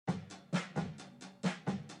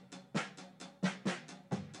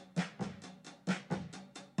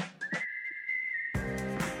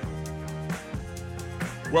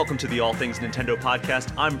Welcome to the All Things Nintendo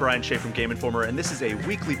podcast. I'm Brian Shea from Game Informer, and this is a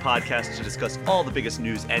weekly podcast to discuss all the biggest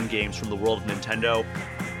news and games from the world of Nintendo.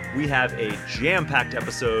 We have a jam-packed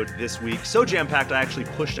episode this week. So jam-packed, I actually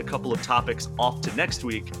pushed a couple of topics off to next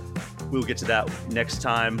week. We'll get to that next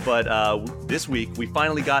time, but this week we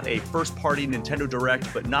finally got a first-party Nintendo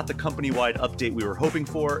Direct, but not the company-wide update we were hoping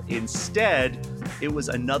for. Instead, it was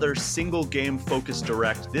another single-game-focused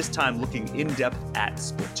Direct, this time looking in-depth at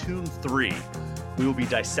Splatoon 3. We will be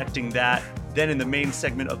dissecting that. Then in the main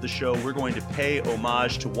segment of the show, we're going to pay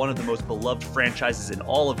homage to one of the most beloved franchises in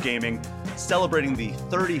all of gaming, celebrating the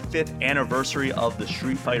 35th anniversary of the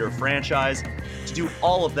Street Fighter franchise. To do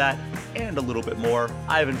all of that and a little bit more,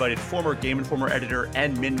 I have invited former Game Informer editor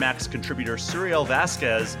and MinMax contributor Suriel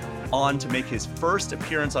Vasquez on to make his first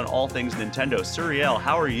appearance on All Things Nintendo. Suriel,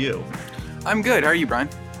 how are you? I'm good. How are you, Brian?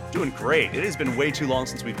 Doing great. It has been way too long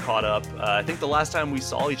since we've caught up. I think the last time we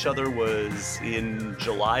saw each other was in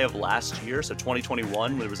July of last year, so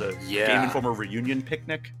 2021. There was a Game Informer reunion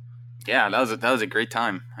picnic. Yeah, that was a great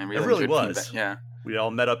time. It really was. Yeah. We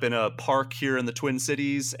all met up in a park here in the Twin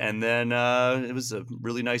Cities, and then it was a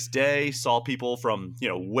really nice day. Saw people from,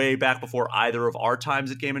 way back before either of our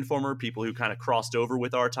times at Game Informer, people who kind of crossed over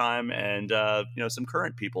with our time, and, some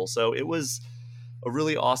current people. So it was a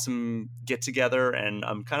really awesome get together, and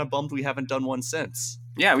I'm kind of bummed we haven't done one since.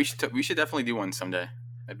 Yeah, we should definitely do one someday.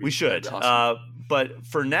 We should. Awesome. But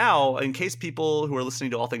for now, in case people who are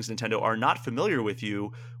listening to All Things Nintendo are not familiar with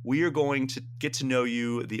you, we are going to get to know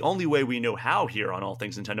you the only way we know how here on All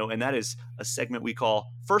Things Nintendo, and that is a segment we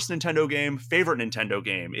call First Nintendo Game, Favorite Nintendo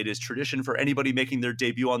Game. It is tradition for anybody making their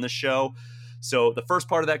debut on this show. So the first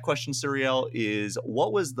part of that question, Suriel, is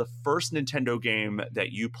what was the first Nintendo game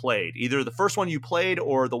that you played? Either the first one you played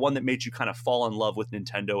or the one that made you kind of fall in love with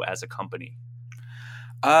Nintendo as a company?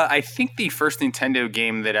 I think the first Nintendo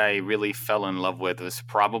game that I really fell in love with was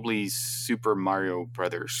probably Super Mario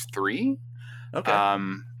Brothers 3. Okay.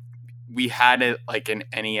 We had it like an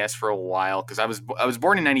NES for a while because I was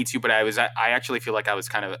born in '92, but I actually feel like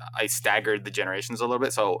I staggered the generations a little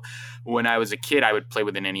bit. So when I was a kid, I would play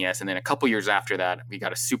with an NES, and then a couple years after that, we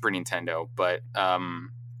got a Super Nintendo. But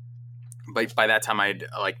by that time,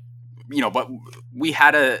 but we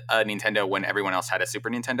had a Nintendo when everyone else had a Super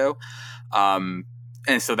Nintendo,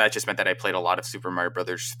 and so that just meant that I played a lot of Super Mario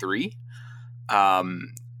Brothers 3.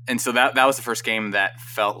 And so that was the first game that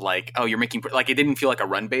felt like, oh, you're making, like, it didn't feel like a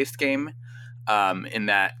run-based game, in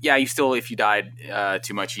that, yeah, you still, if you died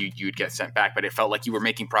too much, you'd get sent back, but it felt like you were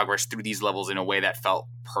making progress through these levels in a way that felt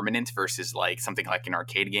permanent versus like something like an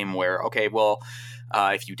arcade game where, okay, well,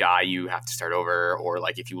 if you die, you have to start over, or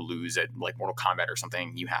like if you lose at like Mortal Kombat or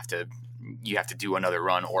something, you have to do another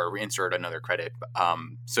run or insert another credit.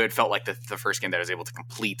 So it felt like the first game that I was able to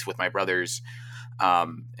complete with my brothers.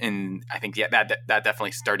 And I think that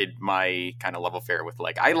definitely started my kind of love affair with,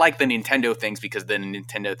 like, I like the Nintendo things because the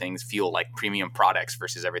Nintendo things feel like premium products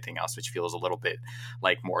versus everything else, which feels a little bit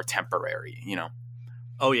like more temporary,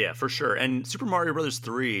 Oh yeah, for sure. And Super Mario Brothers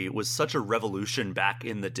 3 was such a revolution back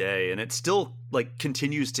in the day, and it still like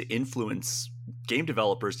continues to influence game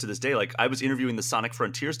developers to this day. Like, I was interviewing the Sonic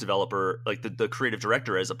Frontiers developer, like the creative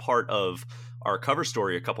director, as a part of our cover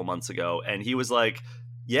story a couple months ago, and he was like,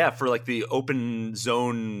 yeah, for like the open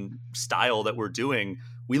zone style that we're doing,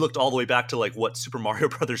 we looked all the way back to like what Super Mario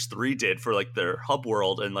Brothers 3 did for like their hub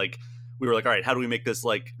world, and like we were like, all right, how do we make this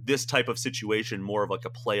like this type of situation more of like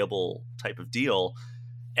a playable type of deal?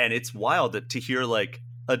 And it's wild to hear like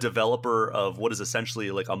a developer of what is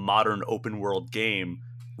essentially like a modern open world game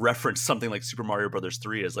reference something like Super Mario Brothers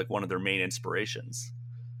 3 as like one of their main inspirations.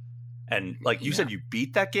 And like you said, you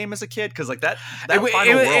beat that game as a kid, because like that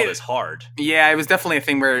final world is hard. Yeah, it was definitely a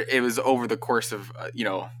thing where it was over the course of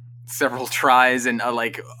several tries and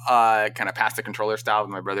kind of past the controller style with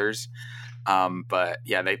my brothers. But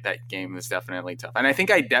yeah, that game was definitely tough. And I think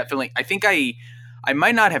I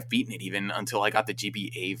might not have beaten it even until I got the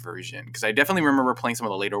GBA version, because I definitely remember playing some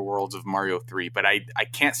of the later worlds of Mario 3, but I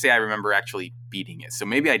can't say I remember actually beating it. So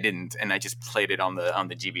maybe I didn't, and I just played it on the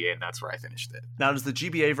GBA, and that's where I finished it. Now, does the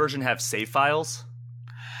GBA version have save files?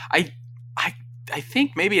 I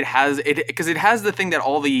think maybe it has it, because it has the thing that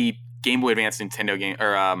all the Game Boy Advance Nintendo game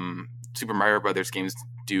or Super Mario Brothers games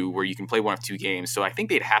do, where you can play one of two games. So I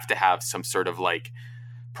think they'd have to have some sort of like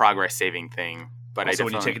progress saving thing. But also,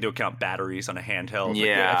 when you take into account batteries on a handheld,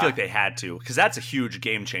 yeah, I feel like they had to, because that's a huge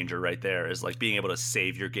game changer right there, is like being able to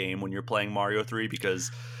save your game when you're playing Mario 3,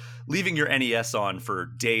 because leaving your NES on for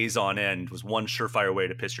days on end was one surefire way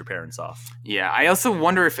to piss your parents off. Yeah, I also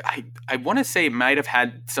wonder if I want to say it might have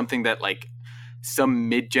had something that like some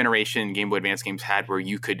mid-generation Game Boy Advance games had, where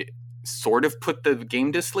you could sort of put the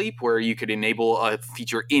game to sleep, where you could enable a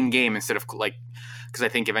feature in game instead of like, because I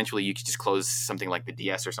think eventually you could just close something like the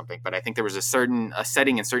DS or something. But I think there was a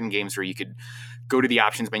setting in certain games where you could go to the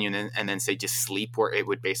options menu and then say just sleep, where it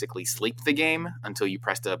would basically sleep the game until you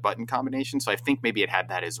pressed a button combination. So I think maybe it had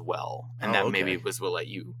that as well, and maybe it will let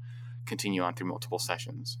you continue on through multiple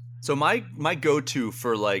sessions. So my go-to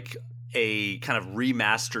for like a kind of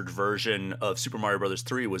remastered version of Super Mario Brothers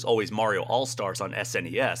 3 was always Mario All-Stars on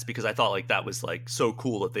SNES, because I thought like that was like so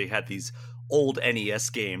cool that they had these old NES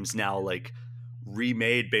games now like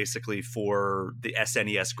remade basically for the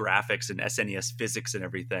SNES graphics and SNES physics and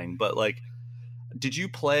everything. But like, did you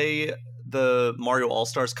play the Mario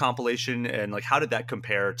All-Stars compilation, and like how did that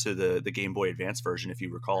compare to the Game Boy Advance version, if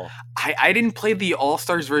you recall? I didn't play the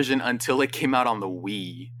All-Stars version until it came out on the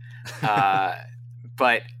Wii.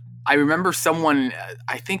 But I remember someone,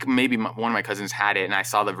 I think maybe one of my cousins had it, and I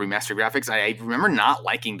saw the remastered graphics. I remember not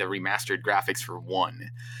liking the remastered graphics for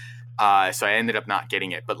one. So I ended up not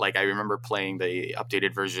getting it. But like I remember playing the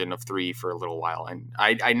updated version of 3 for a little while, and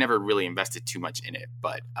I never really invested too much in it.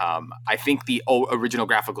 But I think the original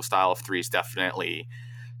graphical style of 3 is definitely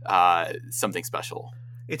something special.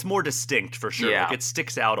 It's more distinct for sure. Yeah. Like it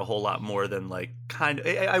sticks out a whole lot more than like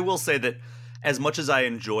I will say that as much as I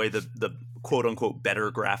enjoy the quote unquote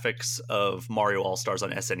better graphics of Mario All-Stars on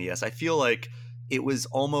SNES, I feel like it was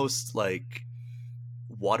almost like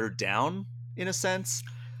watered down in a sense.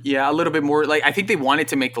 Yeah, a little bit more. Like I think they wanted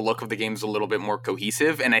to make the look of the games a little bit more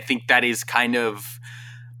cohesive, and I think that is kind of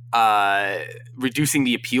reducing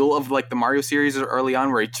the appeal of like the Mario series early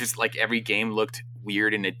on, where it just like every game looked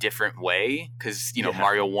weird in a different way, because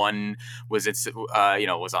Mario 1 was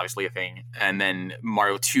was obviously a thing, and then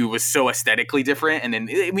Mario 2 was so aesthetically different, and then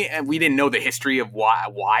we didn't know the history of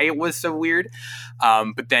why it was so weird,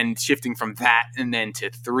 but then shifting from that and then to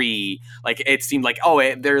 3, like it seemed like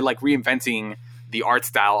they're like reinventing the art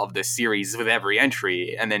style of this series with every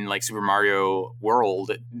entry. And then like Super Mario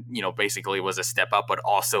World, basically was a step up, but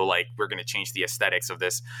also like we're going to change the aesthetics of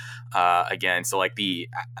this again. So like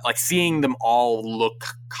seeing them all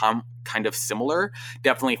look kind of similar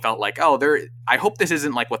definitely felt like, I hope this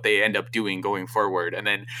isn't like what they end up doing going forward. And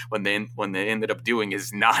then when they ended up doing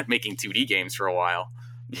is not making 2D games for a while.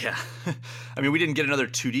 Yeah. I mean, we didn't get another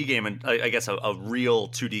 2D game, and I guess a real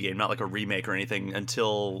 2D game, not like a remake or anything,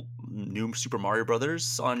 until New Super Mario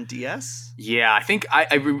Brothers on DS? Yeah, I think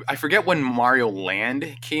I forget when Mario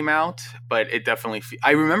Land came out, but it definitely...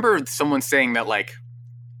 I remember someone saying that, like...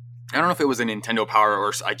 I don't know if it was a Nintendo Power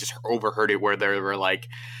or I just overheard it, where they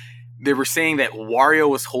were saying that Wario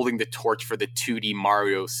was holding the torch for the 2D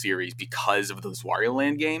Mario series because of those Wario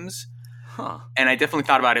Land games. Huh. And I definitely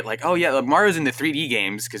thought about it like, oh yeah, like Mario's in the 3D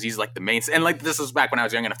games because he's like the main, and like this was back when I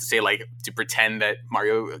was young enough to say, like, to pretend that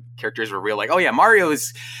Mario characters were real, like, oh yeah, Mario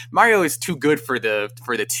is too good for the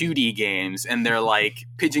 2D games, and they're like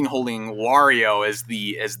pigeonholing Wario as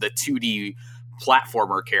the 2D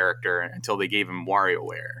platformer character until they gave him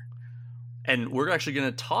WarioWare. And we're actually going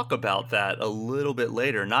to talk about that a little bit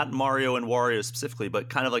later. Not Mario and Wario specifically, but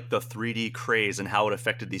kind of like the 3D craze and how it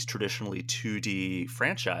affected these traditionally 2D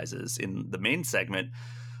franchises in the main segment.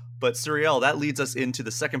 But Suriel, that leads us into the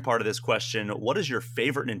second part of this question. What is your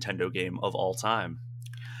favorite Nintendo game of all time?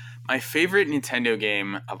 My favorite Nintendo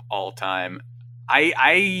game of all time,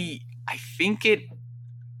 I think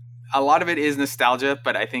a lot of it is nostalgia,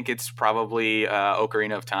 but I think it's probably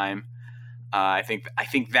Ocarina of Time. I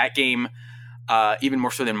think that game, even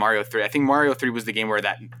more so than Mario 3. I think Mario 3 was the game where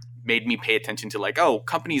that made me pay attention to, like, oh,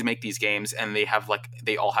 companies make these games and they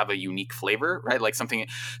all have a unique flavor, right? Like something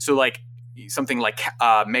like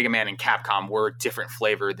Mega Man and Capcom were a different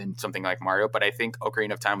flavor than something like Mario. But I think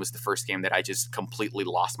Ocarina of Time was the first game that I just completely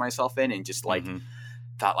lost myself in and just like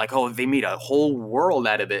thought like, oh, they made a whole world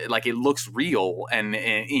out of it. Like it looks real, and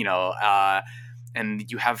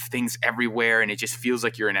you have things everywhere, and it just feels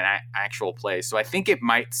like you're in an actual place. So I think it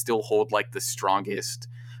might still hold like the strongest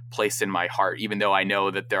place in my heart, even though I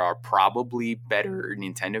know that there are probably better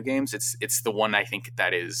Nintendo games. It's the one I think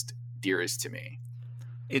that is dearest to me.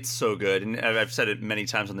 It's so good, and I've said it many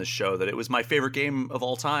times on this show that it was my favorite game of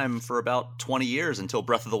all time for about 20 years until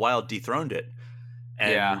Breath of the Wild dethroned it.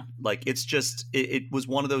 And like it's just it was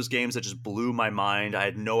one of those games that just blew my mind. I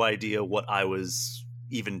had no idea what I was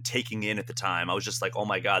even taking in at the time. I was just like, oh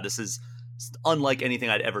my God, this is unlike anything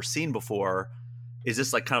I'd ever seen before. Is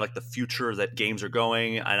this like kind of like the future that games are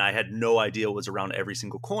going? And I had no idea what was around every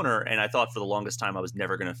single corner. And I thought for the longest time I was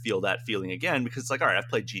never going to feel that feeling again, because it's like, all right, I've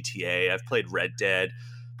played GTA, I've played Red Dead,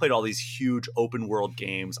 played all these huge open world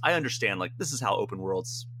games. I understand like this is how open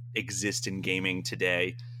worlds exist in gaming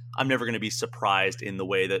today. I'm never going to be surprised in the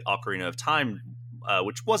way that Ocarina of Time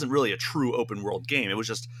which wasn't really a true open world game. It was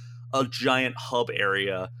just a giant hub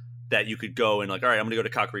area that you could go and like, all right, I'm going to go to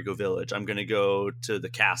Kakariko Village. I'm going to go to the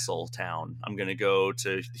castle town. I'm going to go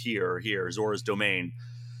to here, Zora's Domain.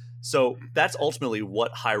 So that's ultimately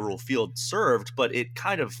what Hyrule Field served, but it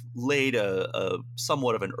kind of laid a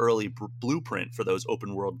somewhat of an early blueprint for those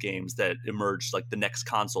open world games that emerged like the next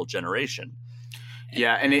console generation.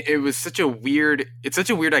 Yeah, and it was such a weird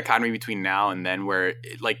dichotomy between now and then where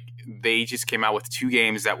they just came out with two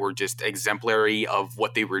games that were just exemplary of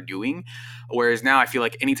what they were doing. Whereas now I feel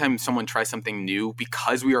like anytime someone tries something new,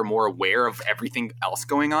 because we are more aware of everything else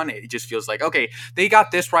going on, it just feels like, okay, they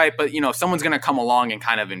got this right, but someone's going to come along and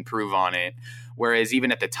kind of improve on it. Whereas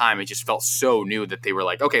even at the time, it just felt so new that they were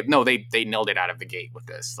like, okay, no, they nailed it out of the gate with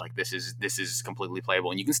this. Like this is completely playable,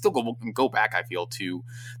 and you can still go back. I feel to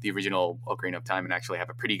the original Ocarina of Time and actually have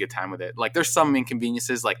a pretty good time with it. Like there's some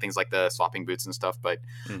inconveniences, like things like the swapping boots and stuff, but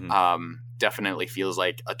definitely feels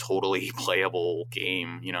like a totally playable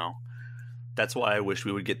game. That's why I wish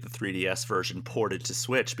we would get the 3DS version ported to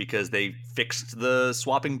Switch, because they fixed the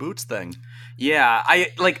swapping boots thing. Yeah, I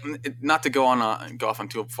like not to go off on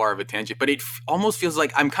too far of a tangent, but it almost feels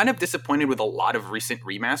like I'm kind of disappointed with a lot of recent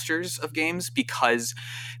remasters of games because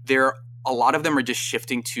a lot of them are just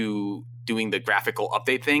shifting to doing the graphical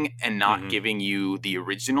update thing and not giving you the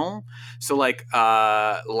original. So like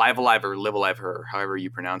Live Alive or Live Alive or however you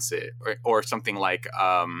pronounce it, or something like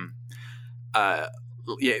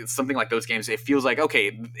something like those games. It feels like,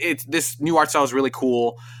 okay, this new art style is really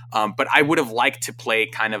cool, but I would have liked to play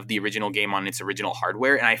kind of the original game on its original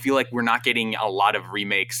hardware, and I feel like we're not getting a lot of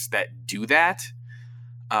remakes that do that,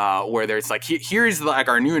 where there's like, here's like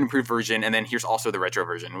our new and improved version, and then here's also the retro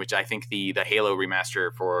version, which I think the Halo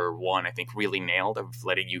remaster for 1, I think really nailed, of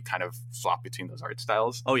letting you kind of swap between those art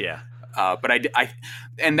styles. Oh yeah. But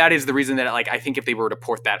and that is the reason that I think if they were to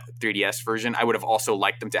port that 3DS version, I would have also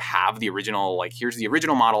liked them to have the original, like here's the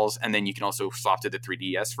original models, and then you can also swap to the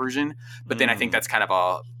 3DS version. But then I think that's kind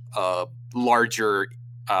of a larger,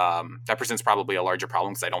 that presents probably a larger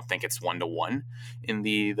problem because I don't think it's 1-to-1 in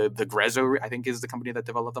the Grezzo, I think is the company that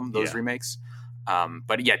developed them, those remakes.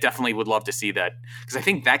 But yeah, definitely would love to see that, because I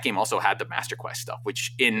think that game also had the Master Quest stuff,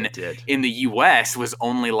 which in the US was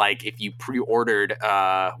only like if you pre-ordered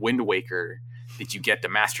Wind Waker, did you get the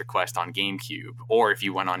Master Quest on GameCube, or if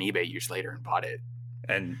you went on eBay years later and bought it.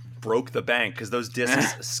 And broke the bank because those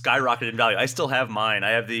discs skyrocketed in value. I still have mine. I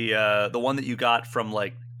have the one that you got from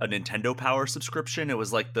like a Nintendo Power subscription. It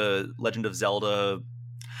was like the Legend of Zelda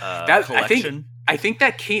collection. I think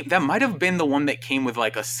that might have been the one that came with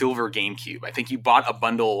like a silver GameCube. I think you bought a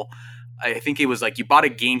bundle. I think it was like you bought a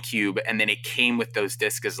GameCube and then it came with those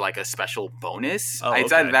discs as like a special bonus. Oh,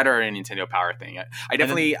 It's either that or a Nintendo Power thing. I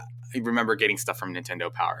definitely remember getting stuff from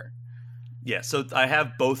Nintendo Power. Yeah, so I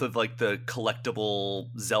have both of like the collectible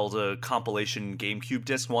Zelda compilation GameCube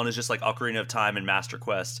discs. One is just like Ocarina of Time and Master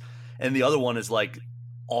Quest, and the other one is like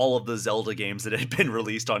all of the Zelda games that had been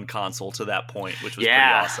released on console to that point, which was pretty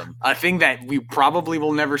awesome. A thing that we probably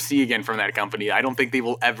will never see again from that company. I don't think they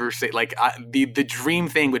will ever say, like, the dream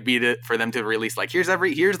thing would be for them to release, like, here's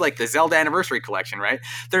like the Zelda Anniversary Collection, right?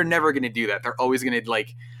 They're never going to do that. They're always going to,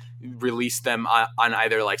 like, release them on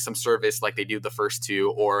either, like, some service like they do the first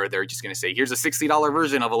two, or they're just going to say, here's a $60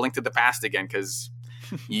 version of A Link to the Past again, because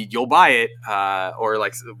you'll buy it, or,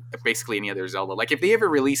 like, basically any other Zelda. Like, if they ever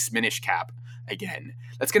release Minish Cap again,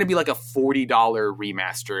 that's going to be like a $40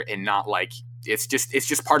 remaster, and not like it's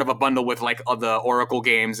just part of a bundle with like the Oracle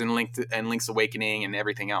games and Link's Awakening and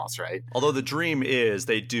everything else, right? Although the dream is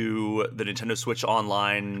they do the Nintendo Switch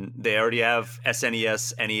Online. They already have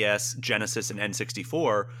SNES, NES, Genesis, and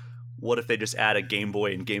N64. What if they just add a Game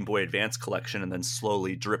Boy and Game Boy Advance collection and then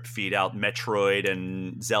slowly drip feed out Metroid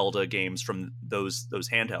and Zelda games from those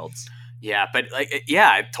handhelds? Yeah, but like,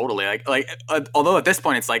 yeah, totally. Although at this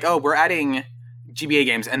point it's like, oh, we're adding GBA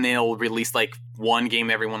games, and they'll release like one game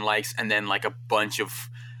everyone likes, and then like a bunch of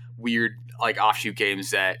weird like offshoot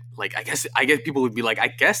games that, like, I guess people would be like, I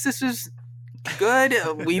guess this is good.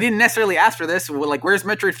 We didn't necessarily ask for this. We're like, where's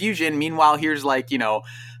Metroid Fusion? Meanwhile, here's like,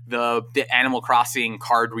 the Animal Crossing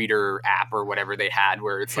card reader app or whatever they had,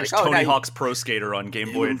 where it's Here's like, Tony Hawk's Pro Skater on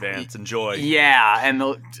Game Boy Advance. Enjoy. Yeah,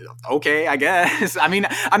 and okay, I guess. I mean,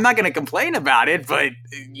 I'm not going to complain about it, but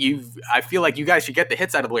I feel like you guys should get the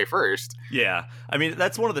hits out of the way first. Yeah, I mean,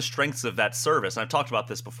 that's one of the strengths of that service, and I've talked about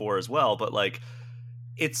this before as well. But like,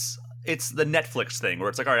 it's the Netflix thing where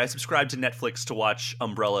it's like, all right, I subscribe to Netflix to watch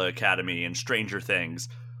Umbrella Academy and Stranger Things,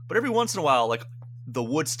 but every once in a while, like, the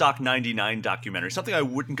Woodstock 99 documentary, something I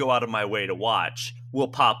wouldn't go out of my way to watch, will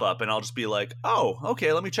pop up, and I'll just be like, oh,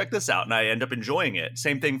 okay, let me check this out, and I end up enjoying it.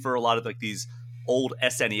 Same thing for a lot of like these old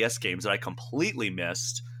SNES games that I completely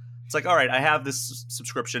missed. It's like, all right, I have this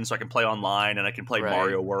subscription so I can play online and I can play Right.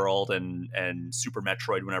 Mario World and Super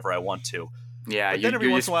Metroid whenever I want to. Yeah, But then every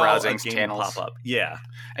you're once just in a while, a browsing game will channels, pop up. Yeah.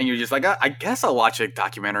 and you're just like, I guess I'll watch a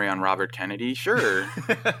documentary on Robert Kennedy. Sure.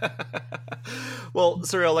 Well,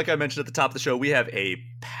 Surreal, like I mentioned at the top of the show, we have a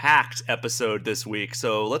packed episode this week,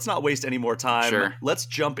 so let's not waste any more time. Sure. Let's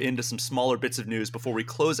jump into some smaller bits of news before we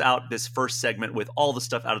close out this first segment with all the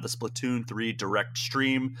stuff out of the Splatoon 3 direct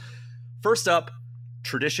stream. First up,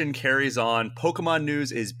 tradition carries on. Pokemon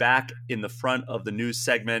news is back in the front of the news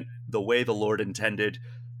segment the way the Lord intended.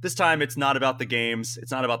 This time, it's not about the games.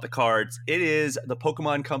 It's not about the cards. It is the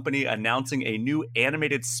Pokemon Company announcing a new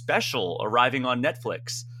animated special arriving on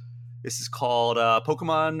Netflix. This is called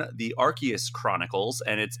Pokemon The Arceus Chronicles,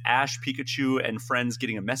 and it's Ash, Pikachu, and friends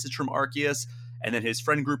getting a message from Arceus, and then his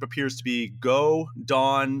friend group appears to be Go,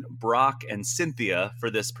 Dawn, Brock, and Cynthia for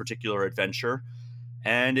this particular adventure.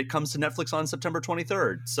 And it comes to Netflix on September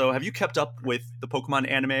 23rd. So have you kept up with the Pokemon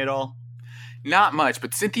anime at all? Not much,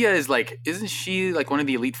 but Cynthia is like, isn't she like one of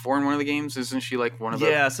the Elite Four in one of the games? Isn't she like one of the...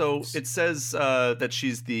 Yeah, so it says that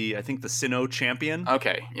she's I think the Sinnoh champion.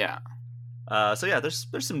 Okay, yeah. So yeah, there's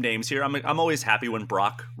some names here. I'm always happy when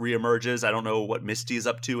Brock reemerges. I don't know what Misty is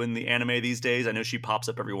up to in the anime these days. I know she pops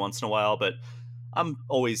up every once in a while, but I'm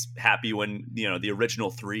always happy when, the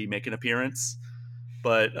original three make an appearance.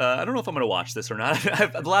 But I don't know if I'm going to watch this or not.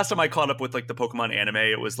 The last time I caught up with like the Pokemon anime,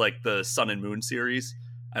 it was like the Sun and Moon series.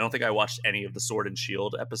 I don't think I watched any of the Sword and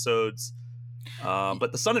Shield episodes.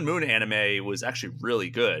 But the Sun and Moon anime was actually really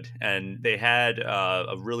good. And they had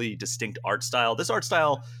a really distinct art style. This art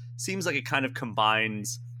style seems like it kind of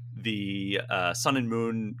combines the Sun and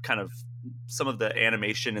Moon kind of some of the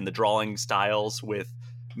animation and the drawing styles with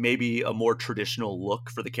maybe a more traditional look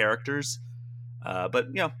for the characters. But,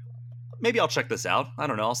 maybe I'll check this out. I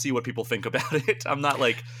don't know. I'll see what people think about it. I'm not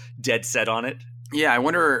like dead set on it. Yeah, I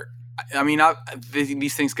wonder. I mean,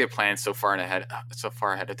 these things get planned so far ahead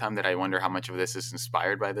of time that I wonder how much of this is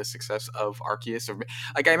inspired by the success of Arceus. Or,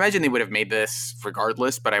 like, I imagine they would have made this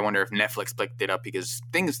regardless, but I wonder if Netflix picked it up because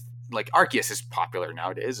things like Arceus is popular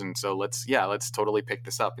nowadays, and so let's totally pick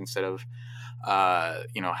this up instead of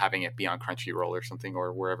having it be on Crunchyroll or something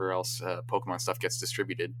or wherever else Pokemon stuff gets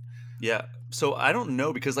distributed. Yeah. So I don't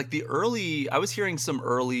know because like I was hearing some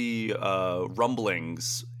early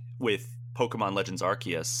rumblings with Pokemon Legends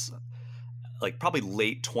Arceus, like probably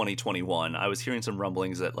late 2021. I was hearing some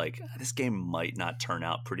rumblings that like this game might not turn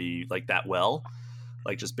out pretty like that well,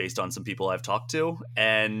 like just based on some people I've talked to.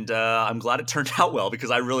 And I'm glad it turned out well because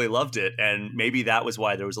I really loved it. And maybe that was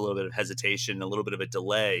why there was a little bit of hesitation, a little bit of a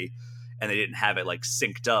delay, and they didn't have it like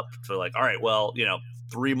synced up for like, all right, well,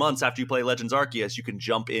 3 months after you play Legends Arceus, you can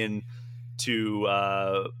jump in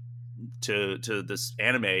to this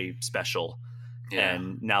anime special. Yeah.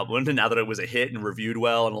 And now that it was a hit and reviewed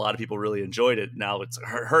well and a lot of people really enjoyed it, now it's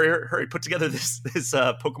hurry, put together this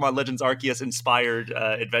Pokemon Legends Arceus inspired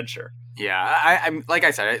adventure. Yeah, I'm like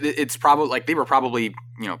I said, it's probably like they were probably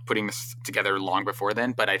putting this together long before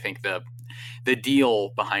then, but I think the deal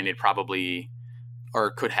behind it probably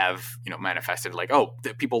or could have manifested like, oh,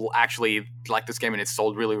 people actually like this game and it's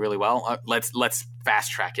sold really, really well. Let's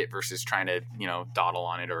fast track it versus trying to dawdle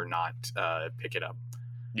on it or not pick it up.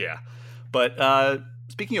 Yeah. But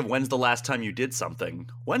speaking of when's the last time you did something,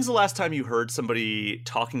 when's the last time you heard somebody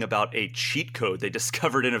talking about a cheat code they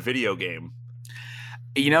discovered in a video game?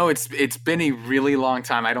 It's been a really long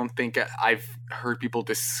time. I don't think I've heard people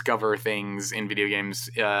discover things in video games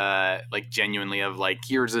like genuinely of like,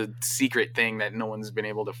 here's a secret thing that no one's been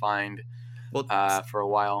able to find for a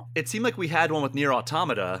while. It seemed like we had one with Nier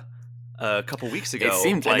Automata a couple weeks ago. It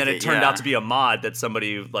seemed like and then it turned yeah. out to be a mod that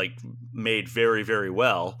somebody like made very, very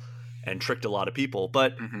well and tricked a lot of people.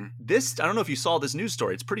 But this, I don't know if you saw this news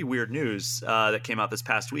story. It's pretty weird news that came out this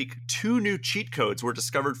past week. 2 new cheat codes were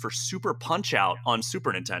discovered for Super Punch-Out on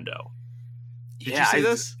Super Nintendo. Did you see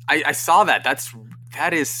this? I saw that.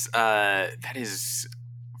 That is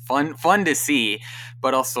fun to see,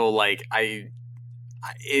 but also like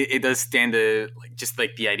it does stand to like just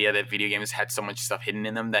like the idea that video games had so much stuff hidden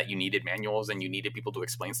in them that you needed manuals and you needed people to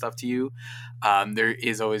explain stuff to you. There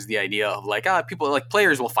is always the idea of like people like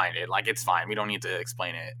players will find it, like it's fine, we don't need to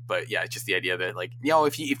explain it. But yeah, it's just the idea that like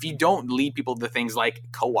if you don't lead people to things like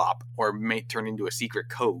co-op or may turn into a secret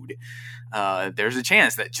code, there's a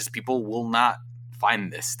chance that just people will not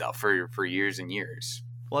find this stuff for years and years.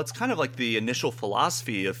 Well, it's kind of like the initial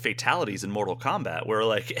philosophy of fatalities in Mortal Kombat, where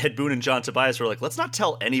like Ed Boon and John Tobias were like, let's not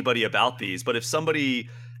tell anybody about these, but if somebody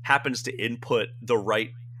happens to input the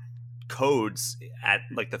right codes at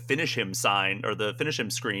like the finish him sign or the finish him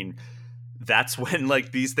screen, that's when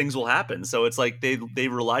like these things will happen. So it's like they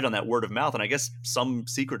relied on that word of mouth, and I guess some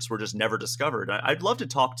secrets were just never discovered. I'd love to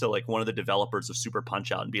talk to like one of the developers of Super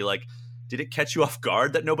Punch Out and be like, did it catch you off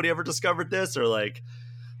guard that nobody ever discovered this, or like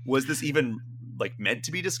was this even like meant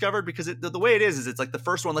to be discovered? Because the way it is it's like the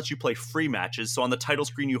first one lets you play free matches. So on the title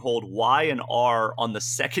screen, you hold Y and R on the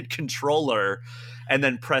second controller, and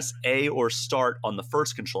then press A or start on the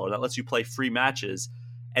first controller. That lets you play free matches.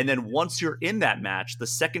 And then once you're in that match, the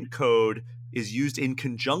second code is used in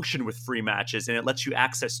conjunction with free matches, and it lets you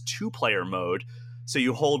access 2-player mode. So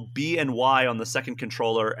you hold B and Y on the second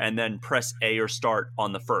controller, and then press A or start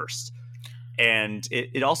on the first. And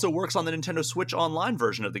it also works on the Nintendo Switch Online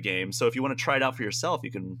version of the game. So if you want to try it out for yourself,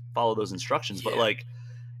 you can follow those instructions. But like,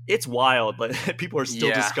 it's wild. Like people are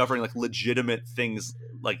still discovering like legitimate things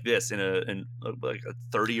like this in like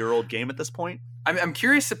a 30-year-old game at this point. I'm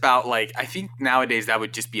curious about, like, I think nowadays that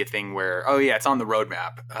would just be a thing where, oh yeah, it's on the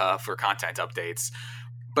roadmap for content updates.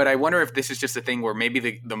 But I wonder if this is just a thing where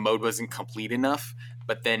maybe the mode wasn't complete enough,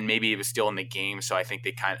 but then maybe it was still in the game. So I think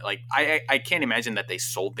they kind of like, I can't imagine that they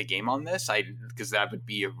sold the game on this. Because that would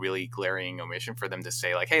be a really glaring omission for them to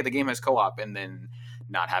say like, hey, the game has co-op, and then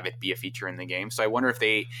not have it be a feature in the game. So I wonder if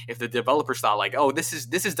the developers thought like, oh, this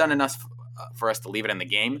is done enough for us to leave it in the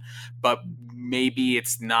game, but maybe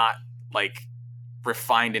it's not like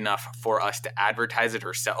refined enough for us to advertise it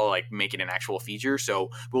or sell, or like make it an actual feature. So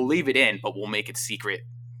we'll leave it in, but we'll make it secret,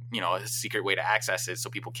 a secret way to access it so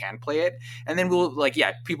people can play it. And then we'll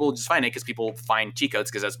people will just find it because people find cheat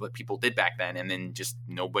codes, because that's what people did back then. And then just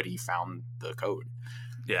nobody found the code.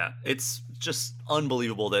 Yeah, it's just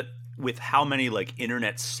unbelievable that with how many like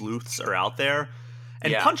internet sleuths are out there.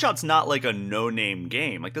 And Punch Out's not like a no-name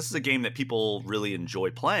game. Like this is a game that people really enjoy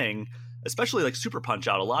playing, especially like Super Punch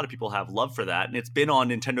Out. A lot of people have love for that, and it's been on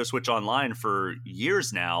Nintendo Switch Online for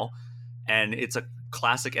years now, and it's a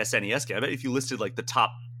classic SNES game. I bet if you listed like the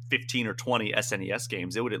top 15 or 20 SNES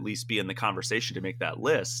games, it would at least be in the conversation to make that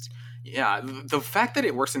list. Yeah, the fact that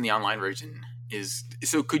it works in the online version is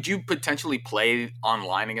so. Could you potentially play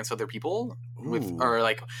online against other people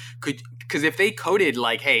because if they coded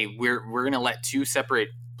like, hey, we're gonna let 2 separate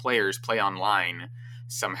players play online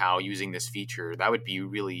somehow using this feature, that would be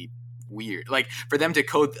really weird. Like for them to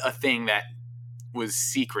code a thing that was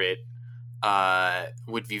secret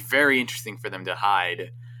would be very interesting for them to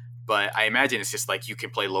hide. But I imagine it's just like you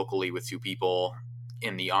can play locally with 2 people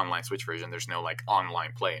in the online Switch version. There's no like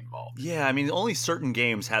online play involved. Yeah, I mean only certain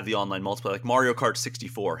games have the online multiplayer. Like Mario Kart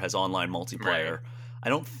 64 has online multiplayer. Right. I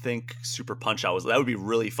don't think Super Punch Out was. That would be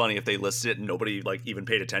really funny if they listed it and nobody like even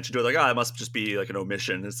paid attention to it. Like, it must just be like an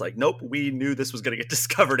omission. It's like, nope, we knew this was going to get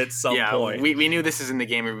discovered at some point. We knew this is in the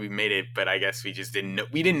game and we made it, but I guess we just didn't know.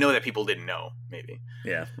 We didn't know that people didn't know, maybe.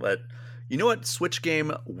 Yeah, but you know what Switch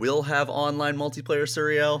game will have online multiplayer,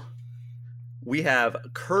 Suriel? We have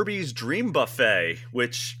Kirby's Dream Buffet,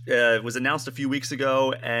 which was announced a few weeks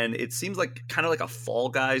ago, and it seems like kind of like a Fall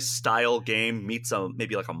Guys style game meets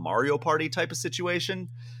maybe like a Mario Party type of situation.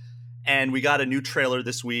 And we got a new trailer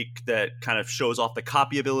this week that kind of shows off the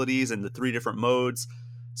copy abilities and the 3 different modes.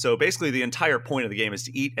 So basically the entire point of the game is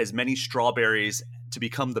to eat as many strawberries to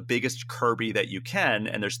become the biggest Kirby that you can.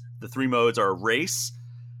 And there's the 3 modes are race,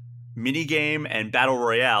 mini game, and battle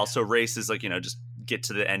royale. So race is like, just get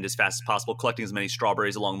to the end as fast as possible, collecting as many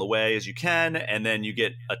strawberries along the way as you can, and then you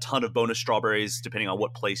get a ton of bonus strawberries depending on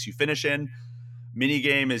what place you finish in.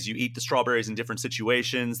 Minigame is you eat the strawberries in different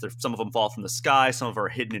situations. Some of them fall from the sky, some of them are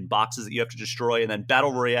hidden in boxes that you have to destroy, and then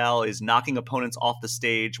Battle Royale is knocking opponents off the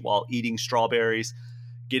stage while eating strawberries,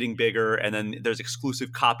 getting bigger, and then there's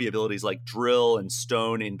exclusive copy abilities like Drill and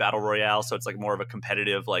Stone in Battle Royale, so it's like more of a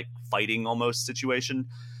competitive like fighting almost situation.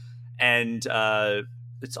 And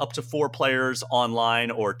it's up to 4 players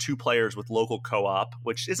online or 2 players with local co-op,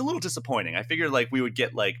 which is a little disappointing. I figured like we would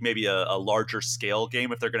get like maybe a larger scale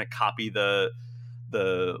game if they're going to copy the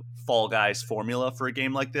Fall Guys formula for a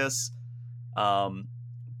game like this.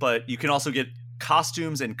 But you can also get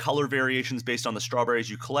costumes and color variations based on the strawberries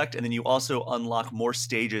you collect, and then you also unlock more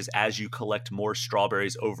stages as you collect more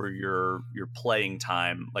strawberries over your playing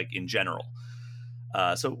time, like in general.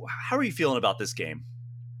 So how are you feeling about this game?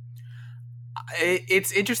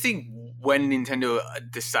 It's interesting when Nintendo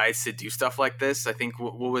decides to do stuff like this. I think,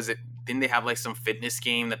 what was it? Didn't they have like some fitness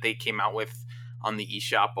game that they came out with on the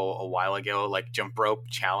eShop a while ago, like Jump Rope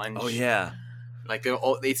Challenge? Oh, yeah. Like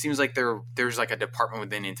it seems like there's like a department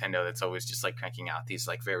within Nintendo that's always just like cranking out these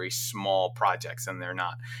like very small projects, and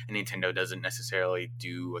Nintendo doesn't necessarily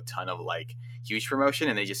do a ton of like huge promotion,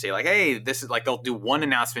 and they just say like, hey, this is like, they'll do one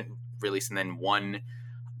announcement release and then one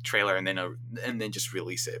trailer and then just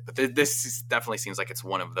release it. But this definitely seems like it's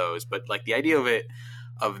one of those. But like the idea of it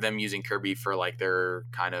of them using Kirby for like their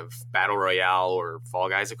kind of battle royale or Fall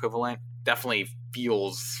Guys equivalent definitely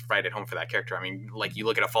feels right at home for that character. I mean, like you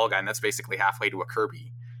look at a Fall Guy and that's basically halfway to a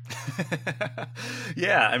Kirby.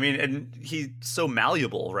 Yeah, I mean, and he's so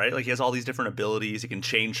malleable, right? Like he has all these different abilities. He can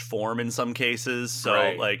change form in some cases. So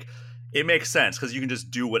Right. like it makes sense because you can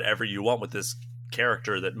just do whatever you want with this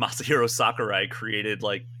character that Masahiro Sakurai created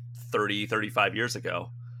like 35 years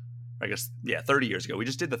ago. I guess, yeah, 30 years ago. We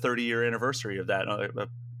just did the 30-year anniversary of that a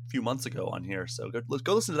few months ago on here. So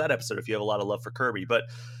go listen to that episode if you have a lot of love for Kirby. But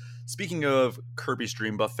speaking of Kirby's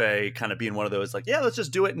Dream Buffet kind of being one of those like, yeah, let's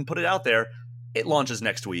just do it and put it out there. It launches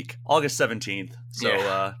next week, August 17th. So you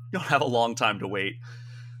don't have a long time to wait.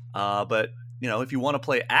 But, you know, if you want to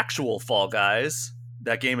play actual Fall Guys,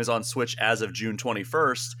 that game is on Switch as of June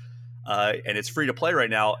 21st. And it's free to play right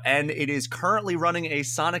now. And it is currently running a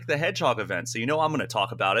Sonic the Hedgehog event. So you know I'm going to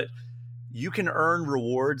talk about it. You can earn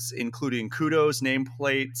rewards, including kudos,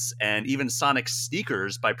 nameplates, and even Sonic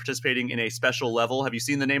sneakers by participating in a special level. Have you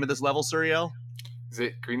seen the name of this level, Suriel? Is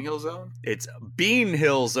it Green Hill Zone? It's Bean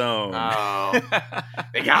Hill Zone. Oh,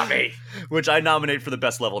 they got me. Which I nominate for the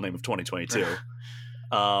best level name of 2022.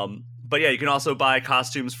 But yeah, you can also buy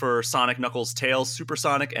costumes for Sonic, Knuckles, Tails,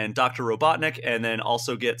 Supersonic, and Dr. Robotnik, and then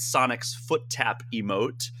also get Sonic's foot tap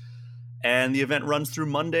emote. And the event runs through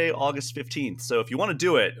Monday, August 15th. So if you want to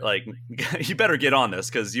do it, like, you better get on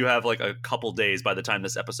this because you have like a couple days by the time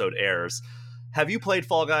this episode airs. Have you played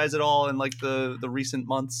Fall Guys at all in like the recent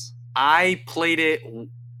months? I played it,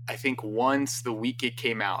 I think, once the week it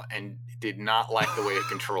came out and did not like the way it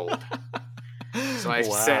controlled. So I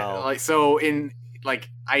said, like, so in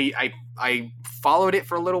like I followed it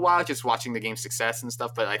for a little while, just watching the game's success and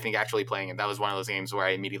stuff. But I think actually playing it, that was one of those games where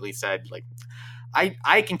I immediately said, like,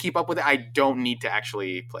 I can keep up with it. I don't need to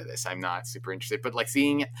actually play this. I'm not super interested. But like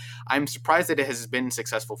I'm surprised that it has been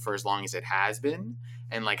successful for as long as it has been,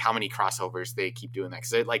 and like how many crossovers they keep doing that.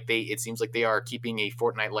 Because it seems like they are keeping a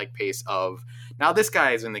Fortnite-like pace of now this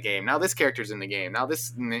guy is in the game, now this character's in the game, now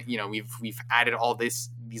this, you know, we've added all these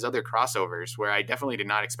other crossovers where I definitely did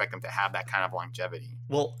not expect them to have that kind of longevity.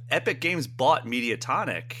 Well, Epic Games bought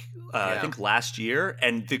Mediatonic, I think last year,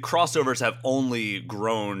 and the crossovers have only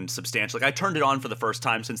grown substantially. Like, I turned it on for the first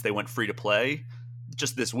time since they went free to play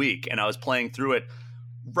just this week, and I was playing through it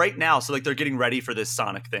right now. So like they're getting ready for this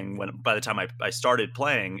Sonic thing by the time I started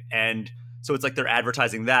playing, and so it's like they're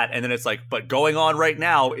advertising that, and then it's like, but going on right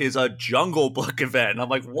now is a Jungle Book event, and I'm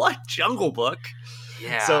like, what, Jungle Book?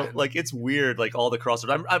 Yeah. So like it's weird, like all the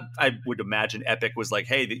crossovers. I would imagine Epic was like,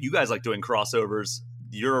 hey, you guys like doing crossovers.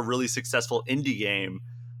 You're a really successful indie game.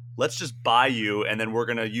 Let's just buy you, and then we're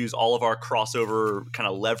going to use all of our crossover kind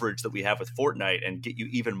of leverage that we have with Fortnite and get you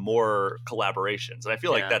even more collaborations. And I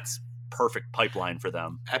feel like that's perfect pipeline for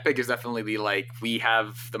them. Epic is definitely like, we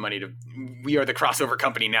have the money we are the crossover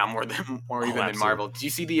company now more even than Marvel. Did you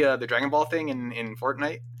see the Dragon Ball thing in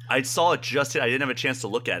Fortnite? I saw it I didn't have a chance to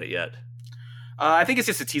look at it yet. I think it's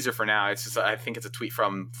just a teaser for now. It's just, I think it's a tweet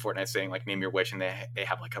from Fortnite saying like, name your wish, and they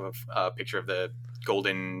have like a picture of the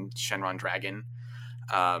golden Shenron dragon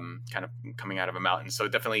kind of coming out of a mountain. So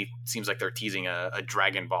it definitely seems like they're teasing a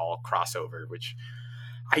Dragon Ball crossover, which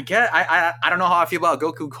I don't know how I feel about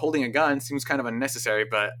Goku holding a gun. Seems kind of unnecessary,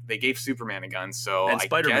 but they gave Superman a gun, so and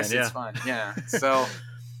Spider-Man, I guess it's fun. Yeah. So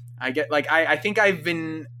I get like I think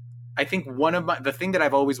one of the thing that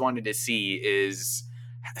I've always wanted to see is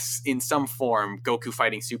in some form Goku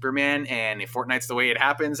fighting Superman, and if Fortnite's the way it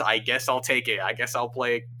happens, I guess I'll take it. I guess I'll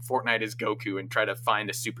play Fortnite as Goku and try to find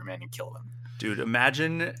a Superman and kill them. Dude,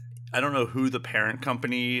 imagine, I don't know who the parent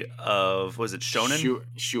company of, was it Shonen?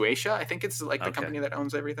 Shueisha, I think it's like the company that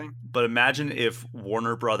owns everything. But imagine if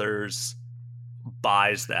Warner Brothers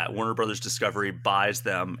buys that. Warner Brothers Discovery buys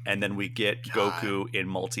them, and then we get Goku in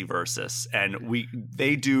Multiversus, and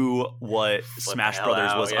they do what Smash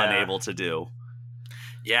Brothers was unable to do.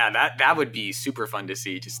 Yeah, that would be super fun to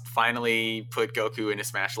see. Just finally put Goku in a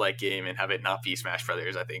Smash-like game and have it not be Smash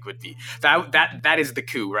Brothers, I think would be that is the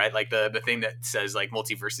coup, right? Like the thing that says like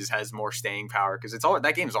Multiversus has more staying power, because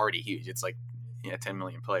that game's already huge. It's like 10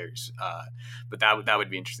 million players. But that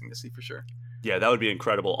would be interesting to see for sure. Yeah, that would be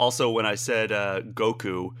incredible. Also, when I said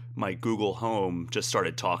Goku, my Google Home just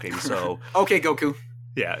started talking. So okay, Goku.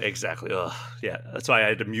 Yeah, exactly. Ugh. Yeah, that's why I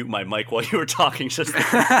had to mute my mic while you were talking. Just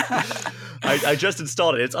I just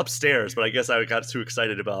installed it. It's upstairs, but I guess I got too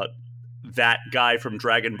excited about that guy from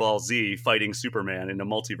Dragon Ball Z fighting Superman in a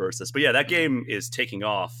Multiversus. But yeah, that game is taking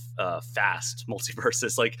off fast,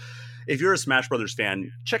 Multiversus. Like, if you're a Smash Brothers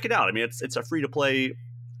fan, check it out. I mean, it's a free-to-play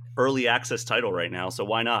early access title right now, so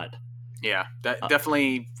why not? Yeah,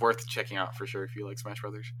 definitely worth checking out for sure if you like Smash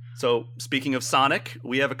Brothers. So, speaking of Sonic,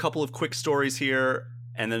 we have a couple of quick stories here.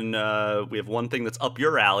 And then we have one thing that's up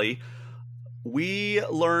your alley. We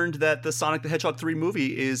learned that the Sonic the Hedgehog 3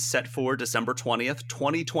 movie is set for December 20th,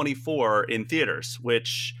 2024 in theaters,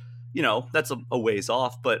 which, that's a ways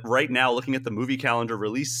off. But right now, looking at the movie calendar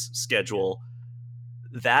release schedule,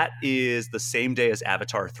 that is the same day as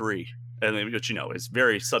Avatar 3, which, is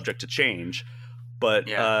very subject to change. But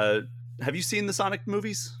have you seen the Sonic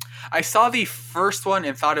movies? I saw the first one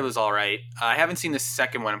and thought it was all right. I haven't seen the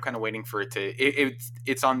second one. I'm kind of waiting for it to.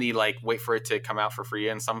 It's on the wait for it to come out for free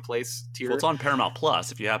in some place tier. Well, it's on Paramount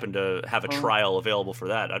Plus. If you happen to have a trial available for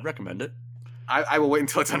that, I'd recommend it. I will wait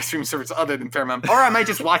until it's on a streaming service other than Paramount, or I might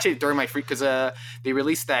just watch it during my free because they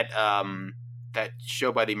released that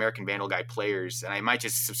show by the American Vandal guy, Players, and I might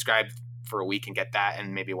just subscribe for a week and get that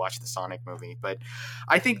and maybe watch the Sonic movie. But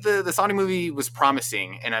I think the Sonic movie was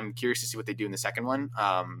promising, and I'm curious to see what they do in the second one.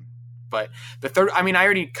 But the third, I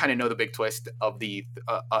already kind of know the big twist of the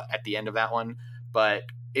at the end of that one, but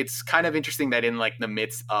it's kind of interesting that in the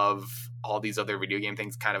midst of all these other video game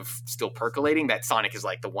things kind of still percolating, that Sonic is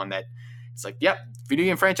the one that it's yep, video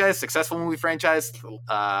game franchise, successful movie franchise.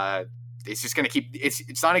 It's just going to keep.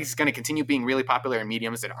 Sonic is going to continue being really popular in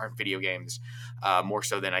mediums that aren't video games, more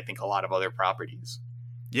so than I think a lot of other properties.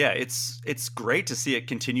 Yeah, it's great to see it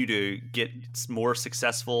continue to get more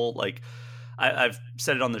successul. I've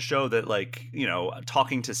said it on the show that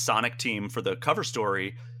talking to Sonic Team for the cover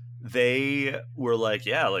story, they were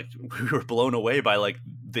we were blown away by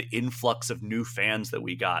the influx of new fans that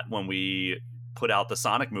we got when we put out the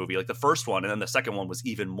Sonic movie, the first one, and then the second one was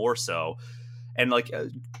even more so. And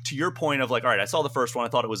to your point of all right, I saw the first one, I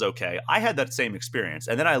thought it was okay. I had that same experience,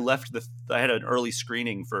 and then I left I had an early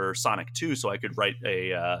screening for Sonic 2, so I could write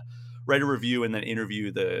a review and then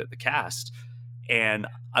interview the cast. And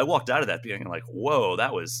I walked out of that being whoa,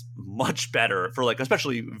 that was much better for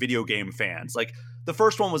especially video game fans. The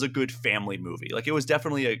first one was a good family movie. It was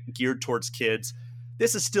definitely geared towards kids.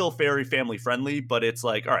 This is still very family friendly, but it's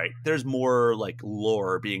all right, there's more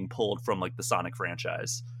lore being pulled from the Sonic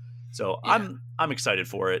franchise. So yeah. I'm excited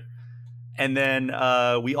for it. And then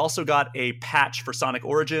we also got a patch for Sonic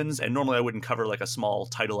Origins, and normally I wouldn't cover a small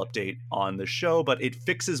title update on the show, but it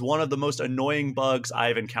fixes one of the most annoying bugs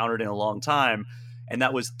I've encountered in a long time, and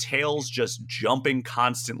that was Tails just jumping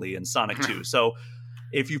constantly in Sonic 2. So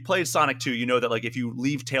if you've played Sonic 2, you know that if you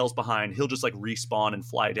leave Tails behind, he'll just respawn and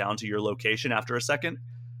fly down to your location after a second.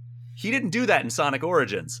 He didn't do that in Sonic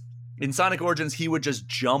Origins. In Sonic Origins, he would just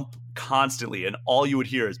jump constantly, and all you would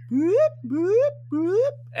hear is boop, boop, boop,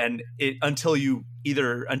 and until he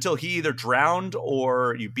either drowned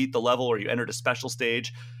or you beat the level or you entered a special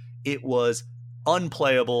stage. It was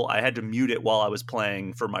unplayable. I had to mute it while I was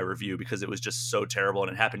playing for my review because it was just so terrible,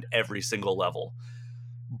 and it happened every single level.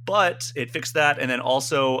 But it fixed that, and then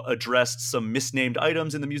also addressed some misnamed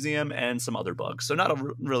items in the museum and some other bugs. So not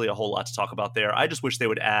really a whole lot to talk about there. I just wish they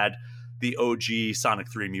would add the OG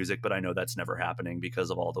Sonic 3 music, but I know that's never happening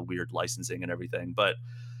because of all the weird licensing and everything. But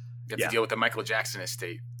you have to deal with the Michael Jackson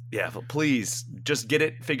estate. Yeah, but please just get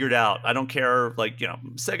it figured out. I don't care.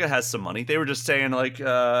 Sega has some money. They were just saying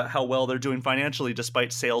how well they're doing financially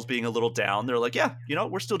despite sales being a little down. They're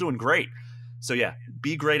we're still doing great. So yeah,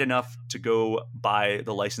 be great enough to go buy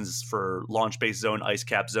the licenses for Launch Base Zone, Ice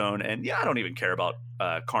Cap Zone, and I don't even care about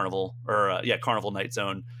Carnival or Carnival Night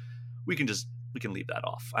Zone. We can leave that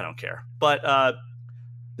off. I don't care. But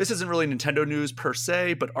this isn't really Nintendo news per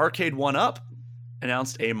se, but Arcade 1-Up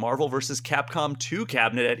announced a Marvel vs. Capcom 2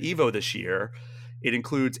 cabinet at EVO this year. It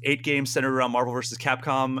includes 8 games centered around Marvel vs.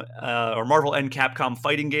 Capcom, or Marvel and Capcom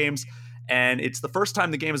fighting games, and it's the first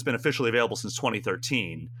time the game has been officially available since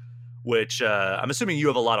 2013, which I'm assuming you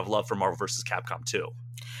have a lot of love for Marvel vs. Capcom 2.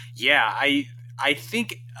 Yeah, I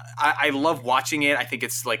think I love watching it. I think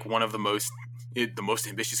it's one of the most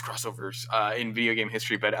ambitious crossovers in video game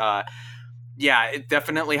history. But it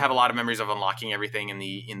definitely have a lot of memories of unlocking everything in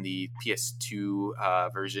the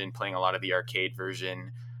PS2 version, playing a lot of the arcade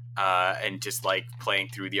version, and just playing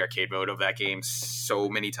through the arcade mode of that game so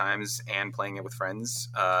many times and playing it with friends.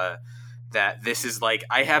 That this is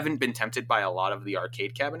I haven't been tempted by a lot of the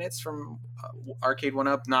arcade cabinets from Arcade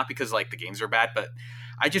 1-Up, not because the games are bad, but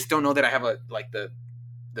I just don't know that I have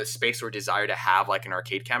the space or desire to have an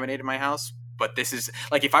arcade cabinet in my house. But this is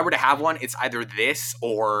if I were to have one, it's either this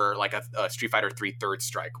or a Street Fighter 3 Third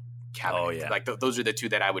Strike cabinet. Oh yeah, those are the two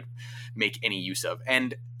that I would make any use of.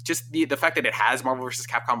 And just the fact that it has Marvel vs.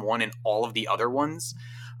 Capcom 1 and all of the other ones,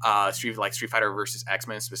 Street Fighter vs.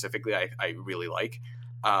 X-Men specifically, I really like.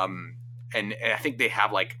 And I think they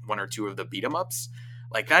have 1 or 2 of the beat 'em ups.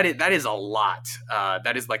 That is a lot.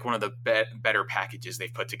 That is one of the better packages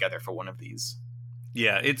they've put together for one of these.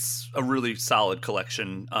 Yeah, it's a really solid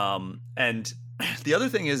collection. And the other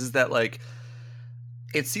thing is that like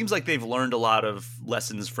it seems like they've learned a lot of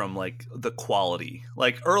lessons from like the quality.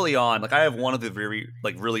 Like early on, like I have one of the very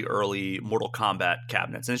like really early Mortal Kombat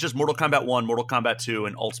cabinets, and it's just Mortal Kombat 1, Mortal Kombat 2,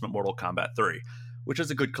 and Ultimate Mortal Kombat 3, which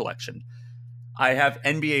is a good collection. I have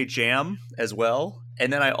NBA Jam as well,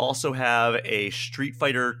 and then I also have a Street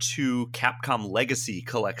Fighter 2 Capcom Legacy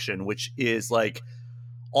collection, which is like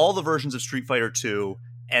all the versions of Street Fighter 2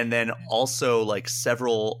 and then also like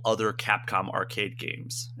several other Capcom arcade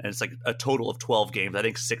games. And it's like a total of 12 games. I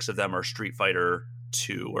think 6 of them are Street Fighter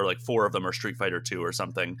 2 or like 4 of them are Street Fighter 2 or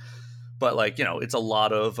something. But like, you know, it's a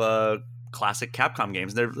lot of classic Capcom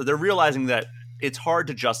games. They're realizing that it's hard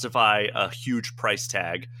to justify a huge price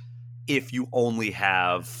tag if you only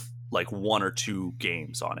have like 1 or 2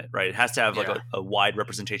 games on it, right? It has to have like a wide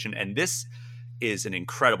representation. And this is an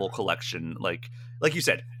incredible collection. Like you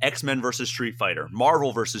said, X-Men versus Street Fighter,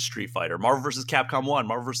 Marvel versus Street Fighter, Marvel versus Capcom 1,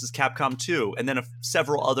 Marvel versus Capcom 2, and then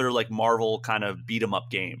several other like Marvel kind of beat 'em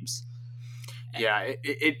up games. Yeah,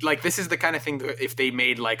 it like this is the kind of thing that if they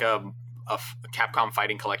made like a Capcom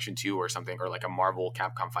Fighting Collection 2 or something, or like a Marvel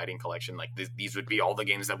Capcom Fighting Collection, like these would be all the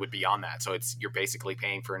games that would be on that. So you're basically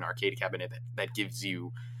paying for an arcade cabinet that gives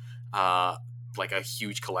you like a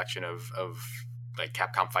huge collection of like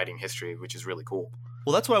Capcom fighting history, which is really cool.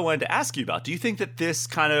 Well, that's what I wanted to ask you about. Do you think that this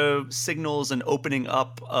kind of signals an opening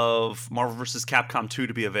up of Marvel vs. Capcom 2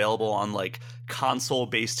 to be available on like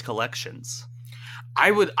console-based collections? I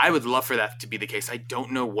would love for that to be the case. I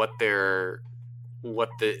don't know what the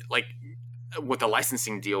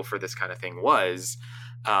licensing deal for this kind of thing was,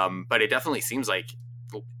 but it definitely seems like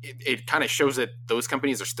it kind of shows that those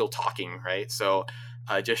companies are still talking, right? So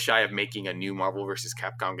just shy of making a new Marvel vs.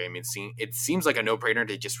 Capcom game, it seems like a no-brainer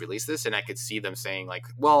to just release this, and I could see them saying like,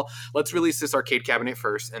 well, let's release this arcade cabinet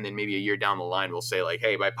first, and then maybe a year down the line we'll say like,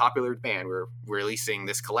 hey, by popular demand we're releasing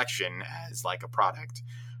this collection as like a product,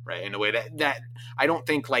 right? In a way that I don't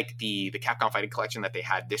think like the Capcom Fighting Collection that they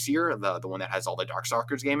had this year, the one that has all the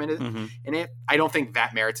Darkstalkers game in it, I don't think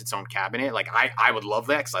that merits its own cabinet. Like I would love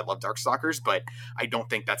that because I love Darkstalkers, but I don't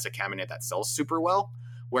think that's a cabinet that sells super well.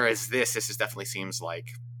 Whereas this is definitely seems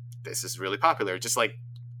like this is really popular. Just like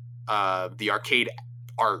the arcade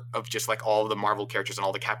art of just like all of the Marvel characters and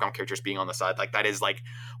all the Capcom characters being on the side, like that is like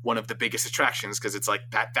one of the biggest attractions because it's like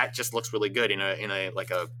that just looks really good in a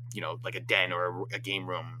like a like a den or a game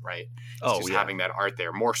room, right? It's just having that art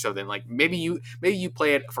there more so than like maybe you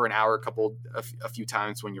play it for an hour, a few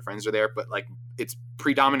times when your friends are there, but like its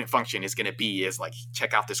predominant function is going to be like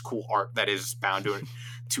check out this cool art that is bound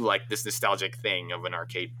to like this nostalgic thing of an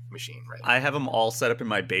arcade machine, right? I have them all set up in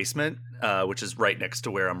my basement, which is right next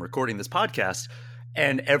to where I'm recording this podcast.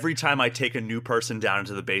 And every time I take a new person down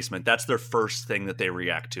into the basement, that's their first thing that they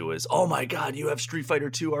react to is, oh my God, you have Street Fighter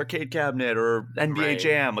 2 arcade cabinet or NBA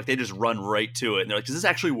Jam. Like they just run right to it. And they're like, does this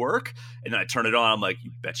actually work? And then I turn it on. I'm like,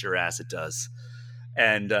 you bet your ass it does.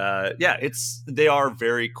 And they are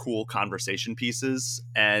very cool conversation pieces.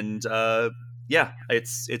 And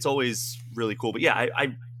it's always really cool. But yeah,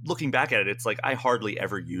 I looking back at it, it's like I hardly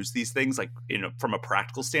ever use these things like, from a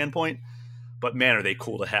practical standpoint. But man, are they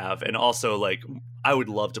cool to have. And also like I would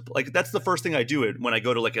love to like that's the first thing I do when I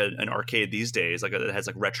go to like an arcade these days, like that has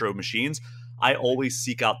like retro machines. I always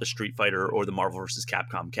seek out the Street Fighter or the Marvel vs.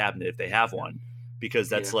 Capcom cabinet if they have one, because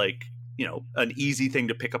that's like, an easy thing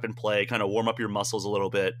to pick up and play, kind of warm up your muscles a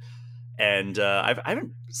little bit. And I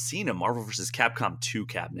haven't seen a Marvel vs. Capcom 2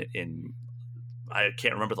 cabinet I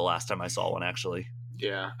can't remember the last time I saw one actually.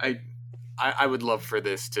 Yeah, I would love for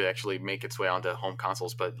this to actually make its way onto home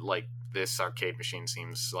consoles, but like this arcade machine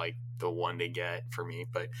seems like the one to get for me.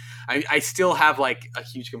 But I still have like a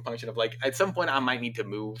huge compunction of like at some point I might need to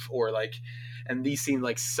move or like, and these seem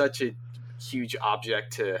like such a huge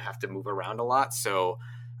object to have to move around a lot. So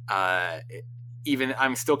even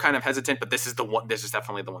I'm still kind of hesitant, but this is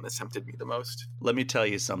definitely the one that's tempted me the most. Let me tell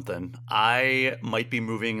you something. I might be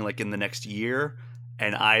moving like in the next year,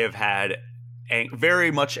 and I have had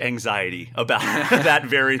very much anxiety about that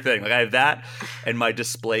very thing. Like I have that and my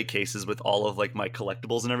display cases with all of like my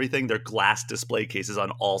collectibles and everything. They're glass display cases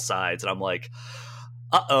on all sides. And I'm like,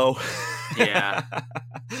 uh-oh. Yeah.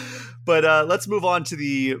 But let's move on to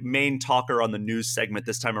the main talker on the news segment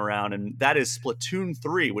this time around. And that is Splatoon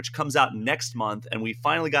 3, which comes out next month. And we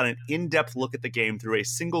finally got an in-depth look at the game through a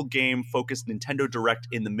single game focused Nintendo Direct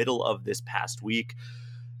in the middle of this past week.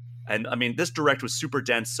 And I mean, this Direct was super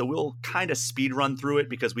dense, so we'll kind of speed run through it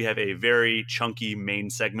because we have a very chunky main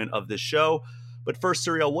segment of this show. But first,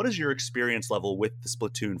 Suriel, what is your experience level with the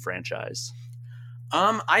Splatoon franchise?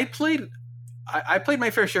 I played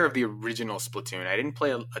my fair share of the original Splatoon. I didn't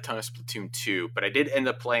play a ton of Splatoon 2, but I did end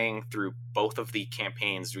up playing through both of the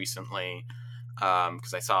campaigns recently.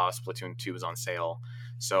 because I saw Splatoon 2 was on sale.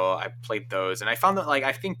 So I played those, and I found that like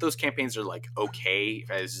I think those campaigns are like okay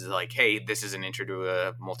as like, hey, this is an intro to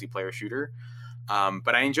a multiplayer shooter.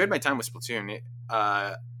 But I enjoyed my time with Splatoon.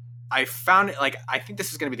 I found it like I think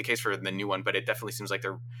this is going to be the case for the new one, but it definitely seems like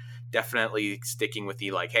they're definitely sticking with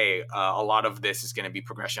the like, hey, a lot of this is going to be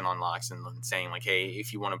progression unlocks and saying like, hey,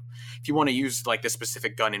 if you want to use like this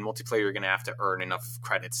specific gun in multiplayer, you're going to have to earn enough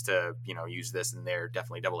credits to use this, and they're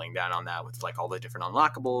definitely doubling down on that with like all the different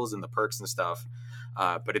unlockables and the perks and stuff.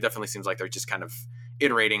 But it definitely seems like they're just kind of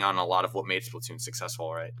iterating on a lot of what made Splatoon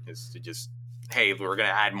successful, right? Is to just, hey, we're going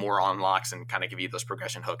to add more unlocks and kind of give you those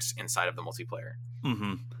progression hooks inside of the multiplayer.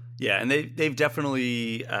 Mm-hmm. Yeah, and they've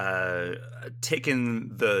definitely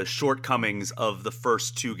taken the shortcomings of the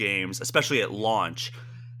first two games, especially at launch,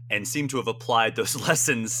 and seem to have applied those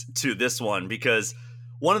lessons to this one. Because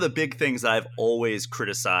one of the big things that I've always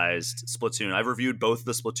criticized Splatoon, I've reviewed both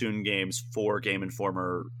the Splatoon games for Game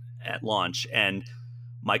Informer at launch, and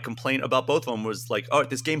my complaint about both of them was like, oh,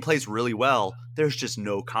 this game plays really well. There's just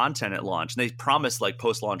no content at launch. And they promise like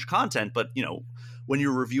post-launch content, but when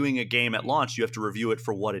you're reviewing a game at launch, you have to review it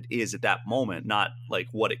for what it is at that moment, not like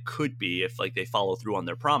what it could be if like they follow through on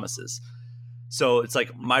their promises. So it's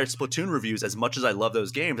like my Splatoon reviews, as much as I love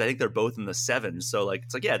those games, I think they're both in the 7s. So like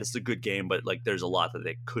it's like, yeah, this is a good game, but like there's a lot that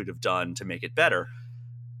they could have done to make it better.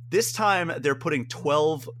 This time they're putting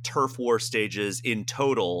 12 turf war stages in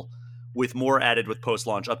total, with more added with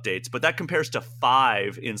post-launch updates, but that compares to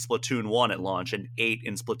 5 in Splatoon 1 at launch and 8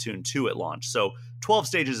 in Splatoon 2 at launch. So 12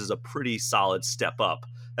 stages is a pretty solid step up.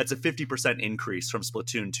 That's a 50% increase from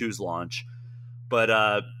Splatoon 2's launch.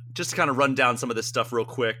 But just to kind of run down some of this stuff real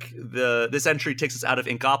quick, this entry takes us out of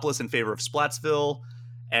Inkopolis in favor of Splatsville,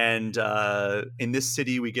 and in this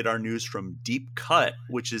city we get our news from Deep Cut,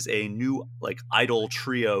 which is a new like idol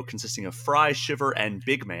trio consisting of Fry, Shiver, and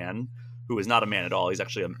Big Man, who is not a man at all. He's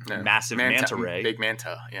actually a massive manta ray. Big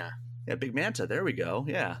manta, yeah. Yeah, big manta. There we go.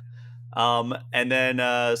 Yeah. And then,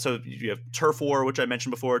 so you have Turf War, which I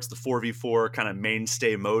mentioned before. It's the 4v4 kind of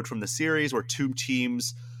mainstay mode from the series where two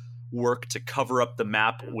teams work to cover up the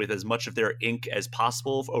map with as much of their ink as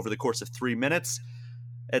possible over the course of 3 minutes.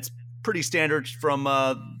 It's pretty standard from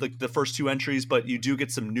the first two entries, but you do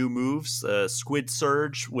get some new moves. Squid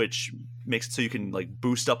Surge, which makes it so you can like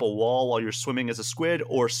boost up a wall while you're swimming as a squid,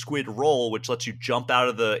 or Squid Roll, which lets you jump out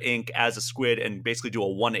of the ink as a squid and basically do a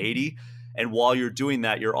 180. And while you're doing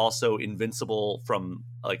that, you're also invincible from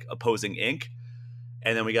like opposing ink.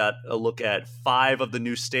 And then we got a look at 5 of the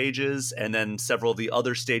new stages, and then several of the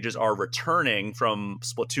other stages are returning from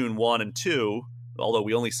Splatoon 1 and 2, although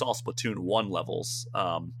we only saw Splatoon 1 levels.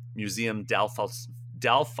 Museum Dalfonsino,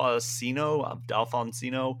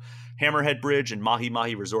 Hammerhead Bridge, and Mahi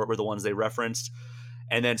Mahi Resort were the ones they referenced.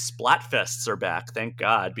 And then Splatfests are back, thank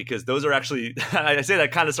God, because those are actually, I say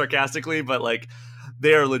that kind of sarcastically, but like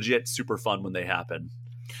they are legit super fun when they happen.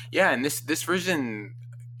 Yeah, and this version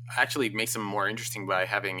actually makes them more interesting by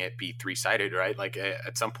having it be 3-sided, right? Like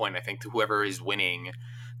at some point, I think whoever is winning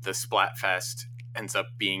the Splatfest ends up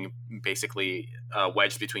being basically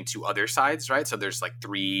wedged between 2 other sides, right? So there's like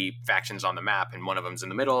 3 factions on the map, and one of them's in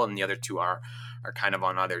the middle, and the other 2 are kind of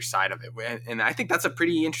on either side of it. And I think that's a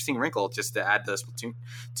pretty interesting wrinkle just to add the Splatoon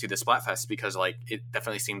to the Splatfest, because like it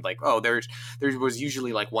definitely seemed like, oh, there was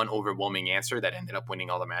usually like one overwhelming answer that ended up winning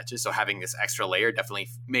all the matches. So having this extra layer definitely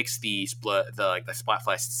makes the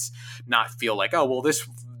Splatfests not feel like, oh, well,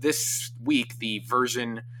 this week the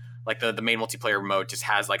version, like the main multiplayer mode just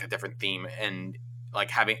has like a different theme, and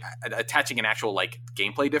like attaching an actual like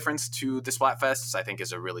gameplay difference to the Splatfests, I think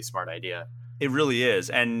is a really smart idea. It really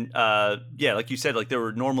is. And yeah, like you said, like there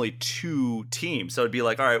were normally 2 teams. So it'd be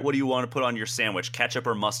like, all right, what do you want to put on your sandwich? Ketchup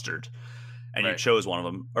or mustard? And right. You chose one of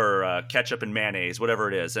them, or ketchup and mayonnaise, whatever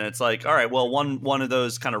it is. And it's like, all right, well, one of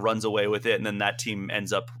those kind of runs away with it, and then that team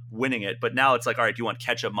ends up winning it. But now it's like, all right, do you want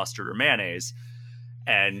ketchup, mustard, or mayonnaise?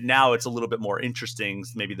 And now it's a little bit more interesting.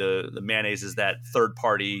 Maybe the mayonnaise is that third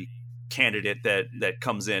party candidate that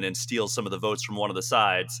comes in and steals some of the votes from one of the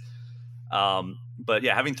sides. But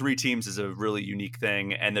yeah, having 3 teams is a really unique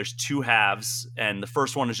thing. And there's 2 halves. And the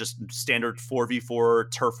first one is just standard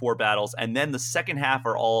 4v4 turf war battles. And then the second half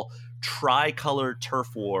are all tricolor turf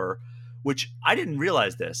war, which I didn't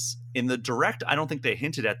realize this. In the direct, I don't think they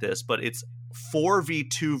hinted at this, but it's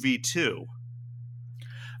 4v2v2.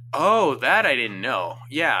 Oh, that I didn't know.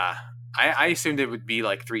 Yeah. I assumed it would be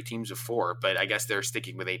like 3 teams of 4, but I guess they're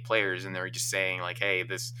sticking with 8 players, and they're just saying like, hey,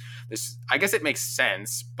 this I guess it makes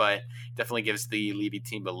sense, but definitely gives the Levy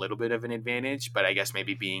team a little bit of an advantage. But I guess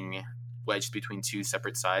maybe being wedged between 2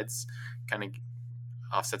 separate sides kind of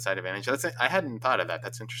offset side advantage. I hadn't thought of that.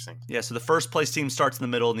 That's interesting. Yeah, so the first place team starts in the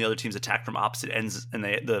middle, and the other teams attack from opposite ends, and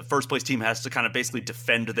the first place team has to kind of basically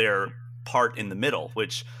defend their part in the middle,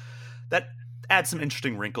 which that adds some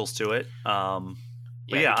interesting wrinkles to it. I'm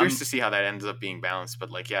curious to see how that ends up being balanced. But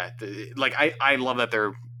I love that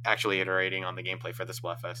they're actually iterating on the gameplay for the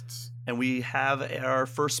Splatfests. And we have our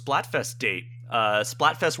first Splatfest date,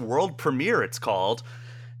 Splatfest World Premiere, it's called.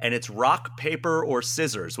 And it's rock, paper, or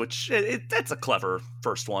scissors, which that's a clever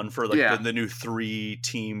first one for the new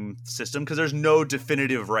 3-team system, because there's no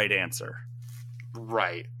definitive right answer.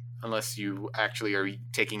 Right. Unless you actually are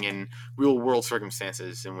taking in real world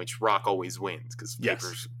circumstances in which rock always wins, because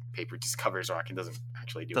paper just covers rock and doesn't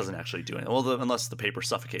actually do anything. Well, unless the paper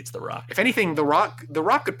suffocates the rock. If anything, the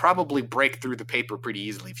rock could probably break through the paper pretty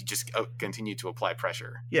easily if you just continue to apply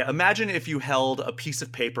pressure. Yeah, imagine if you held a piece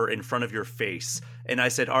of paper in front of your face and I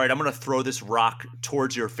said, all right, I'm going to throw this rock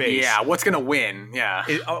towards your face. Yeah, what's going to win? Yeah.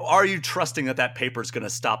 Are you trusting that paper is going to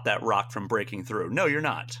stop that rock from breaking through? No, you're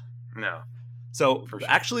not. No. So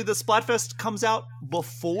actually the Splatfest comes out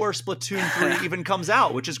before Splatoon 3 even comes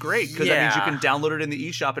out, which is great because that means you can download it in the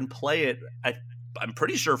eShop and play it, I'm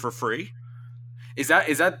pretty sure, for free. Is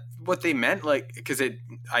that what they meant? Like, because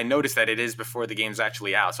I noticed that it is before the game's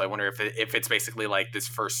actually out, so I wonder if it's basically like this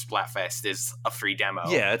first Splatfest is a free demo.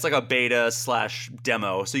 Yeah, it's like a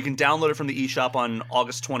beta/demo. So you can download it from the eShop on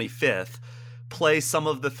August 25th, play some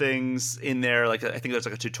of the things in there, like I think there's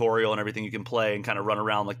like a tutorial and everything you can play and kind of run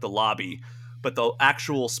around like the lobby. But the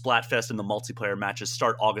actual Splatfest and the multiplayer matches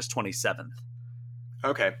start August 27th.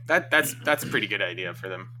 Okay, that's a pretty good idea for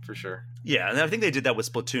them, for sure. Yeah, and I think they did that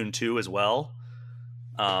with Splatoon 2 as well.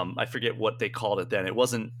 I forget what they called it then. It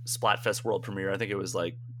wasn't Splatfest World Premiere. I think it was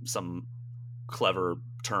like some clever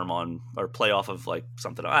term or playoff of like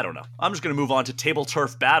something. I don't know. I'm just going to move on to Table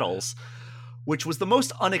Turf Battles, which was the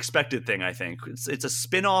most unexpected thing, I think. It's a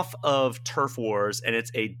spin-off of Turf Wars, and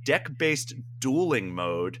it's a deck-based dueling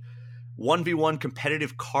mode. 1v1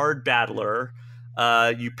 competitive card battler.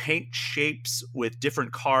 You paint shapes with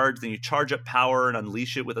different cards, then you charge up power and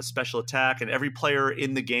unleash it with a special attack, and every player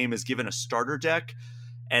in the game is given a starter deck,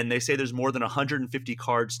 and they say there's more than 150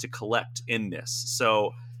 cards to collect in this.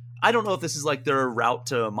 So I don't know if this is like their route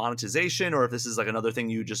to monetization or if this is like another thing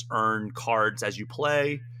you just earn cards as you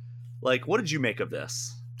play. Like, what did you make of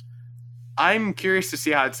this? I'm curious to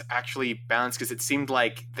see how it's actually balanced, because it seemed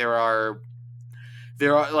like there are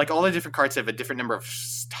like all the different cards have a different number of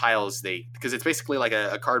tiles. Because it's basically like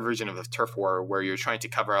a card version of a turf war where you're trying to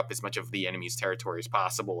cover up as much of the enemy's territory as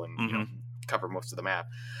possible and cover most of the map.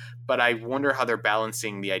 But I wonder how they're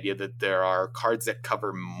balancing the idea that there are cards that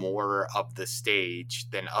cover more of the stage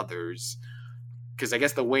than others. Because I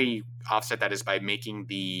guess the way you offset that is by making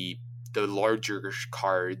the larger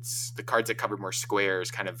cards, the cards that cover more squares,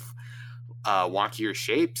 kind of wonkier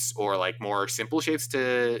shapes or like more simple shapes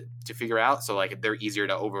to figure out, so like they're easier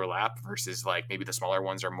to overlap versus like maybe the smaller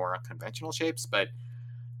ones are more unconventional shapes. But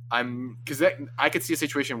I could see a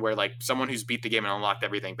situation where like someone who's beat the game and unlocked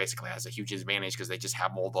everything basically has a huge advantage because they just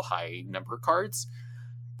have all the high number cards.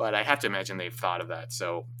 But I have to imagine they've thought of that,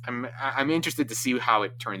 so I'm interested to see how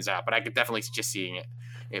it turns out. But I could definitely just seeing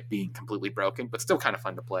it being completely broken, but still kind of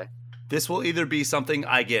fun to play. This will either be something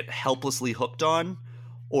I get helplessly hooked on,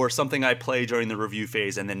 or something I play during the review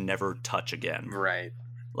phase and then never touch again. Right.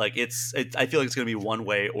 Like I feel like it's going to be one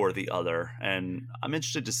way or the other, and I'm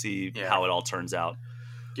interested to see how it all turns out.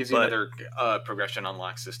 Gives you another progression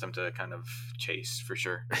unlock system to kind of chase, for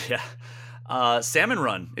sure. Yeah. Salmon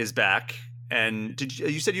Run is back, and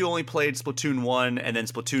you said you only played Splatoon 1 and then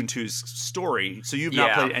Splatoon 2's story, so you've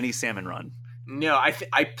not played any Salmon Run. No,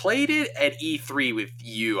 I played it at E3 with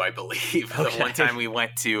you, I believe. Okay. The one time we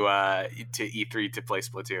went to E3 to play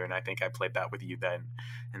Splatoon, I think I played that with you then,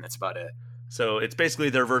 and that's about it. So it's basically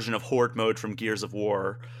their version of Horde mode from Gears of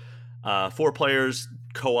War. 4 players,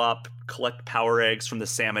 co-op, collect power eggs from the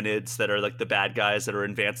salmonids that are like the bad guys that are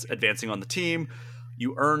advancing on the team.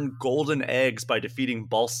 You earn golden eggs by defeating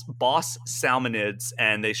boss salmonids,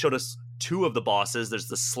 and they showed us 2 of the bosses. There's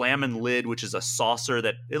the Slammin' Lid, which is a saucer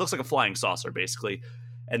that it looks like a flying saucer basically,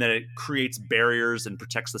 and then it creates barriers and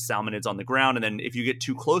protects the salmonids on the ground, and then if you get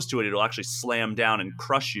too close to it, it'll actually slam down and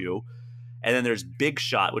crush you. And then there's Big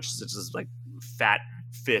Shot, which is just like fat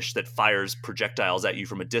fish that fires projectiles at you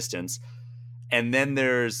from a distance. And then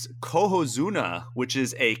there's Kohozuna, which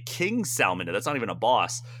is a king salmonid. That's not even a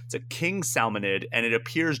boss. It's a king salmonid, and it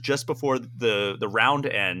appears just before the round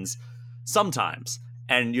ends sometimes.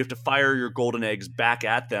 And you have to fire your golden eggs back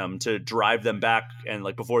at them to drive them back, and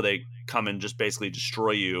like before they come and just basically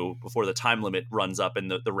destroy you before the time limit runs up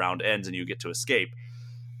and the round ends and you get to escape.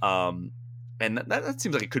 and that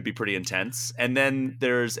seems like it could be pretty intense. And then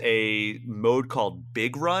there's a mode called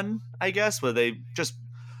Big Run, I guess, where they just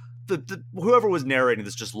whoever was narrating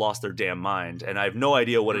this just lost their damn mind, and I have no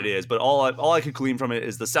idea what it is. But all I could glean from it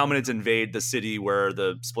is the Salmonids invade the city where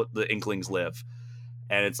the Inklings live,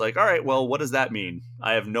 and it's like, all right, well, what does that mean?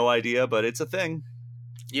 I have no idea, but it's a thing.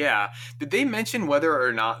 Yeah. Did they mention whether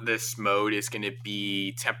or not this mode is going to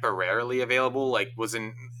be temporarily available? Like,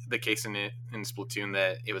 wasn't the case in Splatoon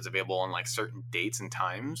that it was available on like certain dates and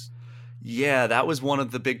times? Yeah, that was one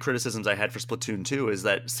of the big criticisms I had for Splatoon 2 is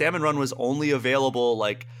that Salmon Run was only available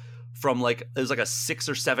like from like it was like a 6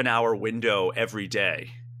 or 7 hour window every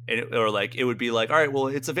day, and it would be like, all right, well,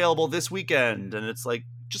 it's available this weekend, and it's like,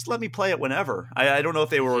 just let me play it whenever. I don't know if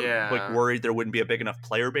they were like worried there wouldn't be a big enough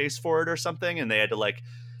player base for it or something, and they had to like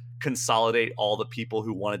consolidate all the people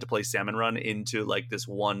who wanted to play Salmon Run into like this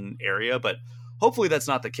one area. But hopefully that's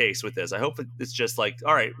not the case with this. I hope it's just like,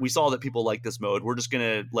 all right, we saw that people like this mode, we're just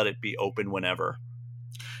gonna let it be open whenever.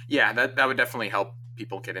 Yeah, that would definitely help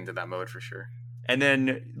people get into that mode for sure. And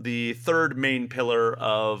then the third main pillar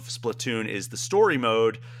of Splatoon is the story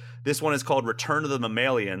mode. This one is called Return of the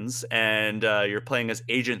Mammalians, and you're playing as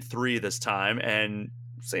Agent 3 this time, and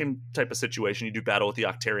same type of situation. You do battle with the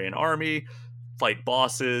Octarian army, fight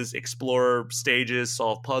bosses, explore stages,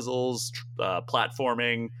 solve puzzles,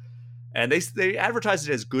 platforming, and they advertise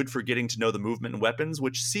it as good for getting to know the movement and weapons,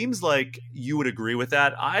 which seems like you would agree with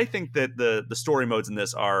that. I think that the story modes in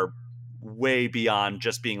this are way beyond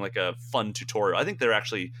just being like a fun tutorial. I think they're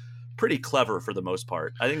actually pretty clever for the most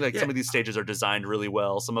part. I think like some of these stages are designed really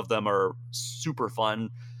well. Some of them are super fun.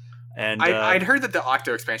 And I'd heard that the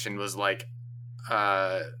Octo expansion was like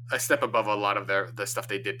a step above a lot of the stuff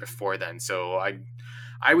they did before then. So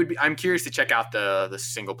I'm curious to check out the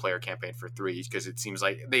single player campaign for 3, because it seems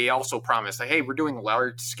like they also promised like, hey, we're doing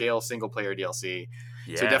large scale single player DLC.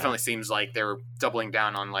 Yeah. So it definitely seems like they're doubling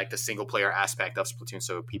down on like the single player aspect of Splatoon,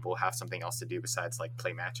 so people have something else to do besides like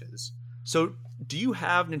play matches. So do you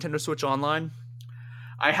have Nintendo Switch Online?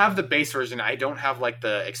 I have the base version. I don't have like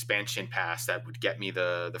the expansion pass that would get me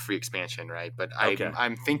the free expansion, right? But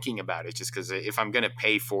I'm thinking about it, just because if I'm going to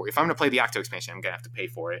play the Octo expansion, I'm going to have to pay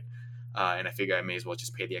for it. And I figure I may as well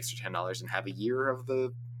just pay the extra $10 and have a year of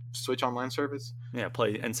the Switch Online service. Yeah,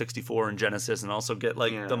 play N64 and Genesis, and also get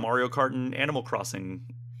like the Mario Kart and Animal Crossing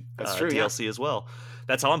DLC as well.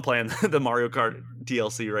 That's how I'm playing the Mario Kart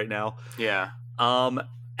DLC right now. Yeah.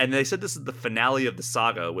 And they said this is the finale of the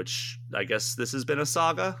saga, which I guess this has been a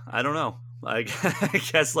saga. I don't know. I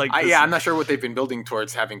guess like I'm not sure what they've been building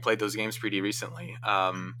towards, having played those games pretty recently.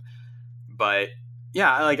 But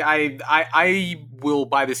yeah, like I will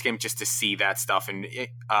buy this game just to see that stuff. And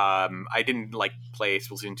I didn't like play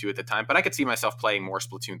Splatoon 2 at the time, but I could see myself playing more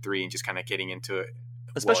Splatoon 3 and just kind of getting into it,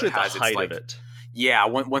 especially at the height of it. Yeah,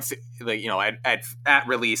 once at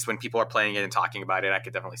release, when people are playing it and talking about it, I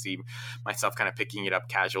could definitely see myself kind of picking it up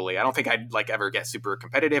casually. I don't think I'd like ever get super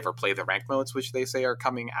competitive or play the ranked modes, which they say are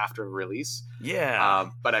coming after release. Yeah,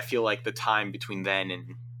 but I feel like the time between then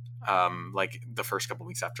and like the first couple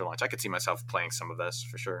weeks after launch, I could see myself playing some of this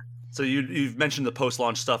for sure. So you've mentioned the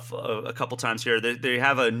post-launch stuff a couple times here. They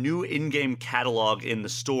have a new in-game catalog in the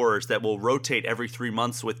stores that will rotate every 3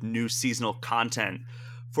 months with new seasonal content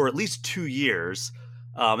for at least 2 years.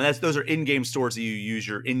 And those are in-game stores that you use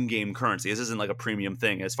your in-game currency. This isn't like a premium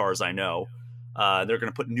thing as far as I know. They're going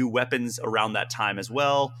to put new weapons around that time as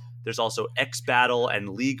well. There's also X Battle and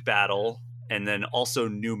League Battle, and then also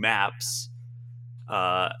new maps.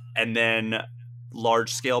 And then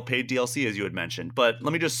large-scale paid DLC, as you had mentioned. But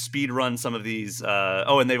let me just speed run some of these.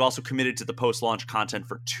 And they've also committed to the post-launch content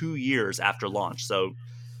for 2 years after launch. So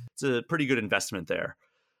it's a pretty good investment there.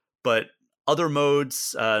 But other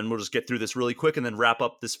modes, and we'll just get through this really quick and then wrap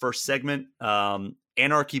up this first segment.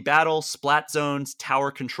 Anarchy Battle, Splat Zones,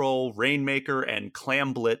 Tower Control, Rainmaker, and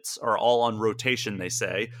Clam Blitz are all on rotation, they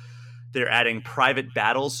say. They're adding private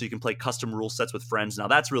battles so you can play custom rule sets with friends. Now,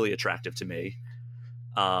 that's really attractive to me.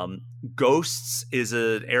 Ghosts is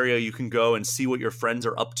an area you can go and see what your friends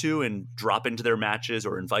are up to and drop into their matches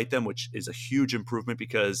or invite them, which is a huge improvement,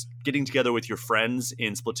 because getting together with your friends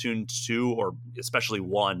in Splatoon 2 or especially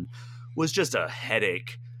 1 was just a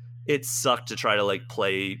headache. It sucked to try to like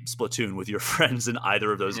play Splatoon with your friends in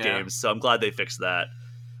either of those games. So I'm glad they fixed that.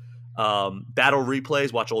 Battle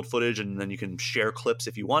replays, watch old footage, and then you can share clips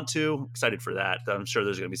if you want to. Excited for that. I'm sure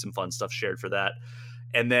there's going to be some fun stuff shared for that.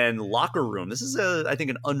 And then Locker Room. This is, I think,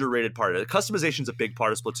 an underrated part of it. Customization is a big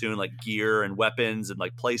part of Splatoon, like gear and weapons and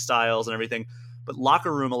like play styles and everything. But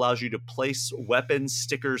Locker Room allows you to place weapons,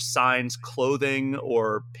 stickers, signs, clothing,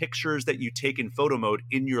 or pictures that you take in photo mode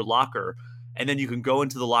in your locker. and then you can go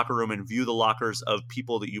into the locker room and view the lockers of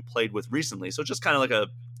people that you played with recently. So it's just kind of like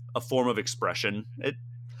a form of expression. It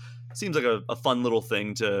seems like a fun little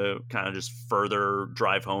thing to kind of just further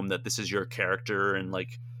drive home that this is your character and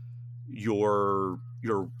like your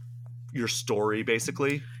story,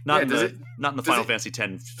 basically. Not in the Final Fantasy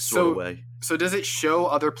X sort of way. So does it show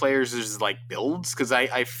other players' like builds? Because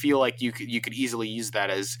I feel like you could easily use that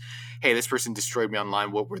as, hey, this person destroyed me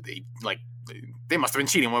online. What were they like? They must have been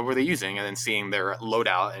cheating. What were they using? And then seeing their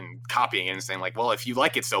loadout and copying it and saying like, well, if you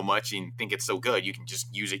like it so much and think it's so good, you can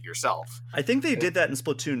just use it yourself. I think they did that in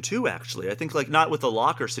Splatoon 2, actually. I think like not with the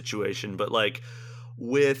locker situation, but like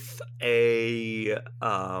with a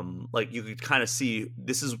like you could kind of see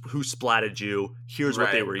this is who splatted you. Here's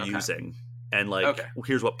what they were using, and like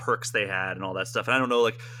here's what perks they had and all that stuff. And I don't know,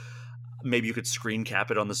 like maybe you could screen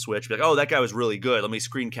cap it on the Switch, be like, oh, that guy was really good. Let me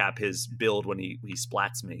screen cap his build when he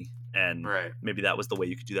splats me. And maybe that was the way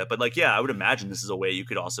you could do that. But like, yeah, I would imagine this is a way you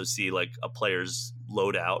could also see like a player's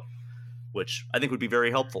loadout, which I think would be very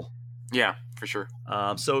helpful. Yeah, for sure.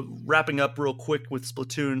 So wrapping up real quick with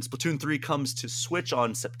Splatoon 3 comes to Switch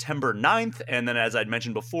on September 9th. And then as I'd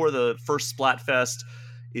mentioned before, the first Splatfest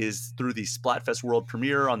is through the Splatfest World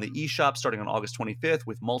Premiere on the eShop starting on August 25th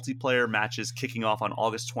with multiplayer matches kicking off on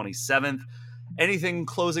August 27th. Anything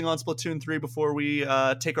closing on Splatoon 3 before we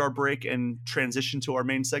take our break and transition to our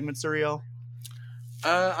main segment, Suriel?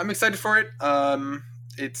 I'm excited for it.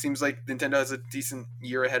 It seems like Nintendo has a decent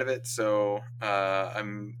year ahead of it, so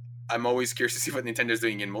I'm always curious to see what Nintendo's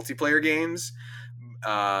doing in multiplayer games.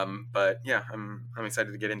 But yeah, I'm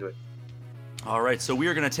excited to get into it. All right, so we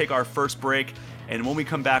are going to take our first break, and when we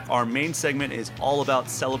come back, our main segment is all about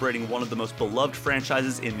celebrating one of the most beloved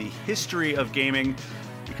franchises in the history of gaming,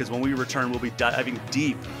 because when we return, we'll be diving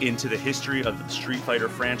deep into the history of the Street Fighter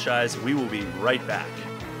franchise. We will be right back.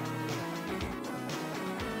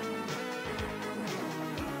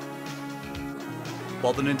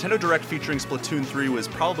 While the Nintendo Direct featuring Splatoon 3 was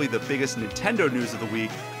probably the biggest Nintendo news of the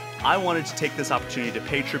week, I wanted to take this opportunity to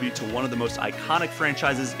pay tribute to one of the most iconic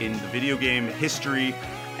franchises in the video game history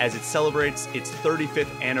as it celebrates its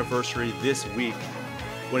 35th anniversary this week.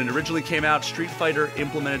 When it originally came out, Street Fighter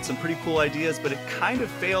implemented some pretty cool ideas, but it kind of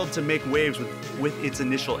failed to make waves with its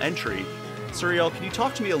initial entry. Suriel, can you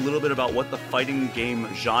talk to me a little bit about what the fighting game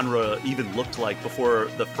genre even looked like before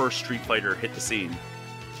the first Street Fighter hit the scene?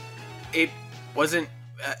 It wasn't...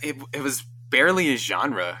 it was barely a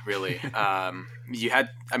genre, really. You had,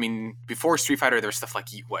 I mean, before Street Fighter, there was stuff like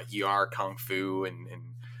ER, Kung Fu,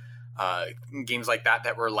 and games like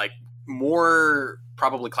that were like more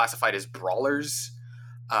probably classified as brawlers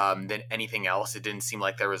than anything else. It didn't seem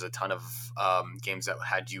like there was a ton of games that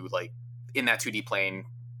had you like in that 2D plane,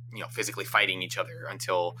 you know, physically fighting each other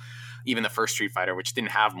until even the first Street Fighter, which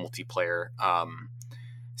didn't have multiplayer.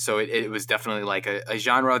 So it was definitely like a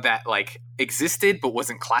genre that like existed but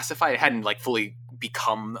wasn't classified. It hadn't like fully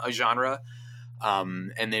become a genre.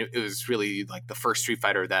 And then it was really like the first Street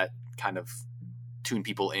Fighter that kind of tuned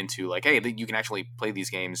people into like, hey, you can actually play these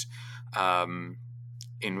games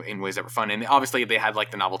in ways that were fun. And obviously they had like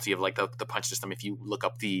the novelty of like the punch system. If you look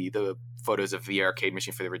up the photos of the arcade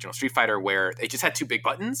machine for the original Street Fighter, where it just had two big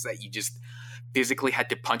buttons that you just physically had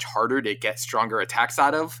to punch harder to get stronger attacks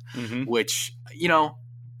out of, which, you know,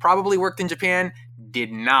 probably worked in Japan,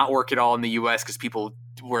 did not work at all in the US because people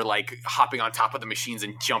were like hopping on top of the machines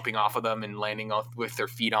and jumping off of them and landing off with their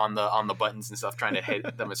feet on the buttons and stuff, trying to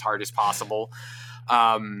hit them as hard as possible.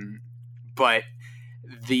 But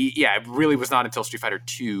it really was not until Street Fighter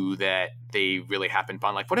 2 that they really happened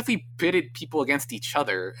upon like, what if we pitted people against each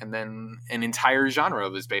other? And then an entire genre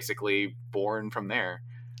was basically born from there.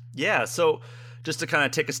 Yeah, so just to kind of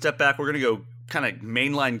take a step back, we're going to go kind of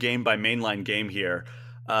mainline game by mainline game here.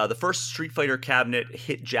 The first Street Fighter cabinet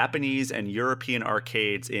hit Japanese and European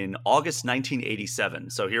arcades in August 1987.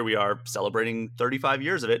 So here we are celebrating 35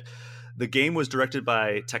 years of it. The game was directed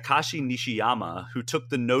by Takashi Nishiyama, who took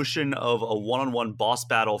the notion of a one-on-one boss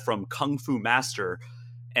battle from Kung Fu Master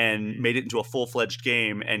and made it into a full-fledged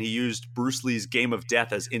game. And he used Bruce Lee's Game of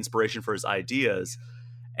Death as inspiration for his ideas.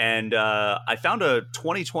 And I found a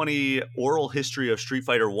 2020 oral history of Street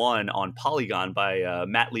Fighter 1 on Polygon by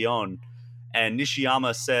Matt Leone. And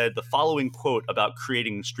Nishiyama said the following quote about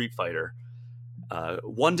creating Street Fighter.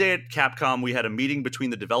 One day at Capcom, we had a meeting between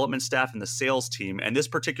the development staff and the sales team, and this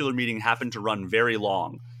particular meeting happened to run very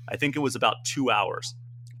long. I think it was about 2 hours.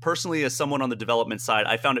 Personally, as someone on the development side,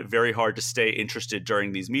 I found it very hard to stay interested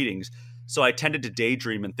during these meetings, so I tended to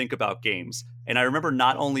daydream and think about games. And I remember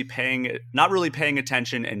not really paying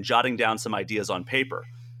attention and jotting down some ideas on paper.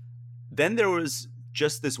 Then there was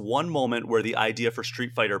just this one moment where the idea for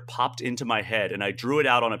Street Fighter popped into my head, and I drew it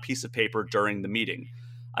out on a piece of paper during the meeting.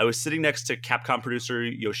 I was sitting next to Capcom producer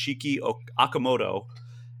Yoshiki Okamoto,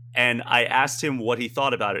 and I asked him what he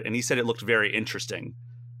thought about it, and he said it looked very interesting.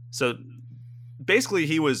 So basically,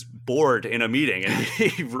 he was bored in a meeting, and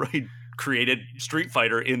he created Street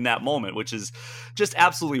Fighter in that moment, which is just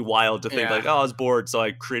absolutely wild to think like, oh, I was bored, so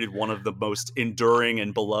I created one of the most enduring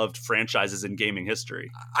and beloved franchises in gaming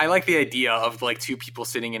history. I like the idea of like two people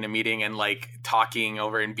sitting in a meeting and like talking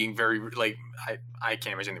over and being very like, I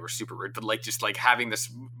can't imagine they were super rude, but like just like having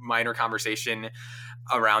this minor conversation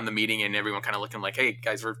around the meeting and everyone kind of looking like, hey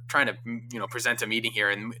guys, we're trying to, you know, present a meeting here,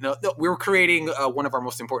 and no, we're creating one of our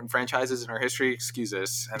most important franchises in our history, excuse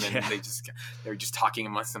us. And then they're just talking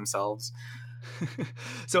amongst themselves.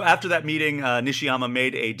 So after that meeting, Nishiyama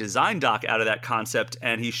made a design doc out of that concept,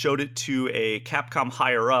 and he showed it to a Capcom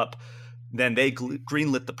higher up. Then they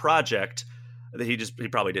greenlit the project. He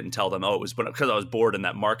probably didn't tell them, oh, it was because I was bored in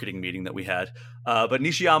that marketing meeting that we had. But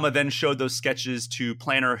Nishiyama then showed those sketches to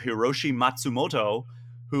planner Hiroshi Matsumoto,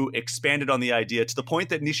 who expanded on the idea to the point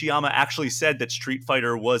that Nishiyama actually said that Street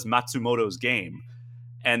Fighter was Matsumoto's game.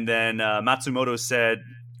 And then Matsumoto said,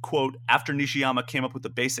 quote, after Nishiyama came up with the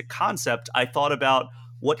basic concept, I thought about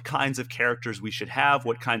what kinds of characters we should have,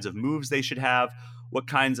 what kinds of moves they should have, what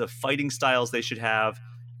kinds of fighting styles they should have.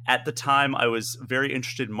 At the time, I was very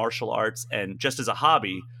interested in martial arts, and just as a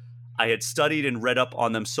hobby, I had studied and read up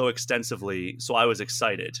on them so extensively, so I was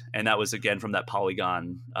excited. And that was, again, from that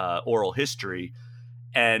Polygon oral history.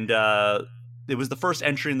 And it was the first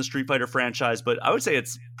entry in the Street Fighter franchise, but I would say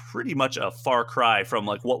it's pretty much a far cry from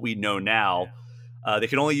like what we know now. They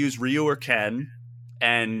can only use Ryu or Ken,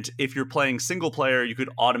 and if you're playing single player, you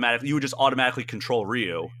would just automatically control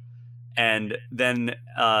Ryu. And then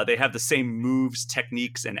they have the same moves,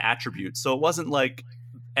 techniques, and attributes. So it wasn't like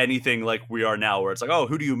anything like we are now, where it's like, oh,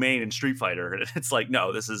 who do you main in Street Fighter? And it's like,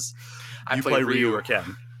 no, this is you play Ryu or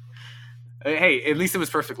Ken. Hey, at least it was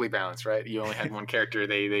perfectly balanced, right? You only had one character;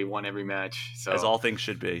 they won every match. So as all things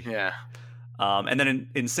should be. Yeah. And then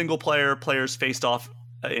in single player, players faced off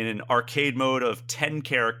in an arcade mode of 10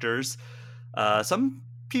 characters. Some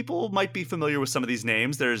people might be familiar with some of these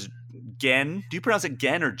names. There's Gen. Do you pronounce it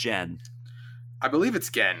Gen or Jen? I believe it's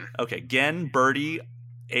Gen. Okay, Gen, Birdie,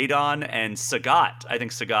 Adon, and Sagat. I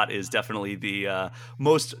think Sagat is definitely the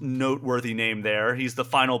most noteworthy name there. He's the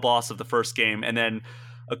final boss of the first game. And then,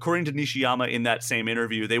 according to Nishiyama in that same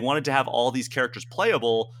interview, they wanted to have all these characters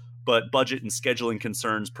playable, but budget and scheduling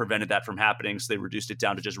concerns prevented that from happening, so they reduced it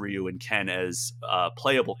down to just Ryu and Ken as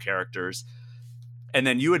playable characters. And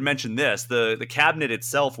then you had mentioned this. The cabinet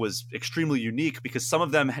itself was extremely unique because some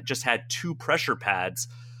of them just had 2 pressure pads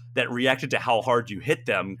that reacted to how hard you hit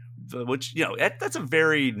them, which, you know, that's a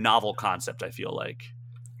very novel concept, I feel like.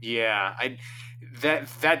 Yeah, that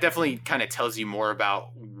definitely kind of tells you more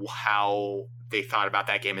about how they thought about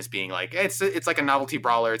that game as being like, it's like a novelty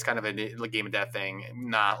brawler. It's kind of a game of death thing,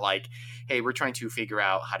 not like, hey, we're trying to figure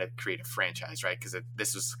out how to create a franchise, right? Because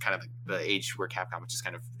this was kind of the age where Capcom was just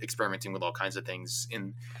kind of experimenting with all kinds of things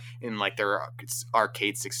in like their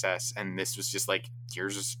arcade success, and this was just like,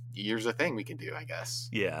 here's a thing we can do, I guess.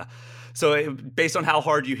 Yeah. So based on how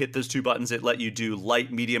hard you hit those 2 buttons, it let you do light,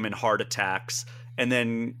 medium, and hard attacks, and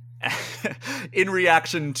then in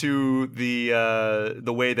reaction to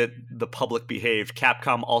the way that the public behaved,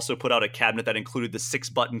 Capcom also put out a cabinet that included the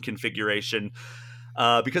 6-button configuration.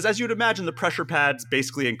 Because as you'd imagine, the pressure pads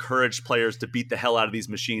basically encouraged players to beat the hell out of these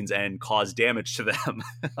machines and cause damage to them.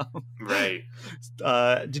 Right.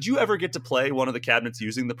 Did you ever get to play one of the cabinets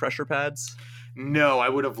using the pressure pads? No, I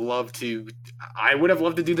would have loved to. I would have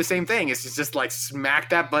loved to do the same thing. It's just like smack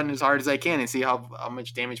that button as hard as I can and see how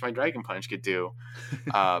much damage my Dragon Punch could do.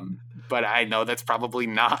 But I know that's probably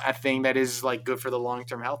not a thing that is like good for the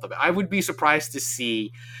long-term health of it. I would be surprised to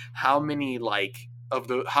see how many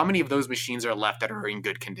of those machines are left that are in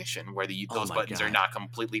good condition, where those buttons are not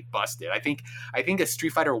completely busted. I think a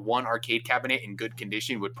Street Fighter 1 arcade cabinet in good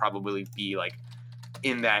condition would probably be like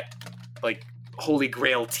in that like holy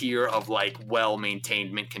grail tier of like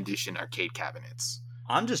well-maintained mint condition arcade cabinets.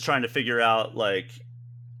 I'm just trying to figure out like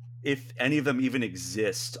if any of them even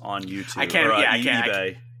exist on YouTube or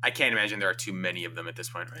eBay. I can't imagine there are too many of them at this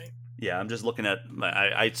point, right? Yeah, I'm just looking at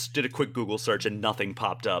I did a quick Google search and nothing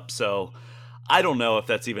popped up. So I don't know if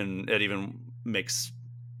it even makes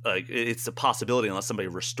like it's a possibility unless somebody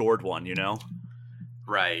restored one, you know?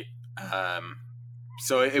 Right.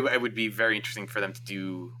 So it would be very interesting for them to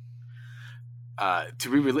do to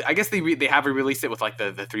re-release. I guess they have re-released it with like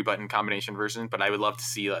the 3-button combination version, but I would love to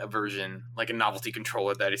see a version like a novelty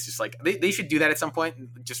controller that is just like they should do that at some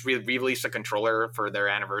point. Just re-release a controller for their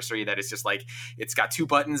anniversary that is just like it's got 2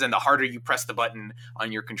 buttons, and the harder you press the button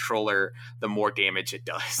on your controller, the more damage it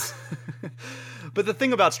does. But the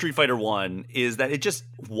thing about Street Fighter 1 is that it just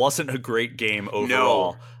wasn't a great game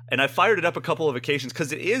overall. No. And I fired it up a couple of occasions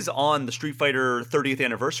because it is on the Street Fighter 30th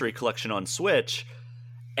Anniversary Collection on Switch.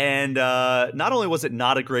 And not only was it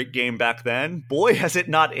not a great game back then, boy, has it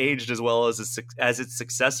not aged as well as its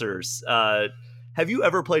successors. Have you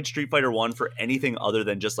ever played Street Fighter 1 for anything other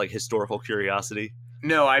than just like historical curiosity?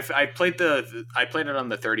 No, I played it on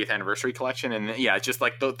the 30th Anniversary Collection, and yeah, just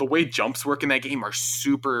like the way jumps work in that game are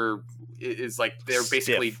super. Is like they're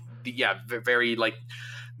basically very like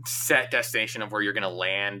set destination of where you're going to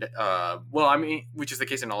land. Well, I mean, which is the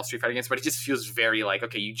case in all Street Fighter games, but it just feels very like,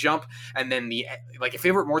 okay, you jump, and then like a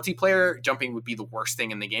favorite multiplayer, jumping would be the worst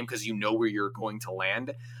thing in the game because you know where you're going to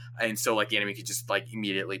land. And so like the enemy could just like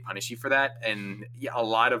immediately punish you for that. And yeah, a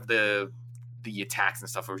lot of the attacks and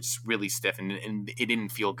stuff were just really stiff, and it didn't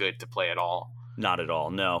feel good to play at all. Not at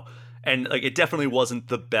all, no. And like it definitely wasn't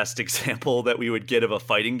the best example that we would get of a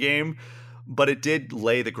fighting game. But it did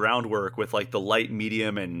lay the groundwork with like the light,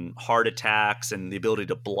 medium, and hard attacks, and the ability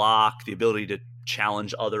to block, the ability to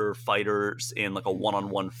challenge other fighters in like a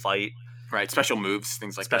one-on-one fight. Right, special moves,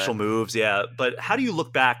 things like that. Special moves, yeah. But how do you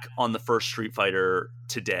look back on the first Street Fighter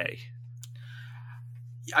today?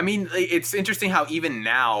 I mean, it's interesting how even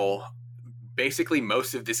now, basically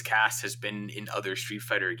most of this cast has been in other Street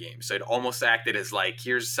Fighter games. So it almost acted as like,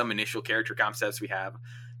 here's some initial character concepts we have.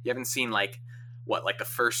 You haven't seen like the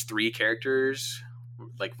first 3 characters,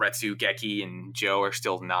 like Retsu, Geki, and Joe are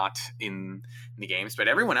still not in the games, but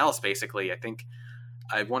everyone else basically, I think,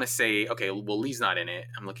 I want to say, okay, well, Lee's not in it.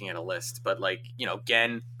 I'm looking at a list, but like, you know,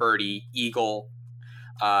 Gen, Birdie, Eagle,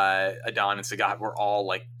 Adon, and Sagat were all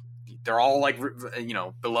like, they're all like, you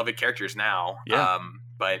know, beloved characters now. Yeah.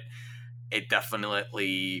 But it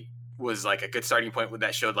definitely was like a good starting point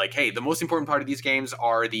that showed like, hey, the most important part of these games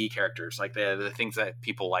are the characters. Like the things that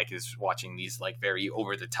people like is watching these like very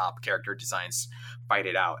over the top character designs fight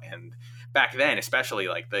it out. And back then, especially,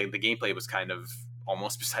 like the gameplay was kind of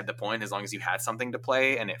almost beside the point as long as you had something to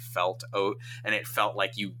play and it felt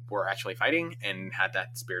like you were actually fighting and had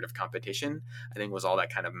that spirit of competition, I think was all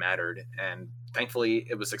that kind of mattered. And thankfully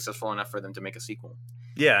it was successful enough for them to make a sequel.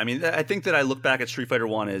 Yeah, I mean, I think that I look back at Street Fighter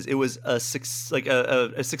 1 as it was a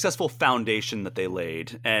successful foundation that they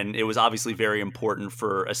laid, and it was obviously very important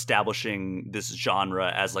for establishing this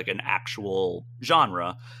genre as like an actual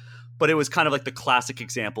genre. But it was kind of like the classic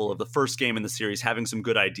example of the first game in the series having some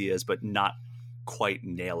good ideas but not quite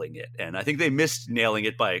nailing it. And I think they missed nailing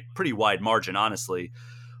it by a pretty wide margin, honestly.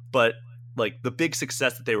 But like the big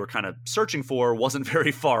success that they were kind of searching for wasn't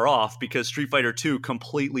very far off, because Street Fighter 2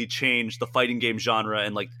 completely changed the fighting game genre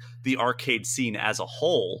and like the arcade scene as a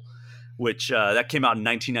whole, which that came out in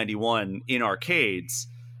 1991 in arcades.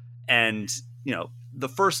 And, you know, the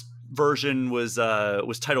first version was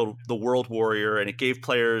titled The World Warrior, and it gave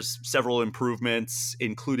players several improvements,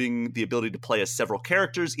 including the ability to play as several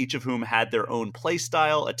characters, each of whom had their own play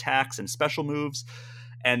style, attacks, and special moves.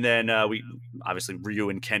 And then we obviously Ryu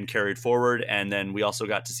and Ken carried forward, and then we also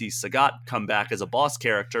got to see Sagat come back as a boss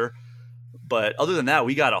character. But other than that,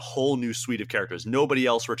 we got a whole new suite of characters. Nobody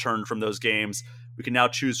else returned from those games. We can now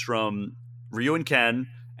choose from Ryu and Ken,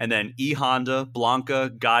 and then E Honda,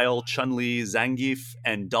 Blanca, Guile, Chun-Li, Zangief,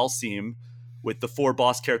 and Dhalsim, with the 4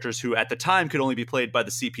 boss characters who at the time could only be played by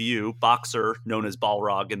the CPU: Boxer, known as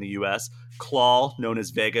Balrog in the US, Claw, known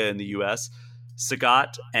as Vega in the US,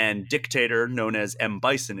 Sagat, and Dictator, known as M.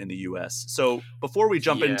 Bison in the US. So before we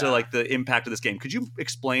jump into like the impact of this game, could you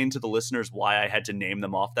explain to the listeners why I had to name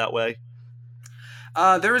them off that way?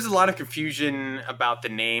 There was a lot of confusion about the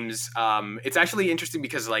names. It's actually interesting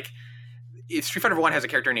because like Street Fighter 1 has a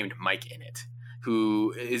character named Mike in it,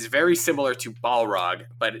 who is very similar to Balrog,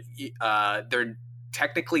 but they're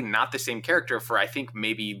technically not the same character for, I think,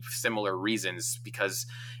 maybe similar reasons, because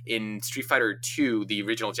in Street Fighter 2, the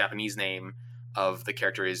original Japanese name of the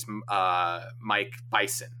character is Mike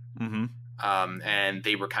Bison. Mm-hmm. And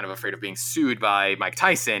they were kind of afraid of being sued by Mike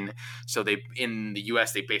Tyson, so they, in the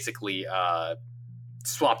US, they basically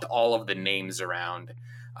swapped all of the names around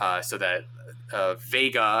so that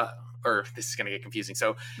Vega, or this is going to get confusing.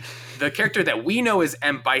 So the character that we know as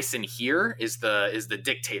M. Bison here is the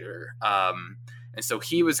Dictator. And so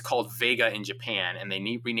he was called Vega in Japan, and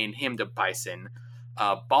they renamed him to Bison.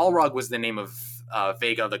 Balrog was the name of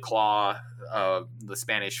Vega, the Claw, the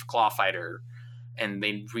Spanish claw fighter, and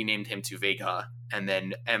they renamed him to Vega. And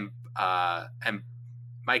then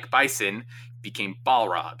Mike Bison became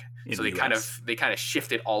Balrog. In So the US. they kind of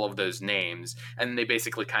shifted all of those names, and they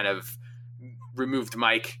basically kind of removed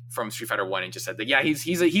Mike from Street Fighter One and just said that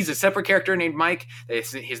he's a separate character named Mike.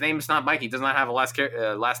 His name is not Mike. He does not have a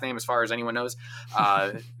last name as far as anyone knows.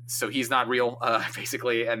 So he's not real,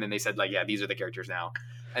 basically. And then they said like, yeah, these are the characters now.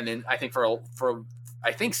 And then I think for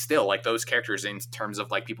I think still like those characters in terms of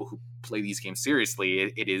like people who play these games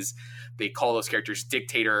seriously, it is they call those characters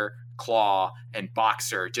Dictator, Claw, and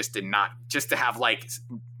Boxer just to have like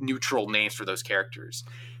neutral names for those characters.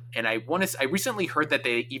 And I recently heard that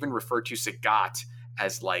they even refer to Sagat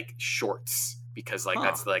as like shorts because like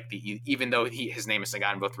that's like even though his name is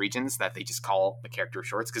Sagat in both regions, that they just call the character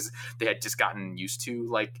shorts because they had just gotten used to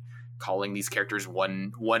like calling these characters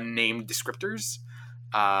one name descriptors.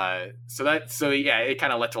 So yeah, it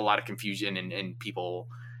kind of led to a lot of confusion and people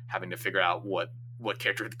having to figure out what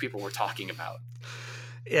character the people were talking about.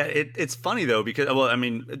 Yeah, it's funny though because well, I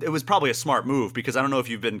mean, it was probably a smart move because I don't know if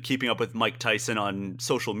you've been keeping up with Mike Tyson on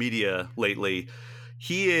social media lately.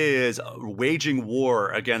 He is waging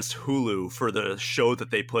war against Hulu for the show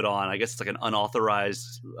that they put on. I guess it's like an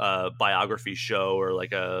unauthorized biography show or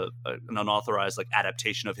like an unauthorized like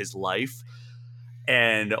adaptation of his life.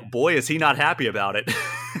 And boy, is he not happy about it.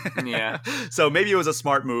 Yeah. So maybe it was a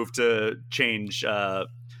smart move to change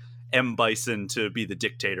M. Bison to be the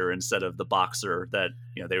Dictator instead of the Boxer that,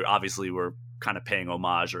 you know, they obviously were kind of paying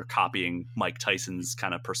homage or copying Mike Tyson's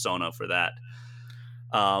kind of persona for that.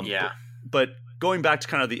 Yeah. But going back to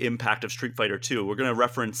kind of the impact of Street Fighter 2, we're going to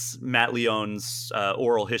reference Matt Leone's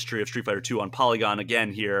oral history of Street Fighter 2 on Polygon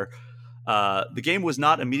again here. The game was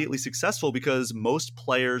not immediately successful because most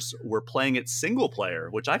players were playing it single player,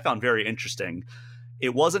 which I found very interesting.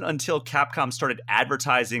 It wasn't until Capcom started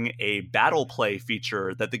advertising a battle play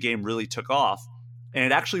feature that the game really took off. And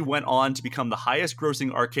it actually went on to become the highest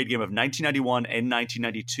grossing arcade game of 1991 and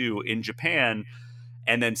 1992 in Japan.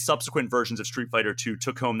 And then subsequent versions of Street Fighter 2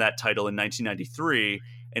 took home that title in 1993.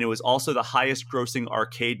 And it was also the highest grossing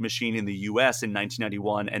arcade machine in the US in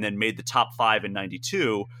 1991 and then made the top 5 in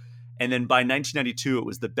 92. And then by 1992, it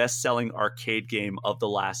was the best-selling arcade game of the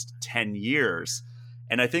last 10 years.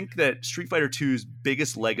 And I think that Street Fighter 2's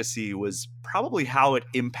biggest legacy was probably how it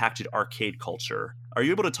impacted arcade culture. Are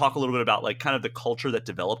you able to talk a little bit about like kind of the culture that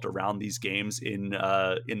developed around these games in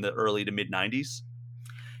the early to mid 90s?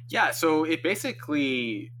 Yeah, so it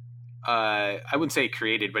basically I wouldn't say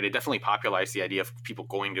created, but it definitely popularized the idea of people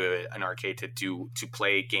going to an arcade to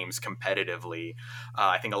play games competitively.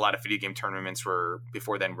 I think a lot of video game tournaments were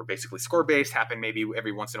basically score based, happened maybe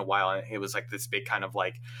every once in a while. And it was like this big kind of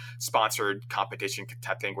like sponsored competition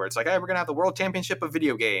type thing where it's like, hey, we're gonna have the world championship of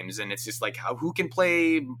video games, and it's just like who can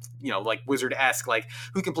play, you know, like Wizard-esque, like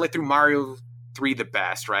who can play through Mario 3 the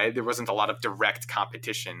best, right? There wasn't a lot of direct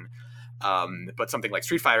competition, but something like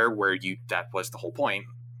Street Fighter, where that was the whole point.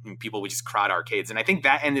 People would just crowd arcades, and I think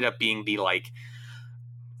that ended up being the like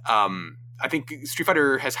I think Street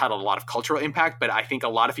Fighter has had a lot of cultural impact, but I think a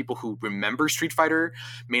lot of people who remember Street Fighter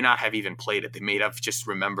may not have even played it. They may have just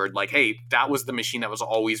remembered like, hey, that was the machine that was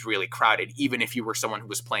always really crowded. Even if you were someone who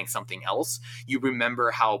was playing something else, you remember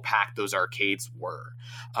how packed those arcades were,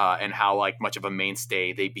 and how like much of a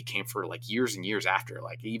mainstay they became for like years and years after.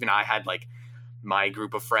 Like even I had like my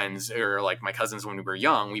group of friends or like my cousins when we were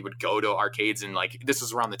young, we would go to arcades, and like this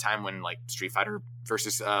was around the time when like Street Fighter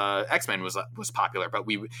versus X-Men was popular, but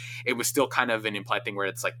it was still kind of an implied thing where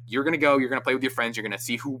it's like you're gonna play with your friends, you're gonna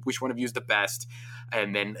see which one of you is the best,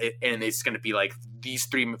 and then it's gonna be like these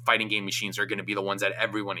 3 fighting game machines are gonna be the ones that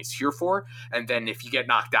everyone is here for, and then if you get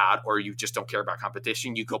knocked out or you just don't care about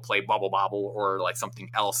competition, you go play Bubble Bobble or like something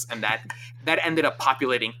else, and that ended up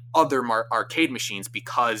populating other arcade machines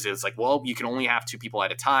because it's like, well, you can only have 2 people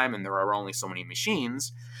at a time and there are only so many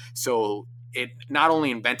machines. So it not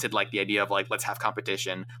only invented like the idea of like, let's have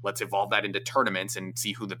competition, let's evolve that into tournaments and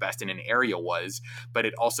see who the best in an area was, but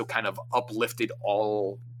it also kind of uplifted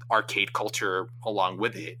all arcade culture along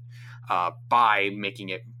with it, by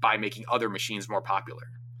making other machines more popular.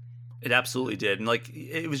 It absolutely did. And like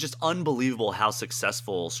it was just unbelievable how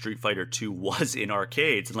successful Street Fighter 2 was in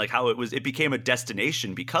arcades, and like how it became a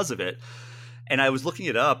destination because of it. And I was looking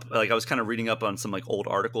it up, like I was kind of reading up on some like old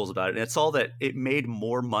articles about it, and it's all that it made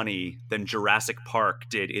more money than Jurassic Park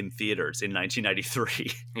did in theaters in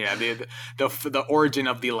 1993. Yeah, the origin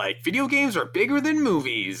of the like video games are bigger than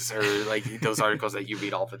movies, or like those articles that you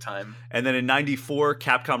read all the time. And then in 94,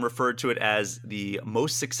 Capcom referred to it as the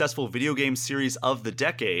most successful video game series of the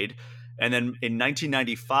decade. And then in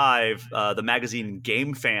 1995, the magazine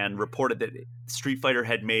Game Fan reported that Street Fighter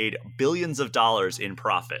had made billions of dollars in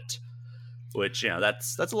profit. Which, you know,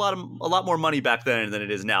 that's a lot more money back then than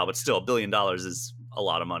it is now, but still $1 billion is a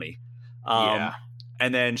lot of money. Yeah.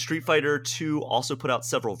 And then Street Fighter 2 also put out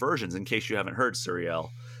several versions, in case you haven't heard, Suriel.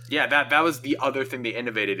 Yeah, that was the other thing they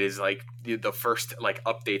innovated, is like the first like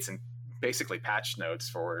updates and basically patch notes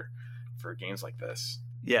for games like this.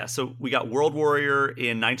 Yeah, so we got World Warrior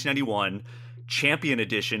in 1991, Champion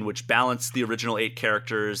Edition, which balanced the original 8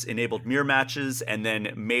 characters, enabled mirror matches, and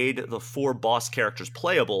then made the 4 boss characters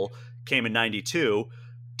playable, came in 92.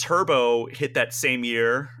 Turbo hit that same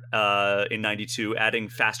year in 92, adding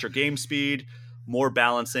faster game speed, more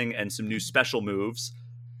balancing, and some new special moves.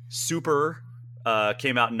 Super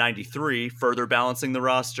came out in 93, further balancing the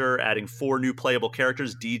roster, adding 4 new playable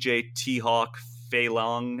characters, DJ, T-Hawk, Fei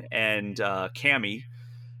Long, and Cammy.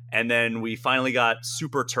 And then we finally got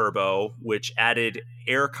Super Turbo, which added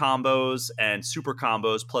air combos and super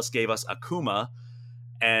combos, plus gave us Akuma.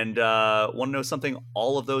 And want to know something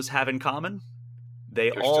all of those have in common?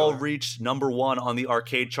 They're all reached #1 on the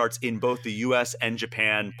arcade charts in both the US and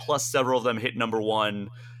Japan, plus several of them hit #1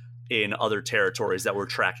 in other territories that were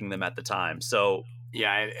tracking them at the time. So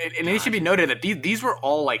yeah, and it should be noted that these were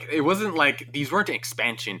all like, it wasn't like these weren't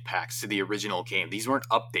expansion packs to the original game. These weren't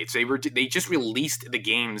updates. They just released the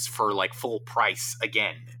games for like full price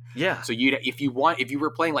again. Yeah. So if you were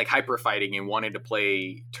playing like Hyper Fighting and wanted to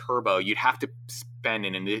play Turbo, you'd have to spend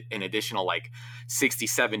an additional like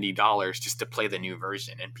 $60-$70 just to play the new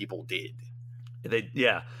version, and people did.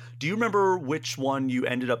 Yeah. Do you remember which one you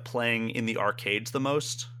ended up playing in the arcades the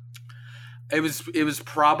most? It was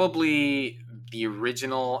probably the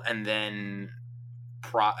original, and then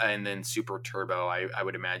Super Turbo, I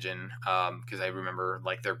would imagine, because I remember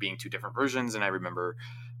like there being 2 different versions, and I remember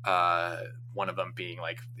one of them being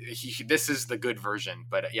like, this is the good version.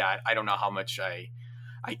 But yeah, I don't know how much I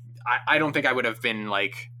don't think I would have been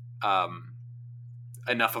like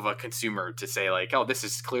enough of a consumer to say like, oh, this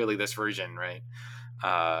is clearly this version, right?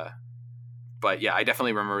 But yeah, I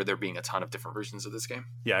definitely remember there being a ton of different versions of this game.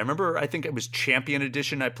 Yeah, I remember, I think it was Champion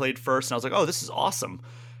Edition I played first, and I was like, oh, this is awesome.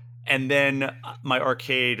 And then my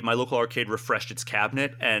local arcade refreshed its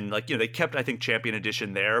cabinet, and like, they kept, I think, Champion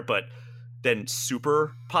Edition there, but then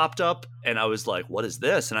Super popped up, and I was like, what is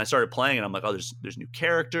this? And I started playing, and I'm like, oh, there's new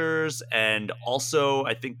characters, and also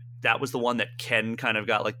I think that was the one that Ken kind of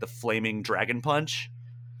got like the flaming dragon punch.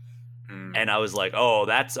 And I was like, oh,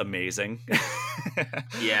 that's amazing.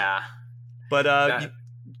 Yeah. But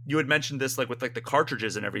you had mentioned this like with like the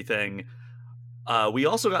cartridges and everything. We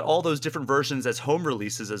also got all those different versions as home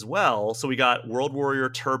releases as well. So we got World Warrior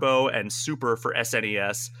Turbo and Super for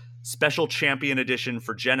SNES, Special Champion Edition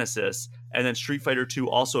for Genesis, and then Street Fighter 2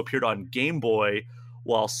 also appeared on Game Boy,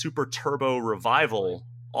 while Super Turbo Revival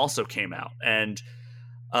also came out. And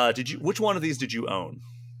which one of these did you own?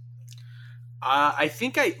 I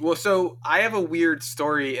think so I have a weird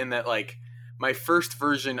story in that like my first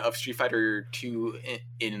version of Street Fighter 2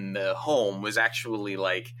 in the home was actually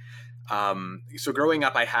like, so growing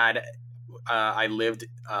up I lived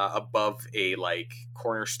above a like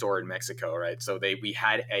corner store in Mexico, right? So we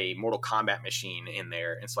had a Mortal Kombat machine in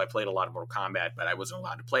there, and so I played a lot of Mortal Kombat, but I wasn't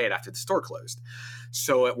allowed to play it after the store closed.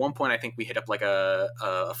 So at one point I think we hit up like a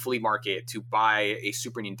flea market to buy a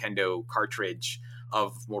Super Nintendo cartridge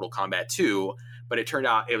of Mortal Kombat 2, but it turned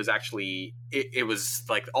out it was actually it was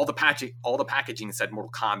like all the packaging said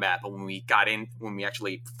Mortal Kombat, but when we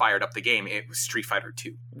actually fired up the game, it was Street Fighter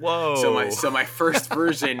 2. Whoa. So my first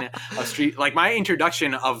version of my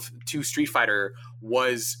introduction to Street Fighter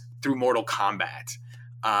was through Mortal Kombat.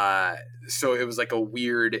 So it was like a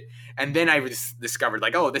weird, and then I discovered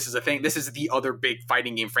like, oh, this is a thing. This is the other big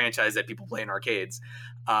fighting game franchise that people play in arcades.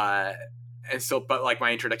 And so, but like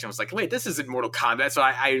my introduction was like, wait, this isn't Mortal Kombat. So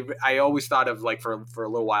I always thought of like for a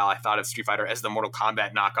little while, I thought of Street Fighter as the Mortal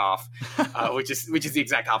Kombat knockoff, which is the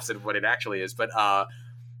exact opposite of what it actually is. But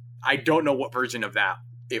I don't know what version of that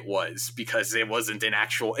it was, because it wasn't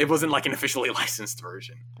like an officially licensed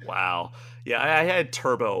version. Wow. Yeah, I had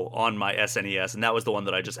Turbo on my SNES, and that was the one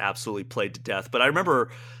that I just absolutely played to death. But I remember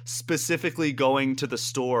specifically going to the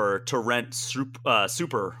store to rent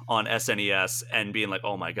Super on SNES and being like,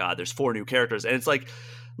 oh my God, there's 4 new characters. And it's like,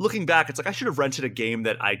 looking back, it's like I should have rented a game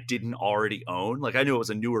that I didn't already own. Like, I knew it was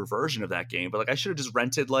a newer version of that game, but like I should have just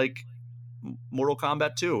rented like Mortal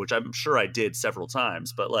Kombat 2, which I'm sure I did several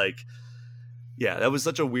times. But like, yeah, that was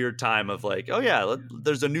such a weird time of like, oh yeah,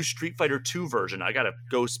 there's a new Street Fighter 2 version. I got to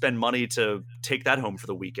go spend money to take that home for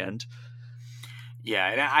the weekend.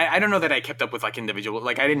 Yeah, and I don't know that I kept up with like individual,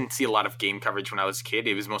 like I didn't see a lot of game coverage when I was a kid.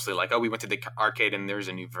 It was mostly like, oh, we went to the arcade and there's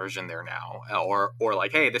a new version there now, or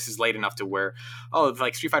like, hey, this is late enough to where, oh,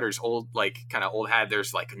 like Street Fighter's old, like kind of old hat.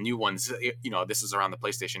 There's like new ones, this is around the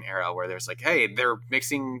PlayStation era where there's like, hey, they're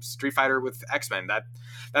mixing Street Fighter with X-Men.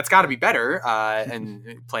 That's got to be better, and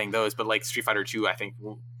playing those. But like Street Fighter 2, I think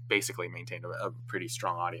basically maintained a pretty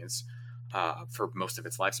strong audience for most of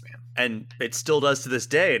its lifespan. And it still does to this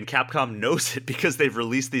day, and Capcom knows it because they've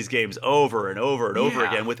released these games over and over and over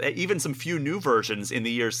again, with even some few new versions in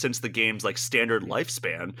the years since the game's like standard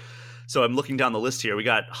lifespan. So I'm looking down the list here. We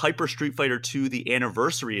got Hyper Street Fighter 2, the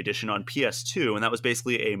Anniversary Edition on PS2, and that was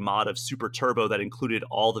basically a mod of Super Turbo that included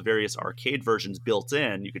all the various arcade versions built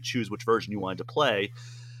in. You could choose which version you wanted to play.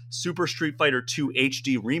 Super Street Fighter 2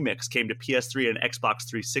 HD Remix came to PS3 and Xbox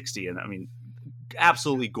 360, and I mean,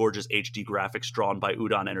 absolutely gorgeous HD graphics drawn by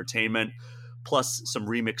Udon Entertainment, plus some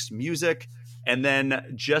remixed music. And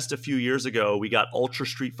then just a few years ago, we got Ultra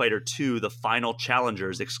Street Fighter 2, the Final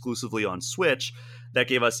Challengers, exclusively on Switch. That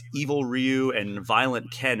gave us Evil Ryu and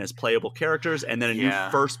Violent Ken as playable characters, and then a new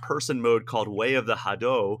first-person mode called Way of the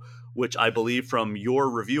Hado, which I believe from your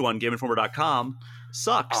review on GameInformer.com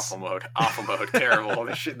sucks. Awful mode, terrible.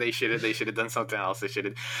 They should have done something else.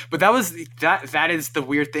 But that is the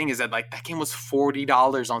weird thing, is that like that game was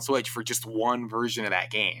 $40 on Switch for just one version of that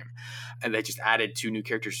game, and they just added 2 new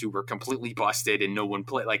characters who were completely busted and no one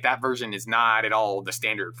played. Like that version is not at all the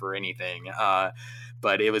standard for anything.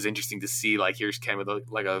 But it was interesting to see, like, here's Ken with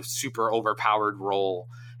a super overpowered role.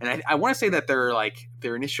 And I want to say that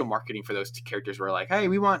their initial marketing for those 2 characters were like, hey,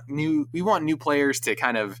 we want new players to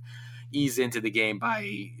kind of ease into the game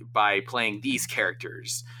by playing these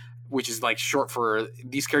characters, which is like short for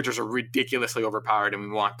these characters are ridiculously overpowered and we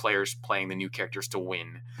want players playing the new characters to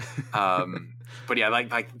win. But yeah,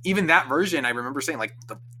 like even that version, I remember saying like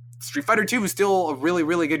the Street Fighter 2 is still a really,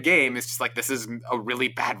 really good game. It's just like, this is a really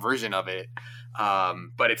bad version of it.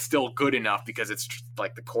 But it's still good enough because it's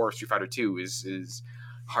like the core of Street Fighter 2 is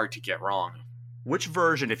hard to get wrong. Which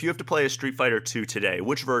version, if you have to play a Street Fighter 2 today,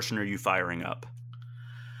 which version are you firing up?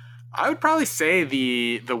 I would probably say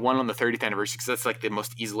the one on the 30th anniversary, because that's like the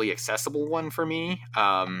most easily accessible one for me.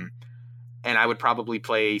 And I would probably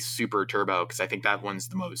play Super Turbo because I think that one's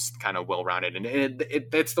the most kind of well-rounded, and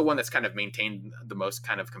it's the one that's kind of maintained the most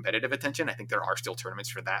kind of competitive attention. I think there are still tournaments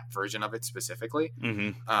for that version of it specifically.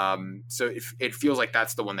 Mm-hmm. So it feels like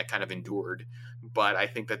that's the one that kind of endured. But I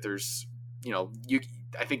think that there's,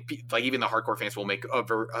 I think like even the hardcore fans will make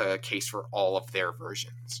a case for all of their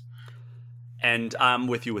versions. And I'm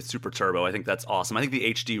with you with Super Turbo. I think that's awesome. I think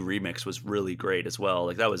the HD remix was really great as well.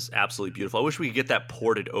 Like, that was absolutely beautiful. I wish we could get that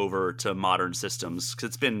ported over to modern systems,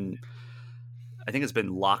 because I think it's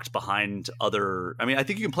been locked behind other. I mean, I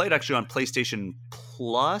think you can play it actually on PlayStation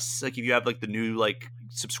Plus. Like, if you have like the new like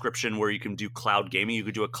subscription where you can do cloud gaming, you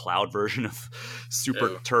could do a cloud version of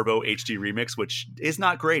Super Turbo HD remix, which is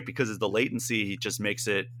not great because the latency just makes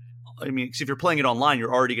it. I mean, if you're playing it online,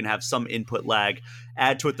 you're already going to have some input lag.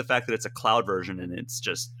 Add to it the fact that it's a cloud version, and it's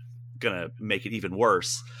just going to make it even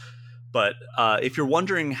worse. But if you're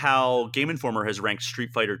wondering how Game Informer has ranked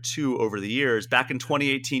Street Fighter 2 over the years, back in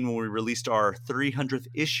 2018 when we released our 300th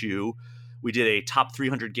issue, we did a top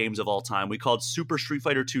 300 games of all time. We called Super Street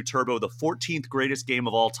Fighter 2 Turbo the 14th greatest game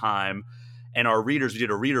of all time. And our readers, we did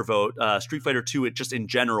a reader vote. Street Fighter 2, it just in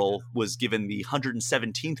general, was given the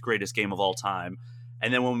 117th greatest game of all time.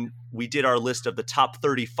 And then when we did our list of the top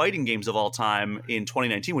 30 fighting games of all time in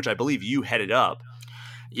 2019, which I believe you headed up.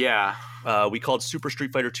 Yeah. We called Super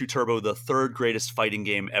Street Fighter 2 Turbo the 3rd greatest fighting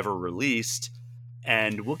game ever released.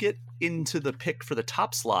 And we'll get into the pick for the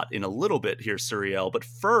top slot in a little bit here, Suriel. But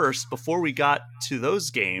first, before we got to those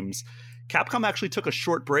games, Capcom actually took a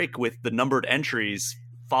short break with the numbered entries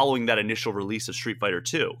following that initial release of Street Fighter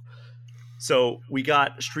 2. So we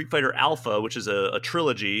got Street Fighter Alpha, which is a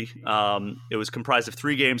trilogy. It was comprised of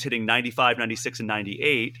 3 games hitting 95, 96, and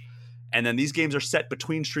 98. And then these games are set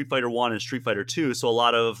between Street Fighter 1 and Street Fighter 2. So a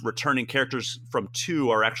lot of returning characters from 2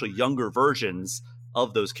 are actually younger versions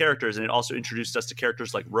of those characters. And it also introduced us to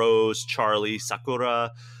characters like Rose, Charlie,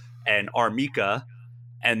 Sakura, and Armika.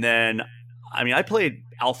 And then, I mean, I played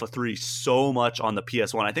Alpha 3 so much on the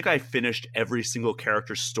PS1. I think I finished every single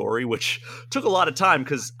character's story, which took a lot of time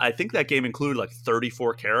because I think that game included like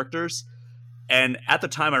 34 characters. And at the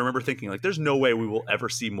time, I remember thinking, like, there's no way we will ever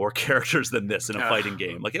see more characters than this in a fighting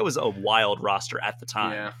game. Like, it was a wild roster at the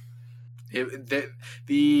time. Yeah.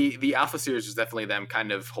 The Alpha series was definitely them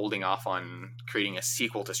kind of holding off on creating a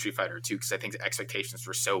sequel to Street Fighter 2 because I think the expectations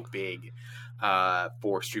were so big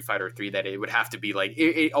for Street Fighter 3 that it would have to be like,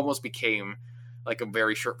 it almost became like a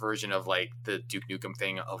very short version of like the Duke Nukem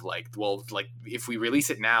thing of like, well, like if we release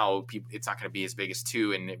it now, it's not going to be as big as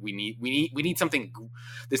 2, and we need something.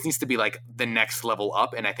 This needs to be like the next level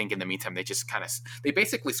up. And I think in the meantime, they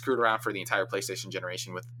basically screwed around for the entire PlayStation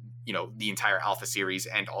generation with, you know, the entire Alpha series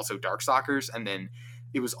and also Darkstalkers, and then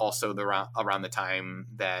it was also around the time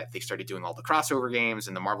that they started doing all the crossover games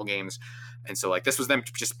and the Marvel games, and so like this was them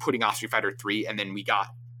just putting off Street Fighter 3, and then we got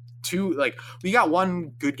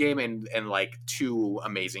one good game and like 2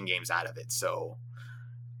 amazing games out of it. So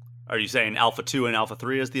are you saying Alpha 2 and Alpha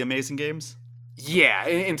 3 is the amazing games? Yeah,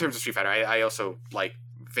 in terms of Street Fighter, I also like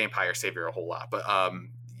Vampire Savior a whole lot, but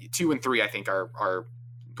 2 and 3 I think are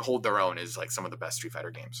hold their own as like some of the best Street Fighter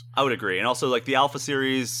games. I would agree. And also like the Alpha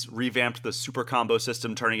series revamped the super combo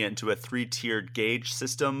system, turning it into a 3-tiered gauge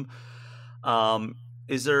system.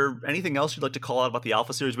 Is there anything else you'd like to call out about the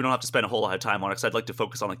Alpha series? We don't have to spend a whole lot of time on it because I'd like to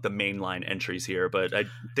focus on like the mainline entries here, but I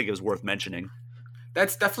think it was worth mentioning.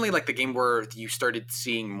 That's definitely like the game where you started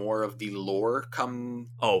seeing more of the lore come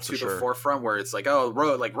to the forefront, where it's like, oh,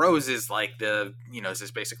 Rose is like the, you know, is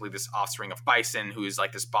basically this offspring of Bison, who's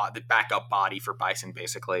like this the backup body for Bison,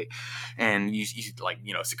 basically. And you like,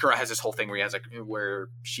 you know, Sakura has this whole thing where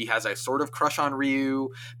she has a sort of crush on Ryu,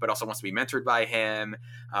 but also wants to be mentored by him.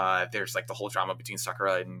 There's like the whole drama between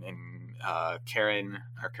Sakura and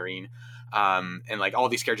Karine. And like all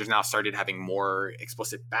these characters now started having more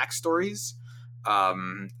explicit backstories.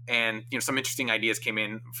 And you know, some interesting ideas came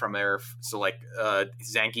in from there. So like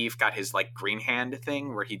Zangief got his like green hand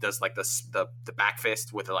thing where he does like the back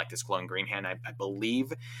fist with like this glowing green hand. I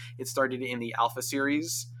believe it started in the Alpha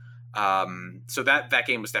series. So that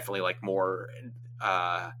game was definitely like more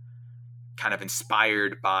kind of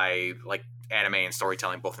inspired by like anime and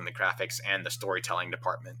storytelling, both in the graphics and the storytelling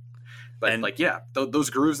department. But like, yeah, those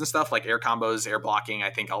grooves and stuff like air combos, air blocking, I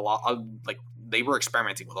think a lot of like they were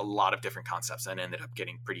experimenting with a lot of different concepts and ended up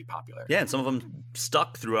getting pretty popular. Yeah, and some of them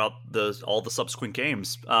stuck throughout all the subsequent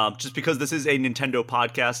games. Just because this is a Nintendo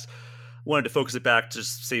podcast, wanted to focus it back to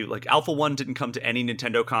say like Alpha 1 didn't come to any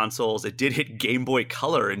Nintendo consoles. It did hit Game Boy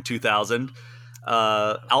Color in 2000.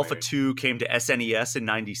 Alpha 2 came to SNES in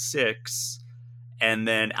 96. And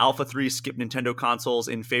then Alpha 3 skipped Nintendo consoles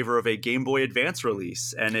in favor of a Game Boy Advance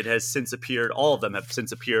release. And it has since appeared, all of them have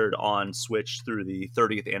since appeared on Switch through the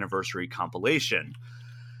 30th anniversary compilation.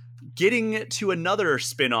 Getting to another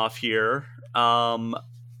spin-off here, the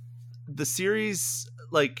series,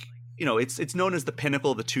 like, you know, it's known as the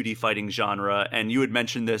pinnacle of the 2D fighting genre. And you had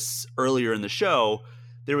mentioned this earlier in the show.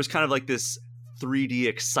 There was kind of like this 3D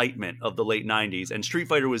excitement of the late 90s. And Street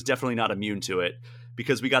Fighter was definitely not immune to it,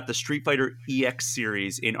 because we got the Street Fighter EX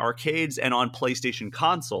series in arcades and on PlayStation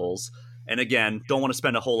consoles. And again, don't want to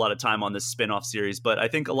spend a whole lot of time on this spin-off series, but I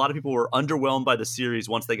think a lot of people were underwhelmed by the series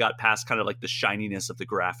once they got past kind of like the shininess of the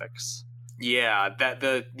graphics. Yeah,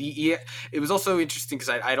 it was also interesting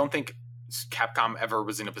because I don't think Capcom ever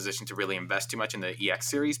was in a position to really invest too much in the EX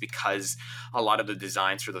series, because a lot of the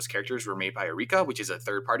designs for those characters were made by Eureka, which is a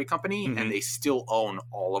third-party company, and they still own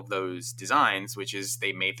all of those designs, which is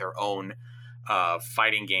they made their own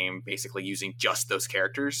fighting game basically using just those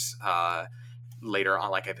characters. Later on,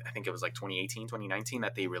 like I think it was like 2018, 2019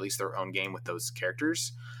 that they released their own game with those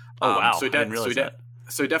characters. Oh wow, I didn't realize that.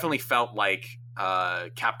 So it definitely felt like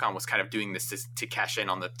Capcom was kind of doing this to cash in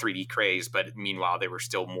on the 3D craze, but meanwhile they were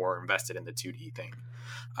still more invested in the 2D thing.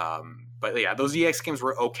 But yeah, those EX games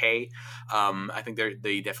were okay. I think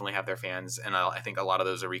they definitely have their fans, and I think a lot of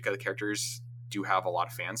those Eureka characters do have a lot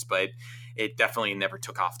of fans, but it definitely never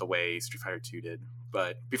took off the way Street Fighter 2 did.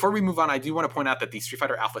 But before we move on, I do want to point out that the Street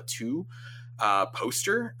Fighter Alpha 2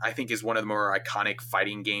 poster, I think, is one of the more iconic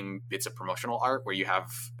fighting game bits of promotional art, where you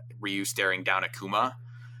have Ryu staring down at Kuma,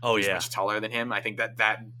 who's much taller than him. I think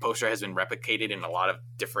that poster has been replicated in a lot of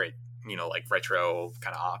different, you know, like retro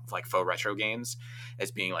kind of like faux retro games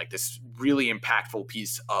as being like this really impactful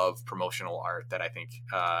piece of promotional art that I think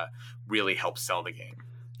really helps sell the game.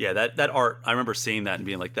 Yeah, that art, I remember seeing that and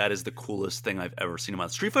being like, that is the coolest thing I've ever seen.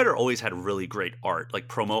 Street Fighter always had really great art, like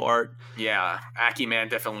promo art. Yeah, Aki-Man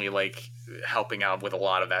definitely like helping out with a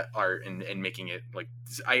lot of that art and making it like,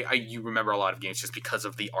 you remember a lot of games just because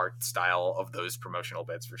of the art style of those promotional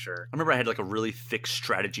bits, for sure. I remember I had like a really thick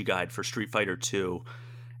strategy guide for Street Fighter 2,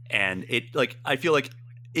 and it like, I feel like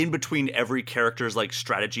in between every character's like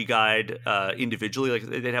strategy guide individually, like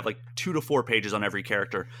they'd have like 2 to 4 pages on every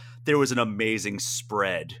character. There was an amazing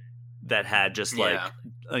spread that had just like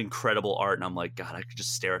incredible art, and I'm like, God, I could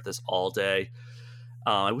just stare at this all day.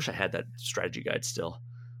 I wish I had that strategy guide still.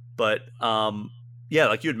 But yeah,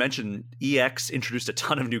 like you had mentioned, EX introduced a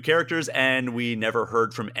ton of new characters, and we never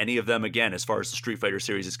heard from any of them again as far as the Street Fighter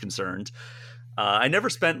series is concerned. I never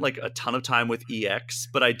spent like a ton of time with EX,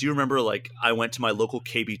 but I do remember like I went to my local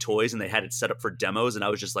KB Toys and they had it set up for demos, and I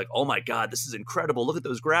was just like, "Oh my god, this is incredible! Look at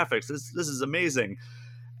those graphics. This is amazing."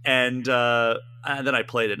 And then I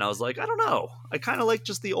played it, and I was like, I don't know. I kind of like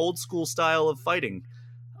just the old school style of fighting.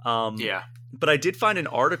 Yeah. But I did find an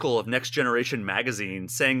article of Next Generation magazine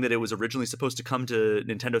saying that it was originally supposed to come to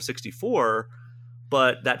Nintendo 64,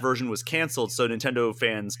 but that version was canceled, so Nintendo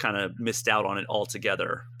fans kind of missed out on it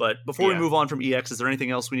altogether. But before we move on from EX, is there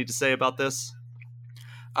anything else we need to say about this?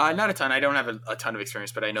 Not a ton. I don't have a ton of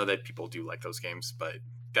experience, but I know that people do like those games, but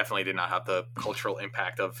definitely did not have the cultural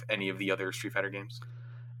impact of any of the other Street Fighter games.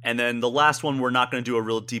 And then the last one we're not going to do a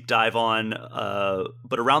real deep dive on,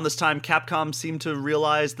 but around this time, Capcom seemed to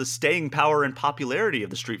realize the staying power and popularity of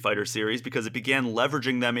the Street Fighter series because it began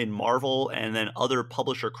leveraging them in Marvel and then other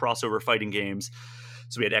publisher crossover fighting games.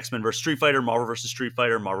 So we had X-Men vs. Street Fighter, Marvel vs. Street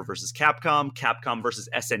Fighter, Marvel vs. Capcom, Capcom vs.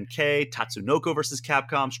 SNK, Tatsunoko vs.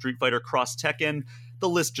 Capcom, Street Fighter Cross Tekken. The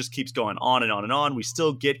list just keeps going on and on and on. We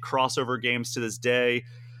still get crossover games to this day.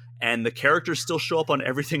 And the characters still show up on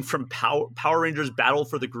everything from Power Rangers Battle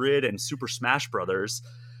for the Grid and Super Smash Brothers.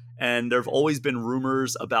 And there have always been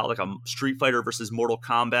rumors about like a Street Fighter versus Mortal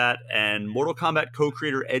Kombat. And Mortal Kombat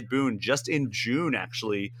co-creator Ed Boon, just in June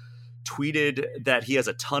actually, tweeted that he has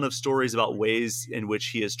a ton of stories about ways in which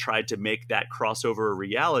he has tried to make that crossover a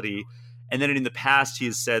reality. And then in the past, he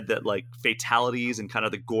has said that like fatalities and kind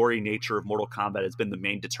of the gory nature of Mortal Kombat has been the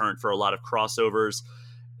main deterrent for a lot of crossovers,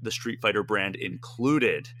 the Street Fighter brand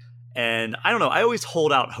included. And I don't know, I always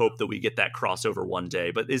hold out hope that we get that crossover one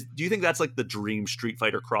day. But do you think that's like the dream Street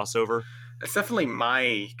Fighter crossover? That's definitely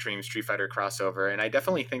my dream Street Fighter crossover. And I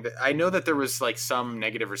definitely think that I know that there was like some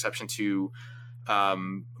negative reception to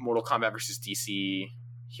Mortal Kombat versus DC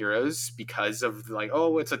Heroes because of like,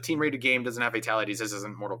 oh, it's a team rated game, doesn't have fatalities, this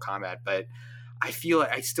isn't Mortal Kombat. But I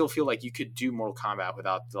still feel like you could do Mortal Kombat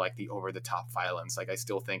without like the over the top violence. Like I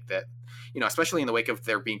still think that, especially in the wake of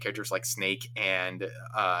there being characters like Snake and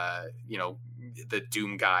the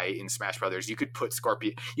Doom guy in Smash Brothers, you could put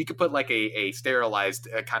Scorpion, you could put like a sterilized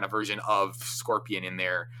kind of version of Scorpion in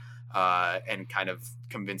there, and kind of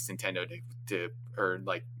convince Nintendo to or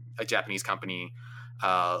like a Japanese company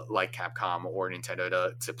like Capcom or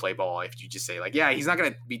Nintendo to play ball. If you just say like, yeah, he's not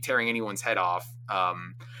going to be tearing anyone's head off.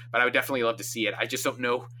 But I would definitely love to see it. I just don't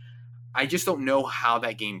know how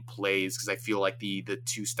that game plays, because I feel like the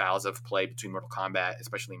two styles of play between Mortal Kombat,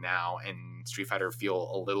 especially now, and Street Fighter feel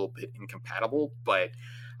a little bit incompatible. But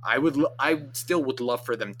I still would love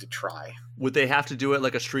for them to try. Would they have to do it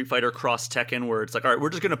like a Street Fighter Cross Tekken, where it's like, all right, we're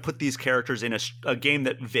just going to put these characters in a game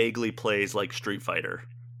that vaguely plays like Street Fighter?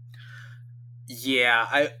 Yeah,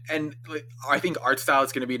 I think art style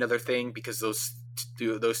is going to be another thing, because those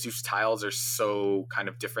two styles are so kind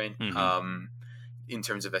of different. Mm-hmm. In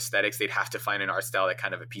terms of aesthetics, they'd have to find an art style that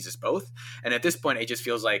kind of appeases both. And at this point, it just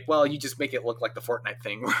feels like, well, you just make it look like the Fortnite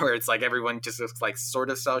thing, where it's like everyone just looks like sort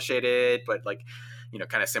of cel shaded, but like,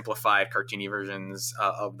 kind of simplified cartoony versions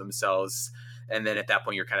of themselves. And then at that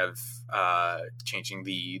point, you're kind of changing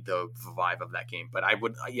the vibe of that game. But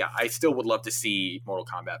I still would love to see Mortal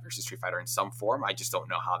Kombat versus Street Fighter in some form. I just don't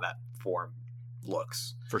know how that form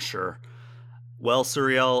looks. For sure. Well,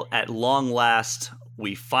 Suriel, at long last,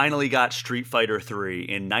 we finally got Street Fighter 3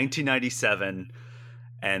 in 1997.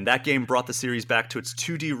 And that game brought the series back to its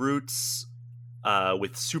 2D roots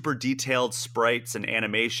with super detailed sprites and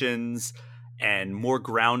animations, and more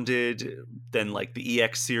grounded than like the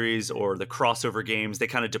EX series or the crossover games. They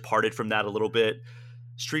kind of departed from that a little bit.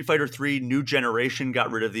 Street Fighter 3 New Generation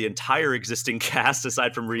got rid of the entire existing cast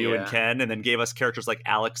aside from Ryu and Ken, and then gave us characters like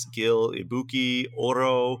Alex, Gil, Ibuki,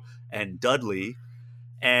 Oro, and Dudley.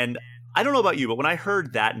 And I don't know about you, but when I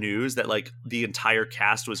heard that news that like the entire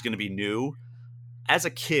cast was going to be new, as a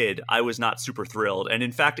kid, I was not super thrilled. And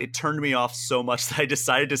in fact, it turned me off so much that I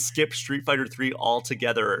decided to skip Street Fighter 3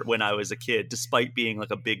 altogether when I was a kid, despite being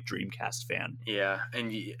like a big Dreamcast fan. Yeah,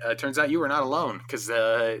 and it turns out you were not alone, because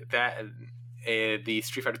the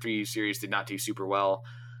Street Fighter 3 series did not do super well.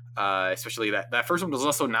 Especially that first one was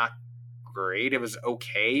also not great. It was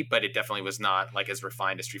okay, but it definitely was not like as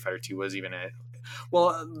refined as Street Fighter 2 was.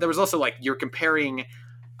 Well, there was also like, you're comparing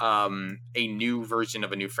a new version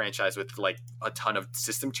of a new franchise with like a ton of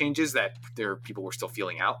system changes that people were still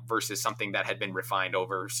feeling out, versus something that had been refined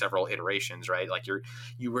over several iterations, right? Like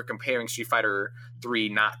you were comparing Street Fighter 3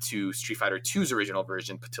 not to Street Fighter 2's original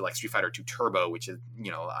version, but to like Street Fighter 2 Turbo, which is,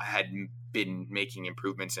 had been making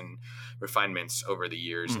improvements and refinements over the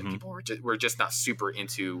years. Mm-hmm. And people were just not super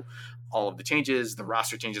into all of the changes. The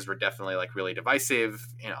roster changes were definitely like really divisive,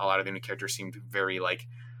 and a lot of the new characters seemed very like,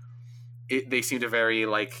 they seem to very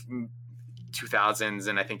like 2000s,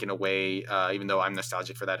 and I think in a way, even though I'm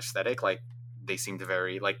nostalgic for that aesthetic, like they seem to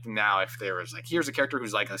very like now if there was like here's a character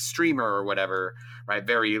who's like a streamer or whatever, right?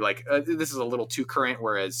 Very like this is a little too current,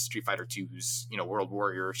 whereas Street Fighter 2's World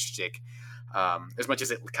Warrior shtick, as much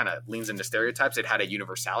as it kind of leans into stereotypes, it had a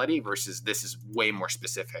universality versus this is way more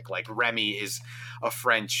specific. Like Remy is a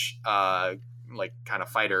French like kind of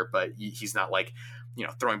fighter, but he's not like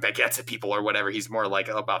throwing baguettes at people or whatever. He's more like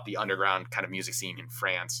about the underground kind of music scene in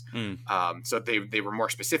France. So they were more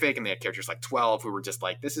specific, and they had characters like 12 who were just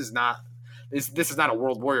like, this is not a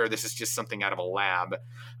World Warrior. This is just something out of a lab.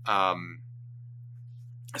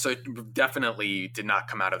 So it definitely did not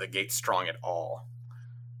come out of the gate strong at all.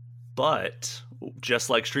 But just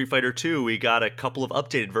like Street Fighter 2, we got a couple of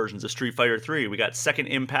updated versions of Street Fighter 3. We got Second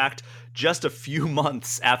Impact just a few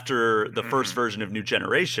months after the first version of New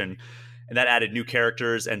Generation. And that added new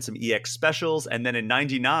characters and some EX specials. And then in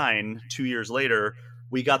 99, 2 years later,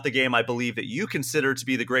 we got the game I believe that you consider to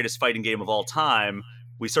be the greatest fighting game of all time.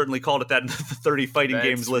 We certainly called it that in the 30 fighting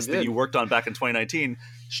games list that you worked on back in 2019.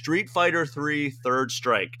 Street Fighter 3 Third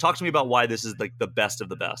Strike. Talk to me about why this is like the best of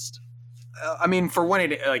the best. I mean, for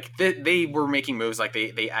one, they were making moves. Like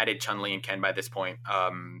they added Chun-Li and Ken by this point,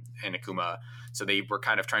 and Akuma. So they were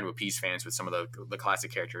kind of trying to appease fans with some of the classic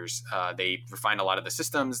characters. They refined a lot of the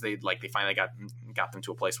systems. They finally got them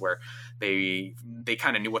to a place where they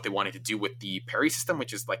kind of knew what they wanted to do with the parry system,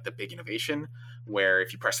 which is like the big innovation. Where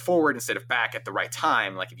if you press forward instead of back at the right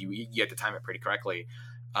time, like if you had to time it pretty correctly,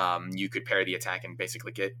 you could parry the attack and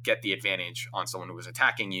basically get the advantage on someone who was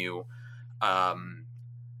attacking you.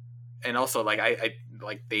 And also like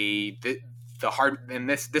the hard, and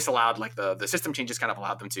this allowed like the system changes kind of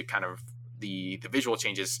allowed them to kind of the visual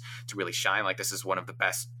changes to really shine. Like this is one of the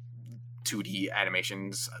best 2D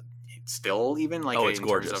animations still, even like it's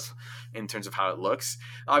gorgeous in terms of how it looks.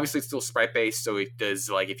 Obviously it's still sprite based, so it does,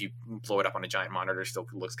 like if you blow it up on a giant monitor, it still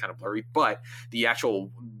looks kind of blurry, but the actual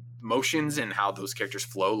motions and how those characters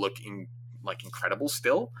flow look incredible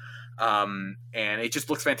still. And it just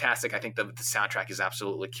looks fantastic. I think the soundtrack is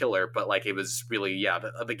absolutely killer, but like it was really,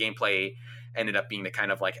 the gameplay ended up being the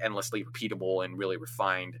kind of like endlessly repeatable and really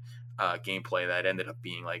refined gameplay that ended up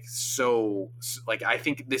being like so like I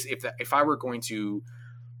think this if I were going to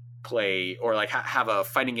play or like have a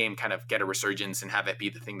fighting game kind of get a resurgence and have it be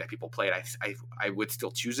the thing that people played, I would still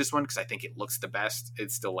choose this one because I think it looks the best.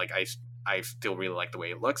 It's still like I still really like the way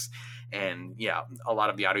it looks, and a lot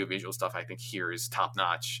of the audiovisual stuff I think here is top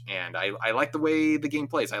notch, and I like the way the game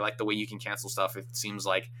plays. I like the way you can cancel stuff. It seems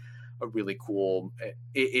like a really cool.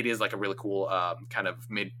 It is like a really cool kind of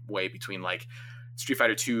midway between like Street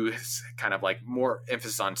Fighter 2's kind of like more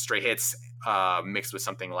emphasis on straight hits mixed with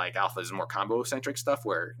something like Alpha's more combo centric stuff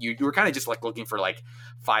where you were kind of just like looking for like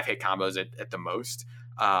 5-hit combos at the most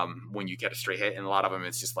when you get a straight hit, and a lot of them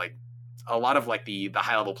it's just like a lot of like the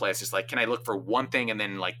high level play is just like, can I look for one thing and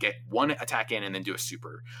then like get one attack in and then do a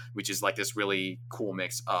super, which is like this really cool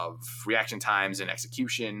mix of reaction times and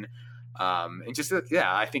execution. And just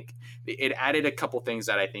I think it added a couple things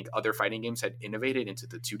that I think other fighting games had innovated into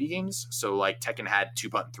the 2D games. So like Tekken had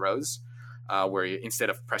 2-button throws, where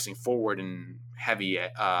instead of pressing forward and heavy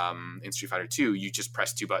in Street Fighter 2, you just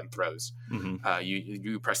press 2-button throws. Mm-hmm.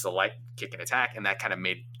 You press the light, kick, and attack, and that kind of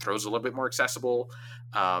made throws a little bit more accessible.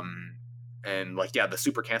 And like the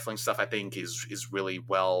super canceling stuff I think is really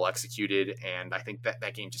well executed, and I think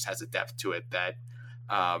that game just has a depth to it that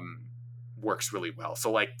works really well.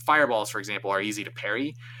 So like fireballs, for example, are easy to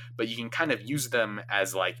parry, but you can kind of use them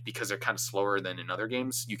as like, because they're kind of slower than in other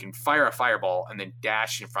games, you can fire a fireball and then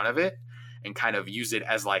dash in front of it and kind of use it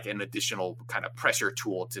as like an additional kind of pressure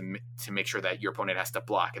tool to make sure that your opponent has to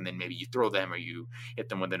block, and then maybe you throw them or you hit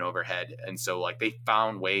them with an overhead. And so like they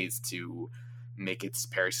found ways to make its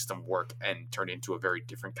parry system work and turn it into a very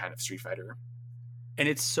different kind of Street Fighter. And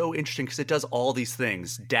it's so interesting because it does all these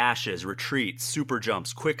things: dashes, retreats, super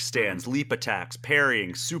jumps, quick stands, leap attacks,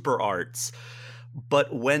 parrying, super arts.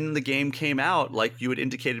 But when the game came out, like you had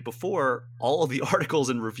indicated before, all of the articles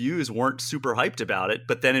and reviews weren't super hyped about it.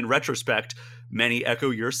 But then in retrospect, many echo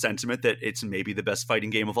your sentiment that it's maybe the best fighting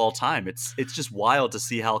game of all time. It's just wild to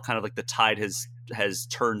see how kind of like the tide has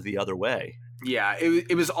turned the other way. Yeah,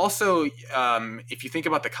 it was also, if you think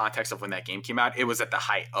about the context of when that game came out, it was at the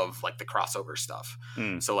height of like the crossover stuff.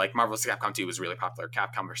 So like Marvel vs. Capcom 2 was really popular.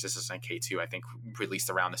 Capcom vs. SNK 2, I think,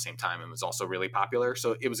 released around the same time and was also really popular.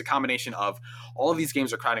 So it was a combination of all of these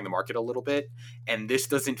games are crowding the market a little bit. And this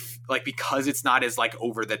doesn't, like, because it's not as like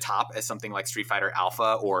over the top as something like Street Fighter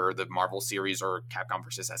Alpha or the Marvel series or Capcom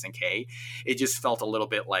vs. SNK, it just felt a little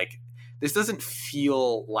bit like, this doesn't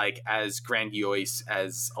feel like as grandiose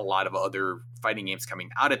as a lot of other fighting games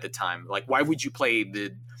coming out at the time. Like, why would you play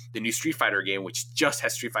the the new Street Fighter game, which just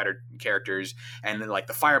has Street Fighter characters, and then like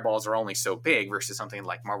the fireballs are only so big, versus something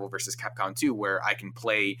like Marvel vs. Capcom 2, where I can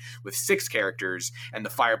play with 6 characters and the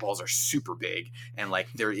fireballs are super big, and like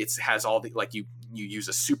there it has all the like you use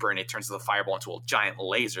a super and it turns the fireball into a giant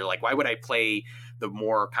laser. Like, why would I play the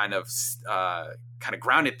more kind of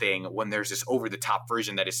grounded thing when there's this over the top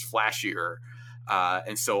version that is flashier?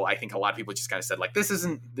 And so I think a lot of people just kind of said like, this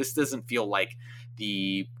doesn't feel like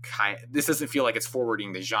it's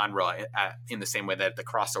forwarding the genre in the same way that the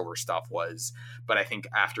crossover stuff was. But I think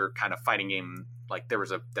after kind of fighting game, like there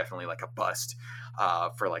was definitely like a bust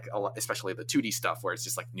for like especially the 2D stuff, where it's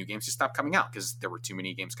just like new games just stopped coming out because there were too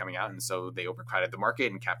many games coming out, and so they overcrowded the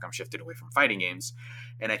market and Capcom shifted away from fighting games.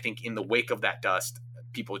 And I think in the wake of that dust,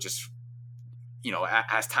 people just,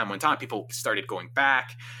 as time went on, people started going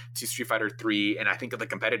back to Street Fighter 3, and I think the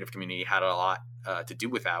competitive community had a lot to do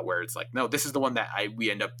with that, where it's like, no, this is the one that we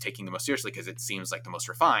end up taking the most seriously because it seems like the most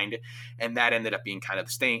refined. And that ended up being kind of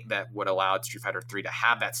the staying, that what allowed Street Fighter 3 to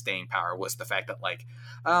have that staying power was the fact that like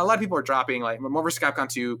a lot of people are dropping, like Marvel vs. Capcom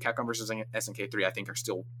 2, Capcom vs. SNK 3, I think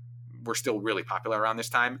were still really popular around this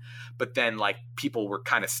time. But then like people were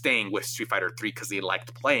kind of staying with Street Fighter 3 because they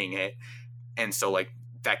liked playing it. And so like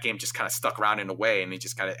that game just kind of stuck around in a way, and it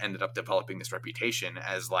just kind of ended up developing this reputation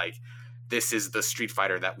as like, this is the Street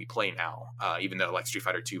Fighter that we play now. Even though like Street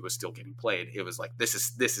Fighter 2 was still getting played, it was like, this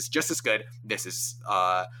is just as good. This is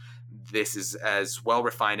as well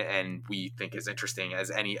refined and we think as interesting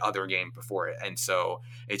as any other game before it. And so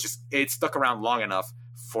it stuck around long enough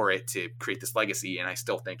for it to create this legacy. And I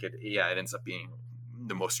still think it ends up being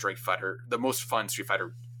the most fun Street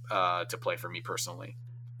Fighter to play for me personally.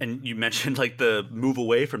 And you mentioned like the move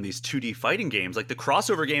away from these 2D fighting games. Like the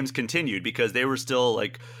crossover games continued because they were still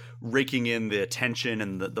like raking in the attention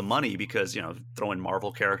and the money, because, throwing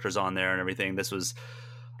Marvel characters on there and everything. This was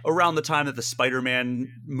around the time that the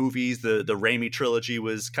Spider-Man movies, the Raimi trilogy,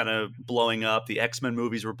 was kind of blowing up. The X-Men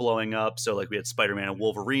movies were blowing up. So like we had Spider-Man and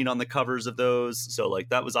Wolverine on the covers of those. So like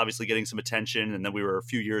that was obviously getting some attention. And then we were a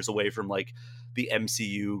few years away from like the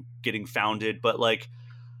MCU getting founded. But like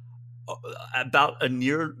about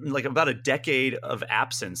a decade of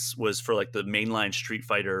absence was for like the mainline Street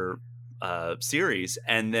Fighter series,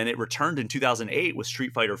 and then it returned in 2008 with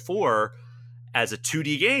Street Fighter 4 as a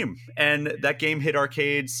 2D game, and that game hit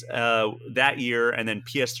arcades that year, and then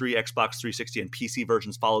PS3, Xbox 360, and PC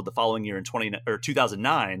versions followed the following year in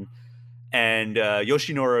 2009. And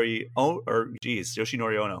Yoshinori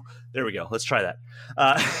Ono. There we go. Let's try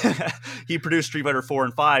that. He produced Street Fighter 4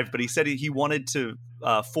 and 5, but he said he wanted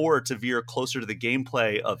 4 to veer closer to the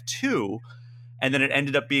gameplay of 2, and then it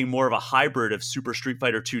ended up being more of a hybrid of Super Street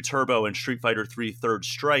Fighter 2 Turbo and Street Fighter 3 Third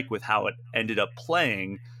Strike with how it ended up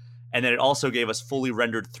playing. And then it also gave us fully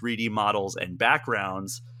rendered 3D models and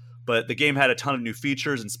backgrounds. But the game had a ton of new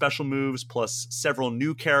features and special moves, plus several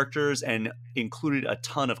new characters, and included a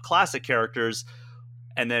ton of classic characters.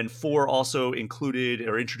 And then 4 also included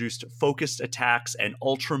or introduced focused attacks and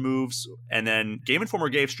ultra moves. And then Game Informer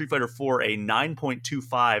gave Street Fighter 4 a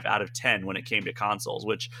 9.25 out of 10 when it came to consoles.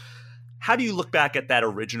 Which, how do you look back at that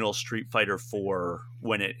original Street Fighter 4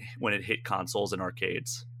 when it hit consoles and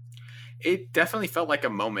arcades? It definitely felt like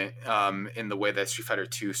a moment in the way that Street Fighter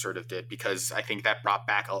 2 sort of did, because I think that brought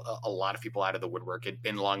back a lot of people out of the woodwork. It'd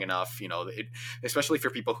been long enough, especially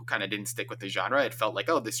for people who kind of didn't stick with the genre. It felt like,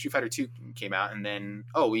 oh, the Street Fighter 2 came out, and then,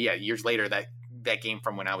 oh, yeah, years later, that game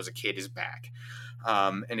from when I was a kid is back.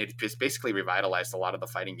 And it just basically revitalized a lot of the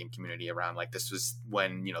fighting game community around. Like, this was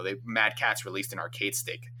when, Mad Catz released an arcade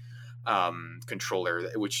stick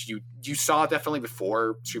controller, which you saw definitely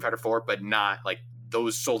before Street Fighter 4, but not like,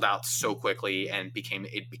 those sold out so quickly, and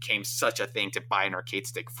it became such a thing to buy an arcade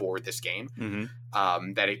stick for this game,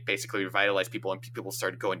 that it basically revitalized people, and people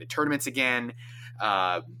started going to tournaments again.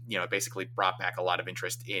 It basically brought back a lot of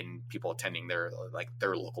interest in people attending their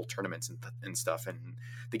local tournaments and stuff. And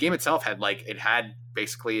the game itself had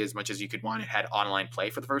basically as much as you could want. It had online play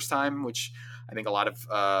for the first time, which I think a lot of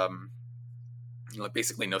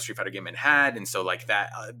basically no Street Fighter game had, and so like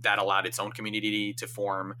that allowed its own community to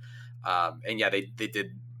form. And yeah, they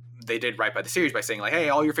did right by the series by saying like, hey,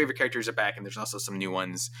 all your favorite characters are back, and there's also some new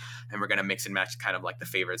ones, and we're going to mix and match kind of like the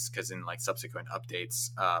favorites, because in like subsequent updates,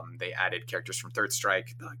 they added characters from Third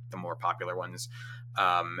Strike, the more popular ones,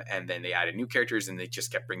 and then they added new characters, and they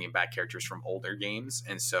just kept bringing back characters from older games.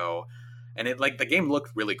 And so, and it the game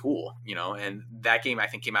looked really cool, and that game I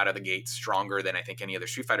think came out of the gate stronger than I think any other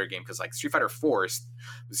Street Fighter game, because like Street Fighter 4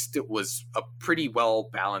 was a pretty well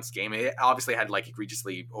balanced game. It obviously had like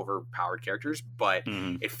egregiously overpowered characters, but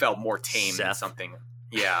it felt more tame than something.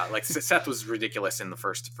 Yeah, like Seth was ridiculous in the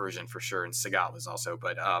first version for sure, and Sagat was also,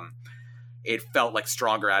 but it felt like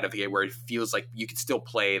stronger out of the gate, where it feels like you could still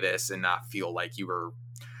play this and not feel like you were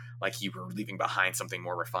leaving behind something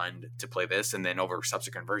more refined to play this. And then over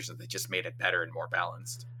subsequent versions, they just made it better and more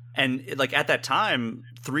balanced. And like at that time,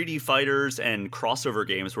 3D fighters and crossover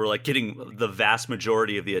games were like getting the vast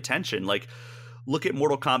majority of the attention. Like, look at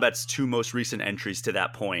Mortal Kombat's two most recent entries to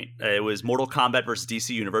that point. It was Mortal Kombat versus DC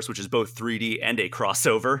Universe, which is both 3D and a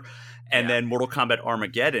crossover, and then Mortal Kombat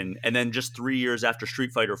Armageddon. And then just 3 years after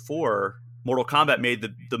Street Fighter 4, Mortal Kombat made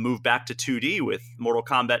the move back to 2D with Mortal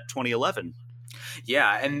Kombat 2011.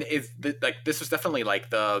 Yeah, and this was definitely like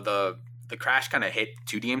the crash kind of hit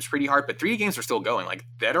 2D games pretty hard, but 3D games were still going. Like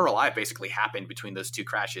Dead or Alive basically happened between those two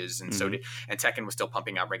crashes, and and Tekken was still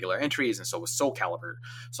pumping out regular entries, and so was Soul Calibur.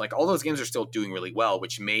 So like all those games are still doing really well,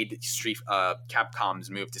 which made Capcom's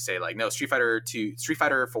move to say like, no, Street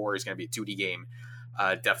Fighter 4 is going to be a 2D game.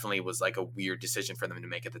 Definitely was like a weird decision for them to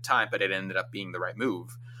make at the time, but it ended up being the right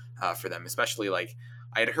move for them, especially like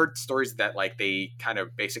I had heard stories that like they kind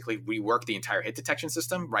of basically reworked the entire hit detection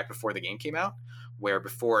system right before the game came out, where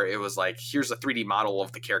before it was like, here's a 3D model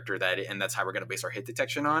of the character and that's how we're going to base our hit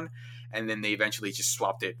detection on. And then they eventually just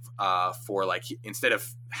swapped it for like, instead of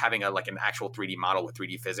having an actual 3D model with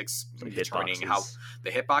 3D physics determining how the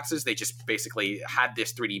hitboxes, they just basically had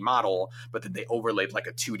this 3D model, but then they overlaid like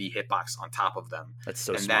a 2D hitbox on top of them. That's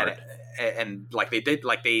so smart. And like they did,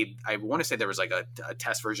 like I want to say there was like a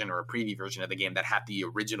test version or a preview version of the game that had the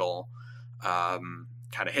original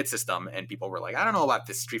kind of hit system, and people were like, I don't know about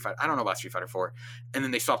Street Fighter 4, and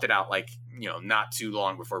then they swapped it out like, not too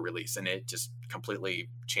long before release, and it just completely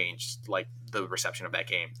changed like the reception of that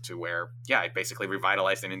game to where it basically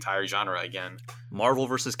revitalized an entire genre again. Marvel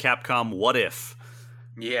versus Capcom, what if?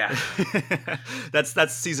 Yeah.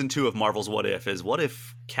 that's season 2 of Marvel's What If, is what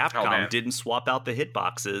if Capcom didn't swap out the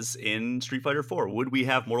hitboxes in Street Fighter 4? Would we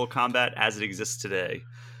have Mortal Kombat as it exists today?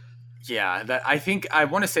 Yeah, that I think I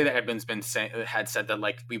want to say that Edmund's had said that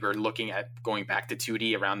like we were looking at going back to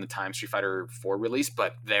 2D around the time Street Fighter 4 released,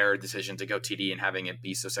 but their decision to go 2D and having it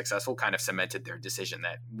be so successful kind of cemented their decision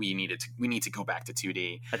that we need to go back to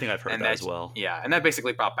 2D. I think I've heard that as well. Yeah, and that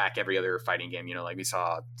basically brought back every other fighting game. Like we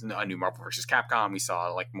saw a new Marvel vs. Capcom, we saw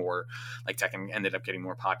like more like Tekken ended up getting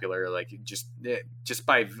more popular, like just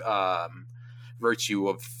by virtue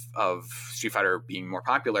of Street Fighter being more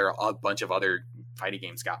popular, a bunch of other fighting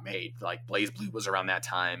games got made. Like BlazBlue was around that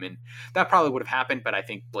time, and that probably would have happened, but I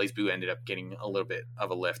think BlazBlue ended up getting a little bit of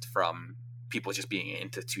a lift from people just being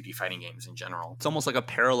into 2D fighting games in general. It's almost like a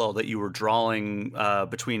parallel that you were drawing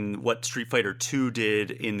between what Street Fighter 2 did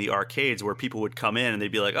in the arcades, where people would come in and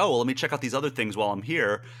they'd be like, oh, well, let me check out these other things while I'm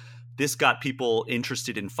here. This got people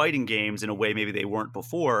interested in fighting games in a way maybe they weren't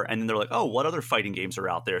before, and then they're like, oh, what other fighting games are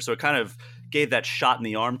out there? So it kind of gave that shot in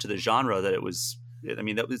the arm to the genre that it was, I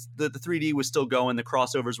mean, that was the 3D was still going, the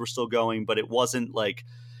crossovers were still going, but it wasn't like,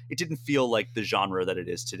 it didn't feel like the genre that it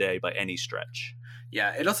is today by any stretch.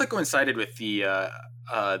 Yeah, it also coincided with the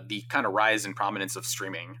kind of rise in prominence of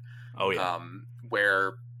streaming. Oh yeah,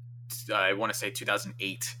 where I want to say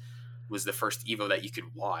 2008 was the first Evo that you could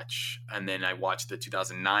watch, and then I watched the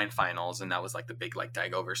 2009 finals, and that was like the big like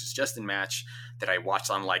Daigo versus Justin match that I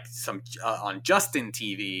watched on like some on Justin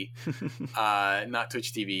TV, not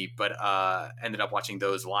Twitch TV, but ended up watching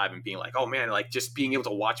those live and being like, oh man, like just being able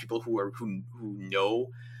to watch people who know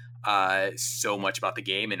so much about the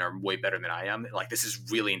game and are way better than I am. Like this is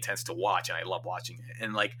really intense to watch, and I love watching it.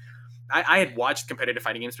 And like I had watched competitive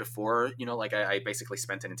fighting games before, like I basically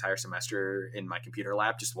spent an entire semester in my computer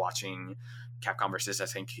lab just watching Capcom versus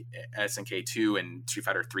SNK 2 and Street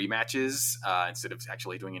Fighter 3 matches instead of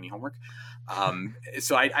actually doing any homework.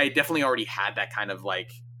 So I definitely already had that kind of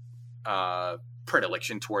like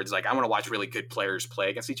predilection towards like I want to watch really good players play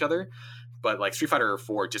against each other. But like Street Fighter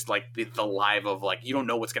 4, just like the live of like you don't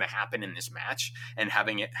know what's going to happen in this match, and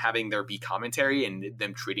having there be commentary and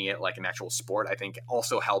them treating it like an actual sport, I think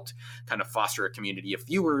also helped kind of foster a community of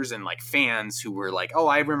viewers and like fans who were like, oh,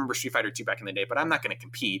 I remember Street Fighter 2 back in the day, but I'm not going to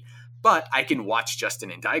compete. But I can watch Justin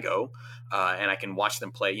and Daigo, and I can watch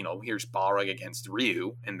them play. Here's Balrog against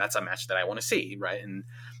Ryu, and that's a match that I want to see, right? And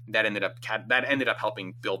that ended up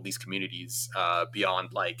helping build these communities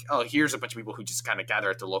beyond like, oh, here's a bunch of people who just kind of gather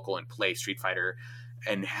at the local and play Street Fighter,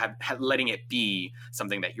 and letting it be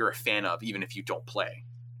something that you're a fan of, even if you don't play.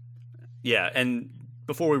 Yeah, and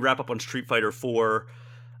before we wrap up on Street Fighter 4,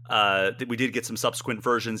 we did get some subsequent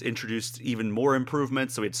versions introduced even more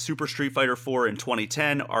improvements. So we had Super Street Fighter 4 in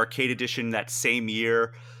 2010, Arcade Edition that same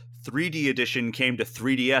year. 3D Edition came to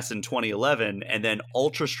 3DS in 2011, and then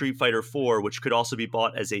Ultra Street Fighter 4, which could also be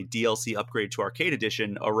bought as a DLC upgrade to Arcade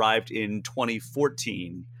Edition, arrived in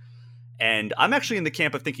 2014. And I'm actually in the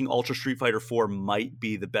camp of thinking Ultra Street Fighter 4 might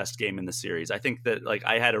be the best game in the series. I think that like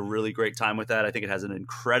I had a really great time with that. I think it has an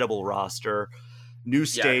incredible roster, new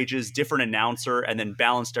stages, different announcer, and then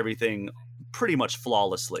balanced everything pretty much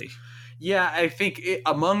flawlessly. Yeah, I think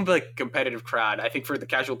among the competitive crowd, I think for the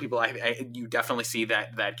casual people, you definitely see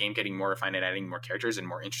that game getting more refined and adding more characters and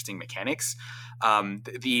more interesting mechanics.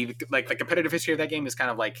 The competitive history of that game is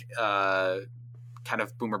kind of like kind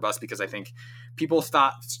of boom or bust, because I think people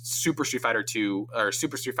thought Super Street Fighter 2 or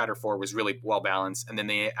Super Street Fighter 4 was really well balanced, and then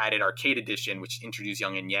they added Arcade Edition, which introduced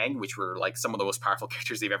Yang and Yang, which were like some of the most powerful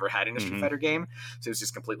characters they've ever had in a Street Fighter game. So it was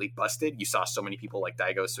just completely busted. You saw so many people like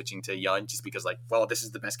Daigo switching to Yun just because like, well, this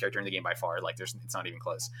is the best character in the game by far. Like it's not even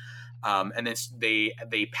close. And then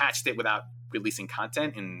they patched it without releasing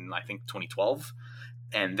content in I think 2012.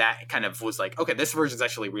 And that kind of was like, okay, this version is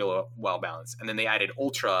actually real well balanced. And then they added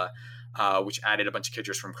Ultra, which added a bunch of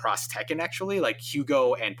characters from Cross Tekken, actually. Like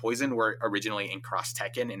Hugo and Poison were originally in Cross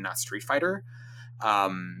Tekken and not Street Fighter.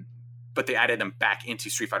 But they added them back into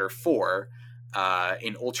Street Fighter 4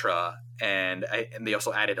 in Ultra. And they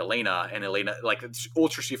also added Elena. And Elena, like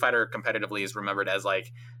Ultra Street Fighter competitively is remembered as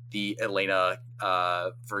like the Elena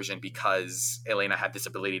version, because Elena had this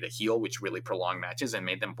ability to heal, which really prolonged matches and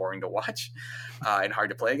made them boring to watch and hard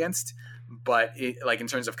to play against. But like in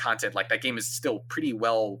terms of content, like that game is still pretty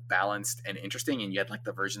well balanced and interesting, and you had like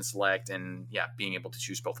the version select and being able to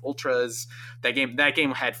choose both ultras. That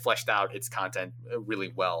game had fleshed out its content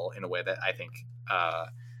really well in a way that I think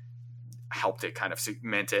helped it kind of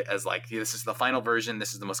cement it as like, this is the final version,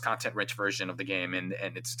 this is the most content rich version of the game, and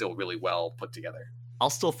it's still really well put together. I'll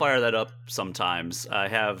still fire that up sometimes. I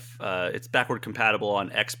have it's backward compatible on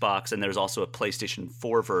Xbox, and there's also a PlayStation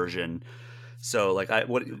 4 version. So like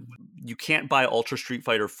you can't buy Ultra Street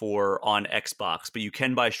Fighter 4 on Xbox, but you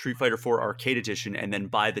can buy Street Fighter 4 Arcade Edition and then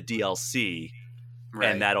buy the DLC. Right.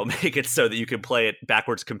 And that'll make it so that you can play it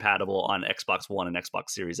backwards compatible on Xbox One and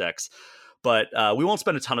Xbox Series X. But we won't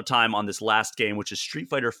spend a ton of time on this last game, which is Street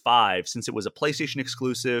Fighter 5, since it was a PlayStation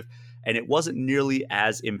exclusive and it wasn't nearly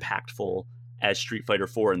as impactful as Street Fighter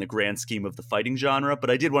 4 in the grand scheme of the fighting genre.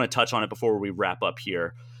 But I did want to touch on it before we wrap up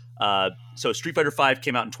here. So Street Fighter 5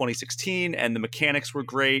 came out in 2016, and the mechanics were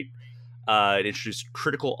great. It introduced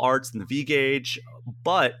critical arts and the V-Gauge,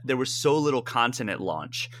 but there was so little content at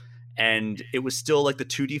launch. And it was still like the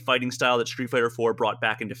 2D fighting style that Street Fighter 4 brought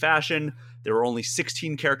back into fashion. There were only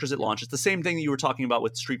 16 characters at launch. It's the same thing that you were talking about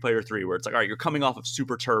with Street Fighter 3, where it's like, all right, you're coming off of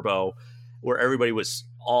Super Turbo, where everybody was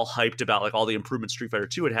all hyped about like all the improvements Street Fighter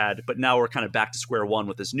 2 had, but now we're kind of back to square one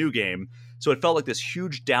with this new game. So it felt like this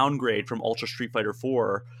huge downgrade from Ultra Street Fighter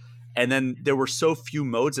 4. And then there were so few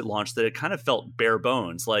modes at launch that it kind of felt bare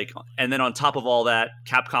bones. Like, and then on top of all that,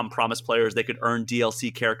 Capcom promised players they could earn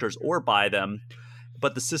DLC characters or buy them.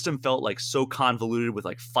 But the system felt like so convoluted with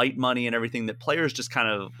like fight money and everything that players just kind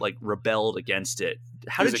of like rebelled against it.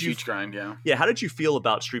 It was a huge grind, yeah. Yeah, how did you feel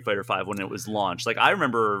about Street Fighter 5 when it was launched? Like, I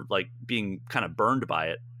remember like being kind of burned by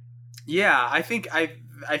it. Yeah, I think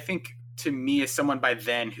to me, as someone by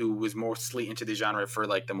then who was mostly into the genre for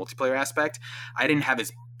like the multiplayer aspect, I didn't have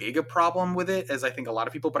as big a problem with it as I think a lot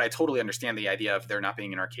of people, but I totally understand the idea of there not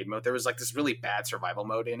being an arcade mode. There was like this really bad survival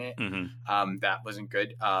mode in it that wasn't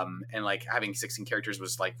good, and like having 16 characters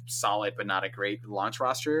was like solid but not a great launch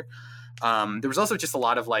roster. There was also just a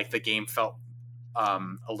lot of like the game felt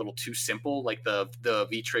a little too simple. Like the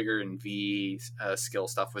V trigger and V skill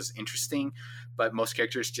stuff was interesting, but most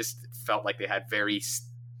characters just felt like they had very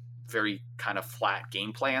kind of flat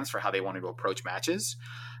game plans for how they wanted to approach matches.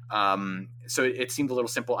 So it seemed a little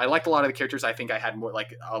simple. I liked a lot of the characters. I think I had more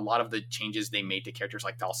like a lot of the changes they made to characters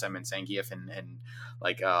like Dalsem and Zangief and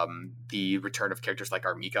like the return of characters like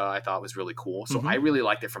Armika I thought was really cool. So I really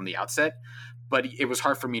liked it from the outset, but it was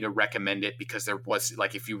hard for me to recommend it because there was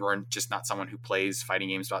like, if you weren't just not someone who plays fighting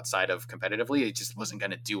games outside of competitively, it just wasn't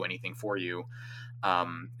going to do anything for you.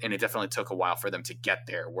 And it definitely took a while for them to get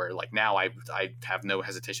there, where like now I have no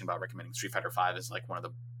hesitation about recommending Street Fighter 5 as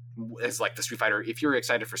like the Street Fighter. If you're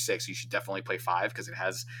excited for 6, you should definitely play 5, because it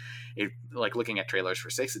has it, like looking at trailers for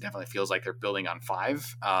 6, it definitely feels like they're building on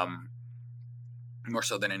 5 more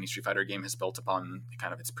so than any Street Fighter game has built upon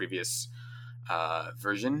kind of its previous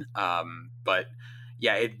version. But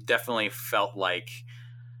yeah, it definitely felt like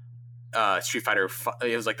Street Fighter,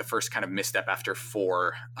 it was like the first kind of misstep after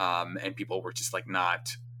 4, and people were just like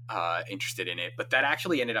not interested in it. But that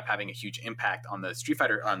actually ended up having a huge impact on the Street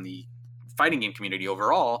Fighter, on the fighting game community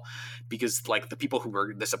overall, because like the people who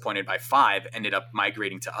were disappointed by 5 ended up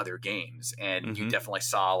migrating to other games, and you definitely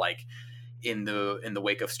saw like in the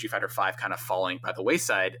wake of Street Fighter V kind of falling by the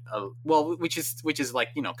wayside. Well, which is like,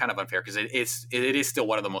 you know, kind of unfair because it is still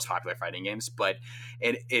one of the most popular fighting games, but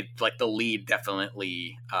it like the lead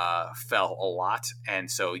definitely fell a lot, and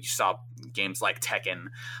so you saw games like Tekken,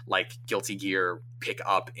 like Guilty Gear pick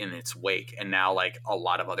up in its wake, and now like a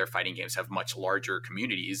lot of other fighting games have much larger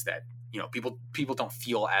communities that, you know, people don't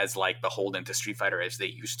feel as like beholden to Street Fighter as they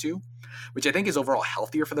used to, which I think is overall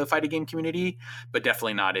healthier for the fighting game community, but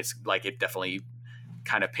definitely not. It's like it definitely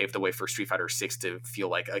kind of paved the way for Street Fighter 6 to feel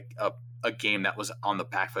like a game that was on the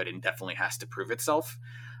back foot and definitely has to prove itself.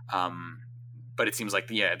 But it seems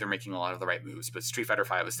like, yeah, they're making a lot of the right moves. But Street Fighter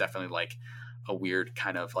 5 is definitely like a weird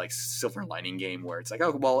kind of like silver lining game where it's like,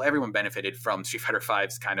 oh, well, everyone benefited from Street Fighter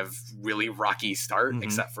 5's kind of really rocky start,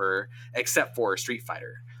 except for Street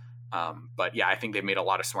Fighter. But yeah, I think they made a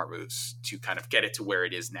lot of smart moves to kind of get it to where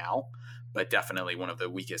it is now, but definitely one of the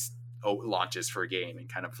weakest launches for a game in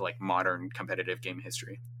kind of like modern competitive game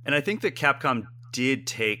history. And I think that Capcom did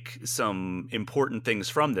take some important things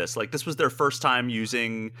from this. Like, this was their first time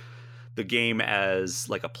using the game as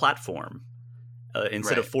like a platform.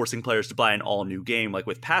 Instead of forcing players to buy an all-new game, like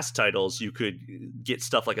with past titles, you could get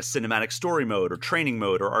stuff like a cinematic story mode or training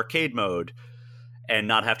mode or arcade mode and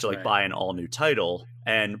not have to like buy an all-new title.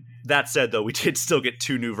 And that said, though, we did still get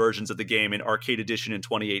 2 new versions of the game, in Arcade Edition in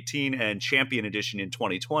 2018 and Champion Edition in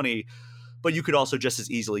 2020. But you could also just as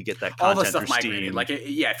easily get that content all the stuff through migrated. Steam. Like,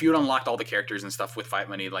 yeah, if you had unlocked all the characters and stuff with Fight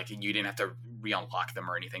Money, like you didn't have to re-unlock them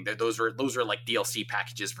or anything. Those were like DLC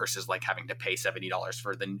packages versus like having to pay $70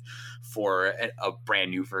 for a brand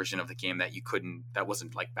new version of the game that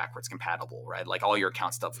wasn't like backwards compatible, right? Like all your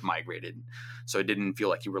account stuff migrated, so it didn't feel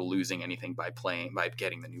like you were losing anything by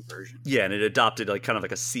getting the new version. Yeah, and it adopted like kind of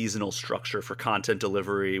like a seasonal structure for content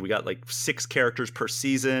delivery. We got like 6 characters per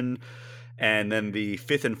season. And then the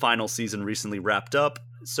 5th and final season recently wrapped up.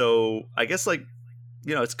 So I guess, like,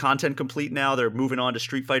 you know, it's content complete now. They're moving on to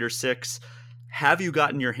Street Fighter 6. Have you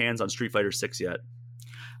gotten your hands on Street Fighter 6 yet?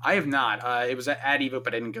 I have not. It was at EVO,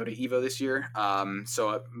 but I didn't go to EVO this year.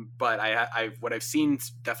 But what I've seen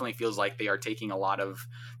definitely feels like they are taking a lot of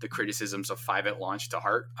the criticisms of 5 at launch to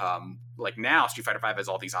heart. Like now, Street Fighter 5 has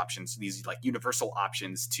all these options, these like universal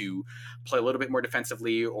options to play a little bit more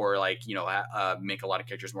defensively, or like, you know, make a lot of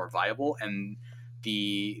characters more viable. And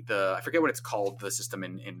the I forget what it's called, the system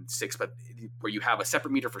in 6, but where you have a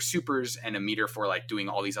separate meter for supers and a meter for like doing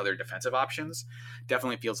all these other defensive options,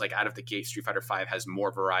 definitely feels like out of the gate Street Fighter 5 has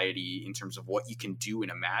more variety in terms of what you can do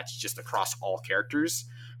in a match just across all characters,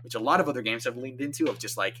 which a lot of other games have leaned into, of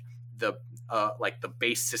just like the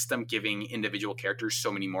base system giving individual characters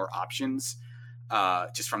so many more options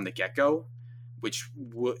just from the get-go, which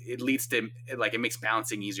it leads to, like, it makes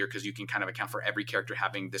balancing easier because you can kind of account for every character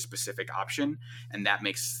having this specific option, and that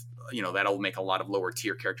makes, you know, that'll make a lot of lower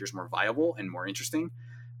tier characters more viable and more interesting.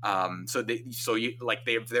 They're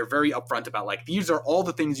very upfront about like, these are all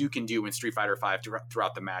the things you can do in Street Fighter 5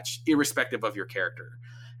 throughout the match, irrespective of your character.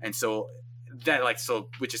 And so that, like, so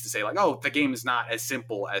which is to say, like, oh, the game is not as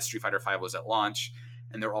simple as Street Fighter 5 was at launch,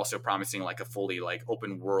 and they're also promising like a fully like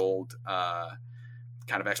open world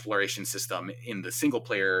kind of exploration system in the single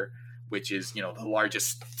player, which is, you know, the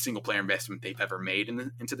largest single player investment they've ever made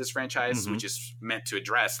into this franchise, which is meant to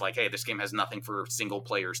address like, hey, this game has nothing for single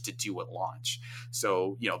players to do at launch.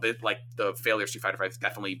 So, you know, the failure of Street Fighter 5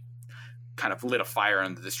 definitely kind of lit a fire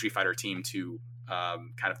under the Street Fighter team to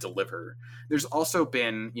kind of deliver. There's also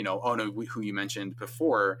been, you know, who you mentioned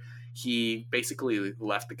before, he basically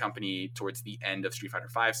left the company towards the end of Street Fighter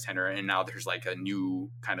V's tenure, and now there's like a new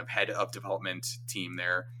kind of head of development team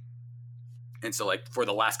there. And so, like, for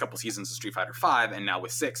the last couple seasons of Street Fighter V, and now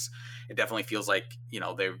with 6, it definitely feels like, you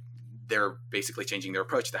know, they're basically changing their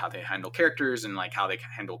approach to how they handle characters and like how they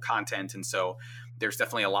handle content. And so there's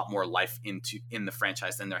definitely a lot more life in the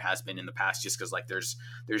franchise than there has been in the past, just because like there's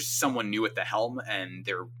someone new at the helm, and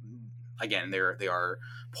they are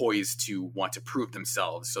poised to want to prove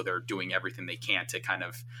themselves, so they're doing everything they can to kind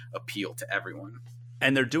of appeal to everyone.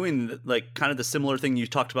 And they're doing like kind of the similar thing you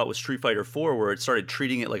talked about with Street Fighter 4, where it started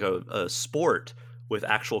treating it like a sport with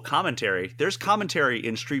actual commentary. There's commentary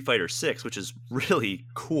in Street Fighter 6, which is really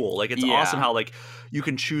cool. Like, it's awesome how like you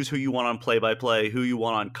can choose who you want on play-by-play, who you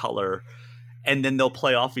want on color, and then they'll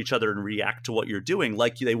play off each other and react to what you're doing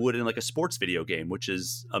like they would in like a sports video game, which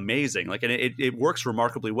is amazing. Like, and it works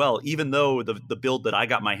remarkably well, even though the build that I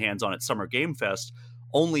got my hands on at Summer Game Fest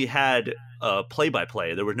only had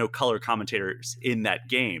play-by-play. There were no color commentators in that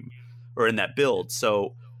game or in that build.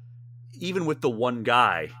 So even with the one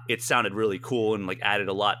guy, it sounded really cool and like added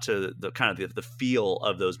a lot to the kind of the feel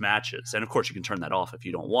of those matches. And of course you can turn that off if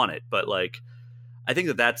you don't want it. But like, I think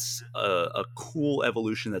that that's a cool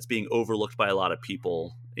evolution that's being overlooked by a lot of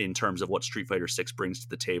people in terms of what Street Fighter 6 brings to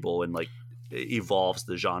the table and like evolves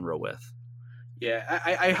the genre with. Yeah,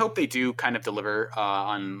 I hope they do kind of deliver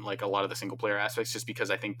on like a lot of the single player aspects, just because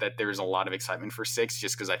I think that there's a lot of excitement for 6,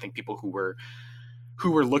 just because I think people who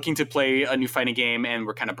were looking to play a new fighting game and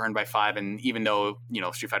were kind of burned by 5, and even though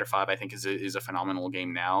Street Fighter 5 I think is a phenomenal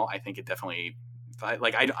game now, I think it definitely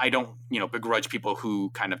I don't begrudge people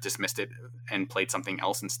who kind of dismissed it and played something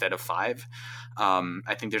else instead of 5.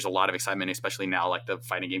 I think there's a lot of excitement, especially now, like the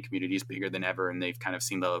fighting game community is bigger than ever, and they've kind of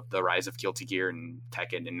seen the rise of Guilty Gear and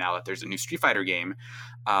Tekken, and now that there's a new Street Fighter game,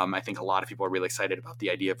 I think a lot of people are really excited about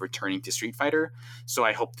the idea of returning to Street Fighter. So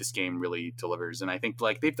I hope this game really delivers, and I think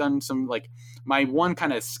like they've done some like my one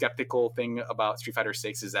kind of skeptical thing about Street Fighter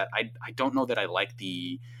 6 is that I don't know that I like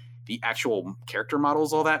the actual character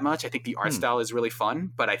models all that much. I think the art style is really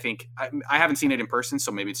fun, but I think I haven't seen it in person,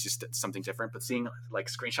 so maybe it's just something different. But seeing like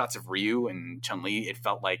screenshots of Ryu and Chun-Li, it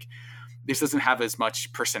felt like this doesn't have as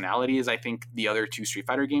much personality as I think the other 2 Street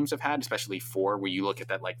Fighter games have had, especially 4, where you look at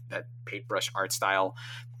that paintbrush art style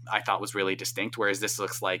I thought was really distinct, whereas this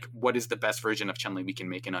looks like what is the best version of Chun-Li we can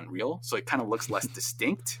make in Unreal, so it kind of looks less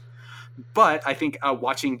distinct. But I think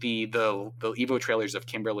watching the Evo trailers of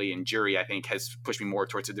Kimberly and Jury, I think has pushed me more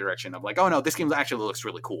towards the direction of like, oh no, this game actually looks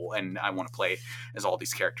really cool, and I want to play as all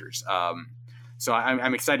these characters. So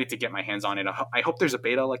I'm excited to get my hands on it. I hope there's a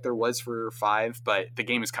beta like there was for 5, but the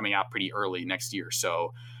game is coming out pretty early next year,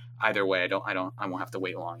 so either way, I won't have to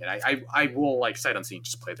wait long, and I will like sight unseen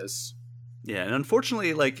just play this. Yeah, and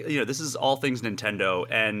unfortunately, like this is all things Nintendo,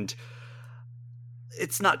 and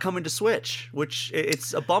it's not coming to Switch, which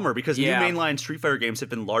it's a bummer because new mainline Street Fighter games have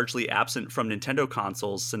been largely absent from Nintendo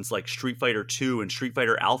consoles since like Street Fighter 2 and Street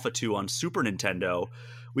Fighter Alpha 2 on Super Nintendo.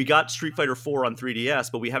 We got Street Fighter 4 on 3DS,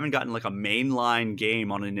 but we haven't gotten like a mainline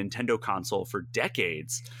game on a Nintendo console for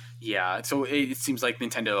decades. Yeah, so it seems like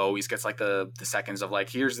Nintendo always gets like the seconds of like,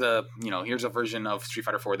 here's a version of Street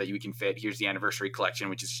Fighter 4 that you can fit. Here's the Anniversary Collection,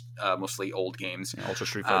 which is mostly old games. Yeah, Ultra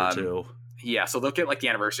Street Fighter 2. Yeah, so they'll get like the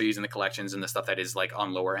anniversaries and the collections and the stuff that is like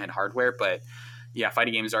on lower end hardware. But yeah,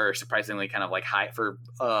 fighting games are surprisingly kind of like high for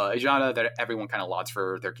a genre that everyone kind of lauds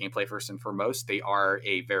for their gameplay first and foremost. They are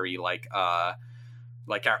a very like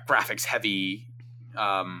graphics heavy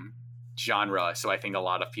genre. So I think a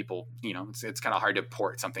lot of people, it's kind of hard to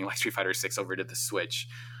port something like Street Fighter 6 over to the Switch,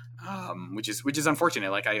 which is unfortunate.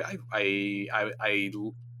 Like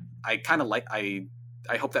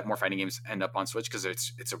I hope that more fighting games end up on Switch because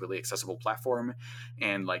it's a really accessible platform,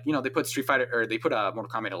 and like they put Mortal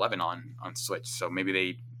Kombat 11 on Switch, so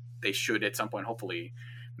maybe they should at some point hopefully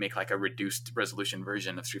make like a reduced resolution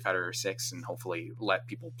version of Street Fighter 6 and hopefully let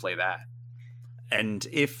people play that. And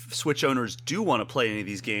if Switch owners do want to play any of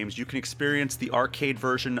these games, you can experience the arcade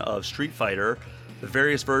version of Street Fighter, the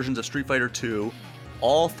various versions of Street Fighter 2,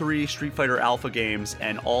 all 3 Street Fighter Alpha games,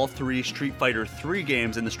 and all 3 Street Fighter 3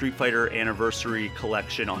 games in the Street Fighter Anniversary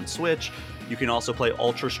Collection on Switch. You can also play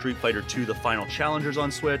Ultra Street Fighter 2 The Final Challengers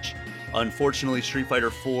on Switch. Unfortunately, Street Fighter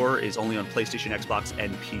 4 is only on PlayStation, Xbox,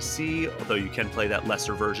 and PC, although you can play that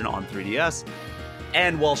lesser version on 3DS.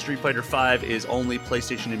 And while Street Fighter 5 is only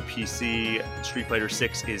PlayStation and PC, Street Fighter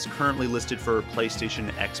 6 is currently listed for PlayStation,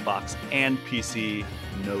 Xbox, and PC.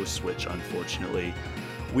 No Switch, unfortunately.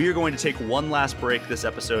 We are going to take one last break this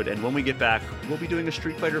episode, and when we get back, we'll be doing a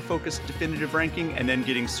Street Fighter-focused definitive ranking and then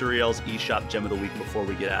getting Suriel's eShop Gem of the Week before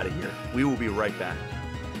we get out of here. We will be right back.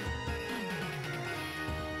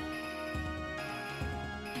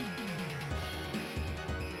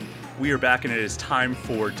 We are back, and it is time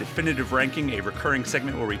for Definitive Ranking, a recurring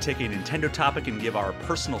segment where we take a Nintendo topic and give our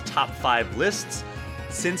personal top 5 lists.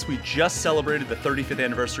 Since we just celebrated the 35th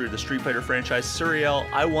anniversary of the Street Fighter franchise,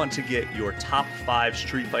 Suriel, I want to get your top 5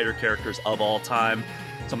 Street Fighter characters of all time.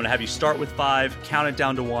 So I'm going to have you start with 5, count it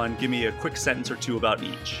down to 1, give me a quick sentence or 2 about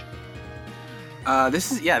each.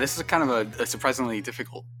 This is kind of a surprisingly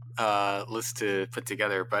difficult list to put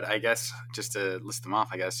together, but I guess just to list them off,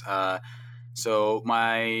 I guess. So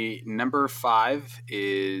my number 5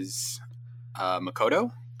 is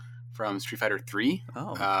Makoto from Street Fighter 3.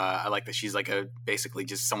 Oh. I like that she's like basically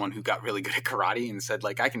just someone who got really good at karate and said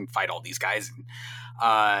like I can fight all these guys. And,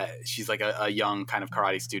 she's like a young kind of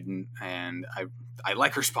karate student, and I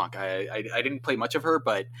like her spunk. I didn't play much of her,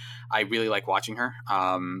 but I really like watching her.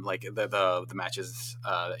 Like the matches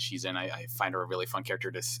that she's in, I find her a really fun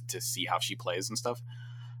character to see how she plays and stuff.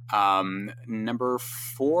 Number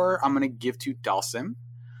 4, I'm gonna give to Dalsim.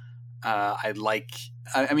 The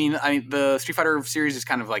Street Fighter series is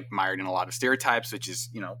kind of like mired in a lot of stereotypes, which is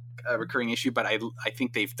a recurring issue. But I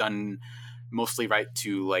think they've done mostly right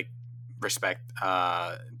to like respect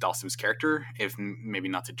Dalsim's character, if maybe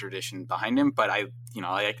not the tradition behind him. But I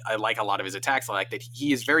like a lot of his attacks. I like that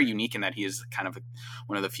he is very unique in that he is kind of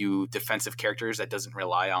one of the few defensive characters that doesn't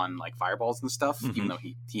rely on like fireballs and stuff, even though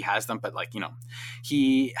he has them. But like,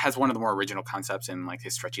 he has one of the more original concepts in like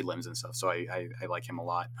his stretchy limbs and stuff. So I like him a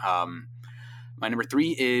lot. My number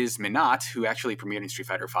 3 is Minot, who actually premiered in Street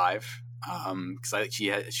Fighter V. Because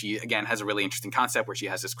she again has a really interesting concept where she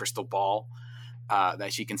has this crystal ball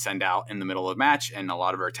that she can send out in the middle of a match, and a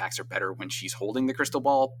lot of her attacks are better when she's holding the crystal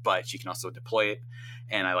ball, but she can also deploy it.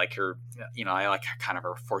 And I like her, I like kind of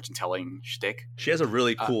her fortune telling shtick. She has a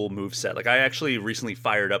really cool moveset. Like, I actually recently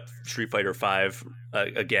fired up Street Fighter V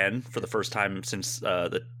again for the first time since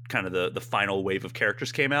the final wave of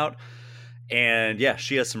characters came out. And yeah,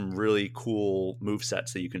 she has some really cool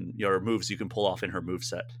movesets that moves you can pull off in her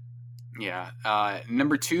moveset. Yeah.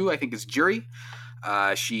 Number 2, I think, is Juri.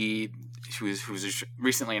 She was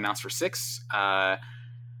recently announced for 6.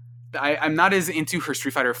 I'm not as into her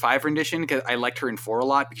Street Fighter V rendition because I liked her in 4 a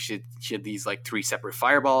lot because she had these like 3 separate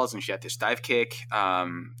fireballs and she had this dive kick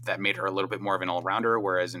that made her a little bit more of an all-rounder,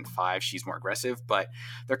 whereas in 5 she's more aggressive. But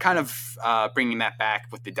they're kind of bringing that back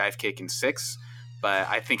with the dive kick in 6. But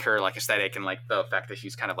I think her like aesthetic and like the fact that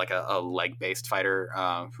she's kind of like a leg-based fighter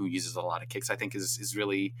who uses a lot of kicks, I think is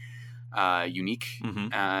really unique.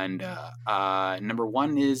 And number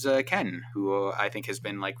 1 is Ken, who I think has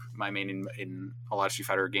been like my main in a lot of Street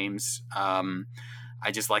Fighter games.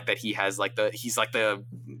 I just like that he's like the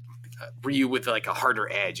Ryu with like a harder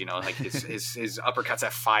edge, like his uppercuts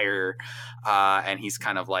have fire, and he's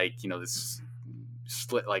kind of like this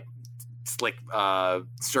slick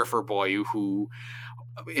surfer boy who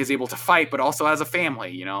is able to fight but also has a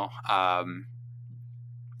family,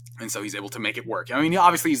 and so he's able to make it work. I mean,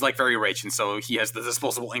 obviously he's like very rich, and so he has the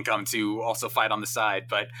disposable income to also fight on the side.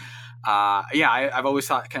 But I've always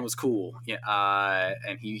thought Ken was cool,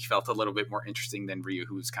 and he felt a little bit more interesting than Ryu,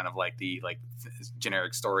 who's kind of like the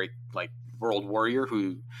generic story like world warrior.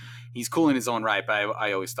 Who he's cool in his own right, but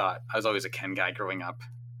I always thought I was always a Ken guy growing up.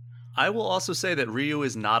 I will also say that Ryu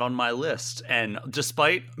is not on my list, and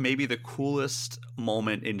despite maybe the coolest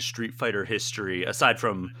moment in Street Fighter history, aside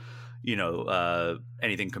from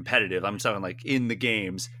anything competitive, I'm talking like in the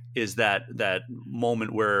games, is that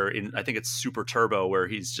moment where I think it's Super Turbo, where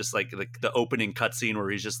he's just like the opening cutscene where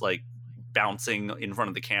he's just like bouncing in front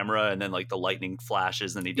of the camera and then like the lightning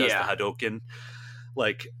flashes and he does the Hadouken.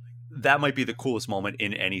 Like, that might be the coolest moment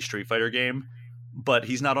in any Street Fighter game, but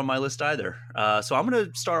he's not on my list either. So I'm going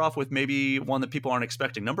to start off with maybe one that people aren't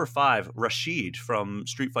expecting. Number 5, Rashid from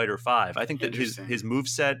Street Fighter V. I think that his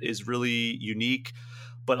moveset is really unique,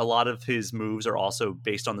 but a lot of his moves are also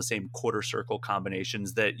based on the same quarter circle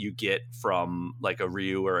combinations that you get from like a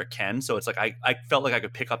Ryu or a Ken. So it's like I felt like I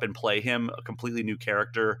could pick up and play him, a completely new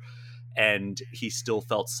character, and he still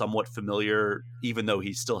felt somewhat familiar, even though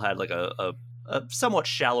he still had like a somewhat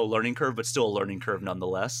shallow learning curve, but still a learning curve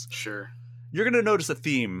nonetheless. Sure. You're going to notice a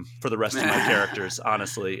theme for the rest of my characters,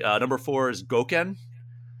 honestly. Number 4 is Goken.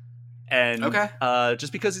 And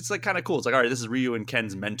just because it's like kind of cool. It's like, all right, this is Ryu and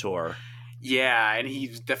Ken's mentor. Yeah, and he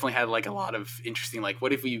definitely had like a lot of interesting, like,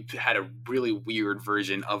 what if we had a really weird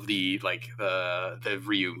version of the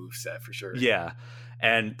Ryu moveset for sure. Yeah,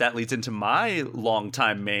 and that leads into my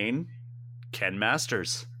longtime main, Ken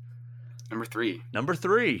Masters. Number 3. Number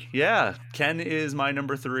 3, yeah. Ken is my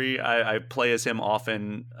number 3. I play as him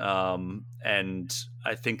often, and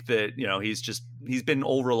I think that he's been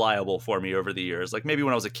all reliable for me over the years. Like, maybe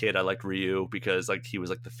when I was a kid, I liked Ryu because like he was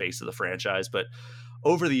like the face of the franchise, but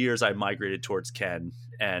over the years, I migrated towards Ken,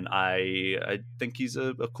 and I think he's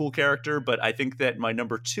a cool character. But I think that my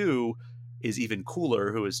number 2 is even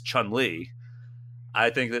cooler, who is Chun-Li. I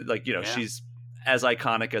think that she's as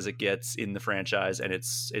iconic as it gets in the franchise, and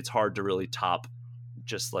it's hard to really top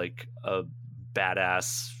just like a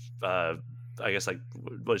badass. I guess like,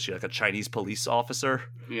 what is she, like a Chinese police officer?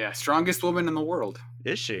 Yeah, strongest woman in the world.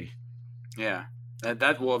 Is she? Yeah.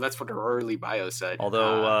 That's what her early bio said.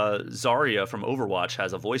 Although Zarya from Overwatch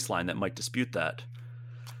has a voice line that might dispute that.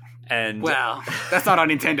 And well, that's not on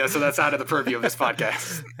Nintendo, so that's out of the purview of this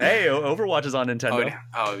podcast. Hey, Overwatch is on Nintendo.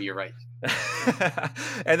 Oh, you're right.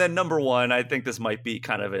 And then number 1, I think this might be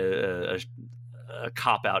kind of a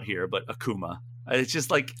cop out here, but Akuma. It's just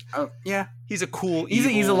like, he's a cool.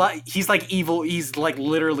 He's like evil. He's like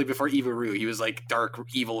literally before evil Ryu. He was like dark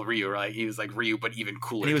evil Ryu, right? He was like Ryu, but even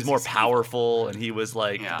cooler. And he was more powerful, and he was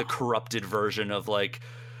like the corrupted version of like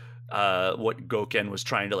what Goken was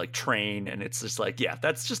trying to like train. And it's just like,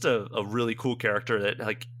 that's just a really cool character that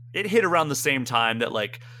like it hit around the same time that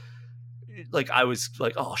like like I was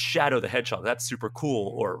like, oh, Shadow the Hedgehog, that's super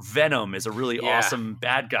cool. Or Venom is a really awesome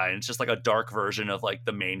bad guy, and it's just like a dark version of like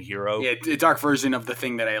the main hero. Yeah, the dark version of the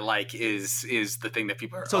thing that I like is the thing that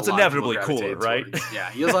people are. So it's inevitably cooler, right? Yeah,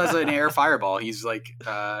 he also has an air fireball. He's like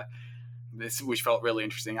this, which felt really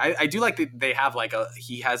interesting. I do like that they have like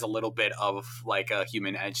he has a little bit of like a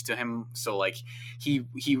human edge to him. So like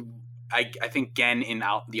I think Gen in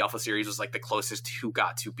the Alpha series was like the closest who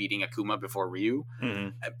got to beating Akuma before Ryu. Mm-hmm.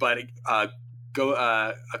 But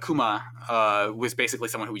Akuma was basically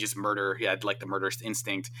someone who would just murder. He had like the murderous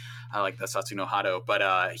instinct, like the Satsu no Hado.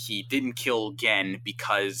 But he didn't kill Gen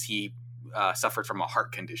because he suffered from a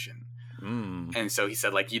heart condition. And so he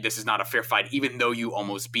said, like, this is not a fair fight, even though you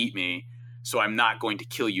almost beat me. So I'm not going to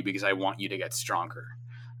kill you because I want you to get stronger.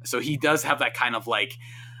 So he does have that kind of like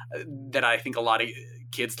that I think a lot of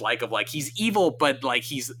kids like, of like, he's evil, but like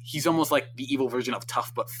he's almost like the evil version of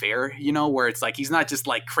tough but fair, you know, where it's like he's not just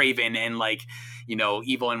like craven and like, you know,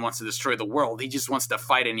 evil and wants to destroy the world. He just wants to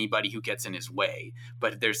fight anybody who gets in his way.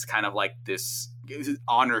 But there's kind of like this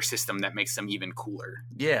honor system that makes him even cooler.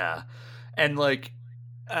 Yeah. And like,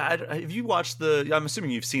 have you watched I'm assuming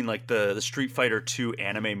you've seen like the Street Fighter 2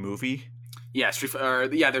 anime movie? Yeah,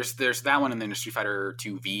 there's that one, and then Street Fighter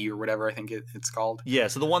 2V or whatever I think it's called. Yeah,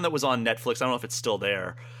 so the one that was on Netflix, I don't know if it's still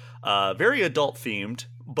there. Very adult themed,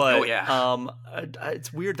 but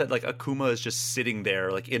it's weird that like Akuma is just sitting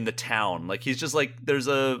there like in the town. Like he's just like I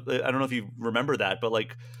don't know if you remember that, but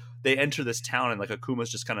like they enter this town and like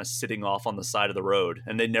Akuma's just kind of sitting off on the side of the road,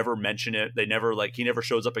 and they never mention it. They never he never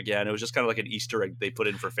shows up again. It was just kind of like an Easter egg they put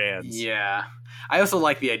in for fans. Yeah. I also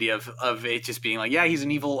like the idea of it just being like, yeah, he's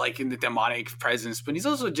an evil, like in the demonic presence, but he's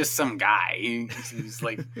also just some guy. He's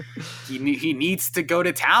like, he needs to go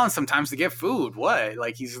to town sometimes to get food. What?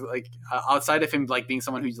 Like he's like outside of him, like being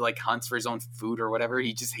someone who like hunts for his own food or whatever,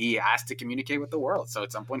 he has to communicate with the world. So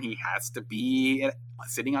at some point he has to be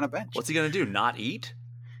sitting on a bench. What's he going to do? Not eat?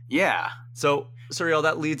 Yeah. So, Suriel,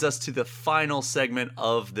 that leads us to the final segment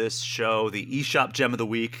of this show, the eShop Gem of the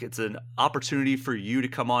Week. It's an opportunity for you to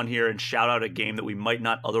come on here and shout out a game that we might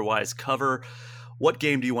not otherwise cover. What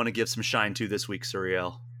game do you want to give some shine to this week,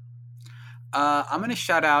 Suriel? I'm going to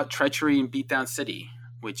shout out Treachery in Beatdown City,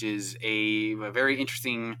 which is a very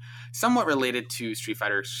interesting, somewhat related to Street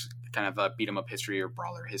Fighter's kind of a beat-em-up history or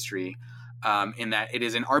brawler history. In that it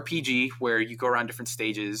is an RPG where you go around different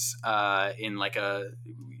stages in like a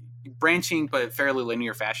branching but fairly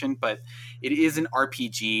linear fashion, but it is an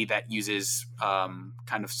RPG that uses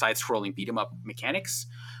kind of side-scrolling beat-em-up mechanics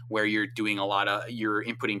where you're doing you're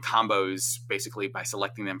inputting combos basically by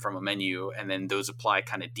selecting them from a menu, and then those apply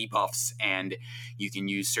kind of debuffs, and you can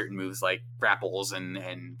use certain moves like grapples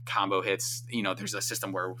and combo hits. You know, there's a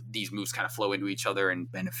system where these moves kind of flow into each other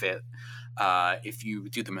and benefit if you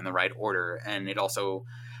do them in the right order. And it also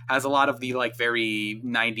has a lot of the like very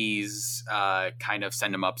 90s kind of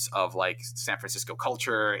send-em-ups of like San Francisco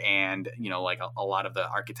culture, and you know, like a lot of the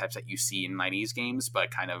archetypes that you see in 90s games,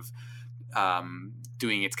 but kind of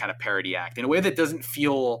doing its kind of parody act in a way that doesn't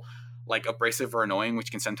feel like abrasive or annoying, which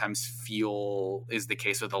can sometimes feel is the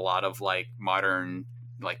case with a lot of like modern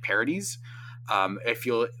like parodies. I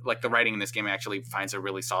feel like the writing in this game actually finds a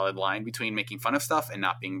really solid line between making fun of stuff and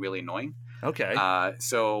not being really annoying. Okay.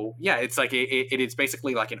 So yeah, it's like it's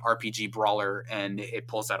basically like an RPG brawler, and it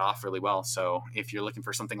pulls that off really well. So if you're looking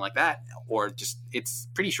for something like that, or just it's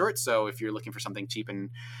pretty short, so if you're looking for something cheap and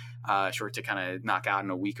short to kind of knock out in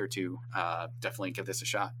a week or two, definitely give this a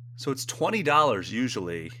shot. So it's $20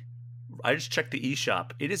 usually. I just checked the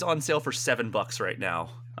eShop. It is on sale for $7 right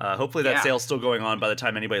now. Hopefully that sale's still going on by the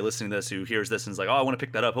time anybody listening to this who hears this and is like, oh, I want to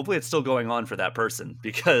pick that up. Hopefully it's still going on for that person,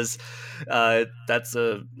 because that's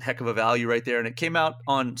a heck of a value right there. And it came out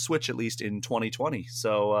on Switch at least in 2020.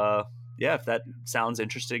 So yeah, if that sounds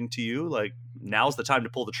interesting to you, like now's the time to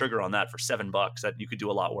pull the trigger on that for $7. That you could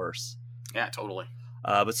do a lot worse. Yeah, totally.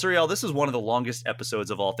 But Suriel, this is one of the longest episodes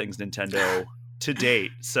of All Things Nintendo to date.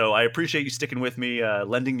 So I appreciate you sticking with me,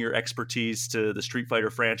 lending your expertise to the Street Fighter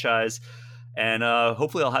franchise. And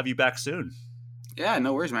hopefully I'll have you back soon. Yeah,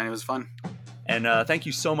 no worries, man. It was fun. And thank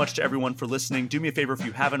you so much to everyone for listening. Do me a favor if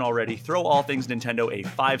you haven't already, throw All Things Nintendo a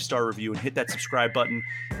 5-star review and hit that subscribe button.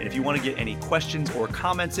 And if you want to get any questions or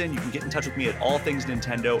comments in, you can get in touch with me at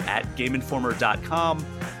allthingsnintendo@gameinformer.com,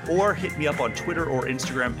 or hit me up on Twitter or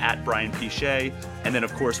Instagram at Brian P. Shea. And then,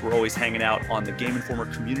 of course, we're always hanging out on the Game Informer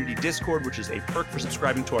community Discord, which is a perk for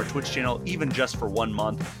subscribing to our Twitch channel, even just for 1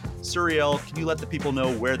 month. Suriel, can you let the people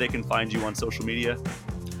know where they can find you on social media?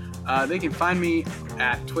 They can find me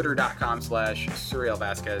at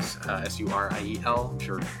twitter.com/SurielVasquez, Suriel. I'm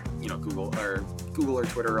sure, you know, Google or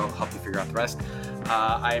Twitter will help you figure out the rest.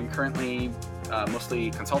 I am currently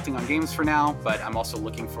mostly consulting on games for now, but I'm also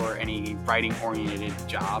looking for any writing-oriented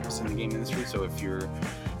jobs in the game industry. So if you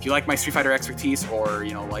like my Street Fighter expertise, or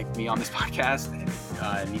like me on this podcast,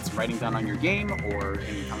 and need some writing done on your game, or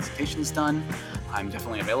any consultations done, I'm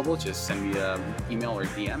definitely available. Just send me an email or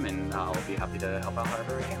DM, and I'll be happy to help out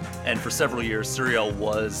however I can. And for several years, Suriel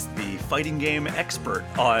was the fighting game expert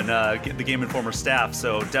on the Game Informer staff,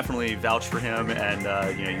 so definitely vouch for him. And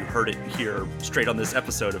you heard it here straight on this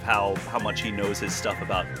episode of how much he knows his stuff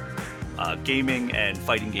about gaming and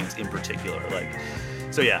fighting games in particular.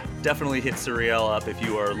 So yeah, definitely hit Suriel up if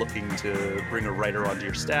you are looking to bring a writer onto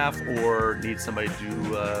your staff or need somebody to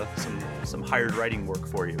do some hired writing work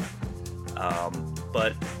for you.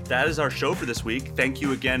 But that is our show for this week. Thank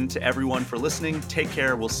you again to everyone for listening. Take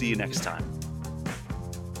care. We'll see you next time.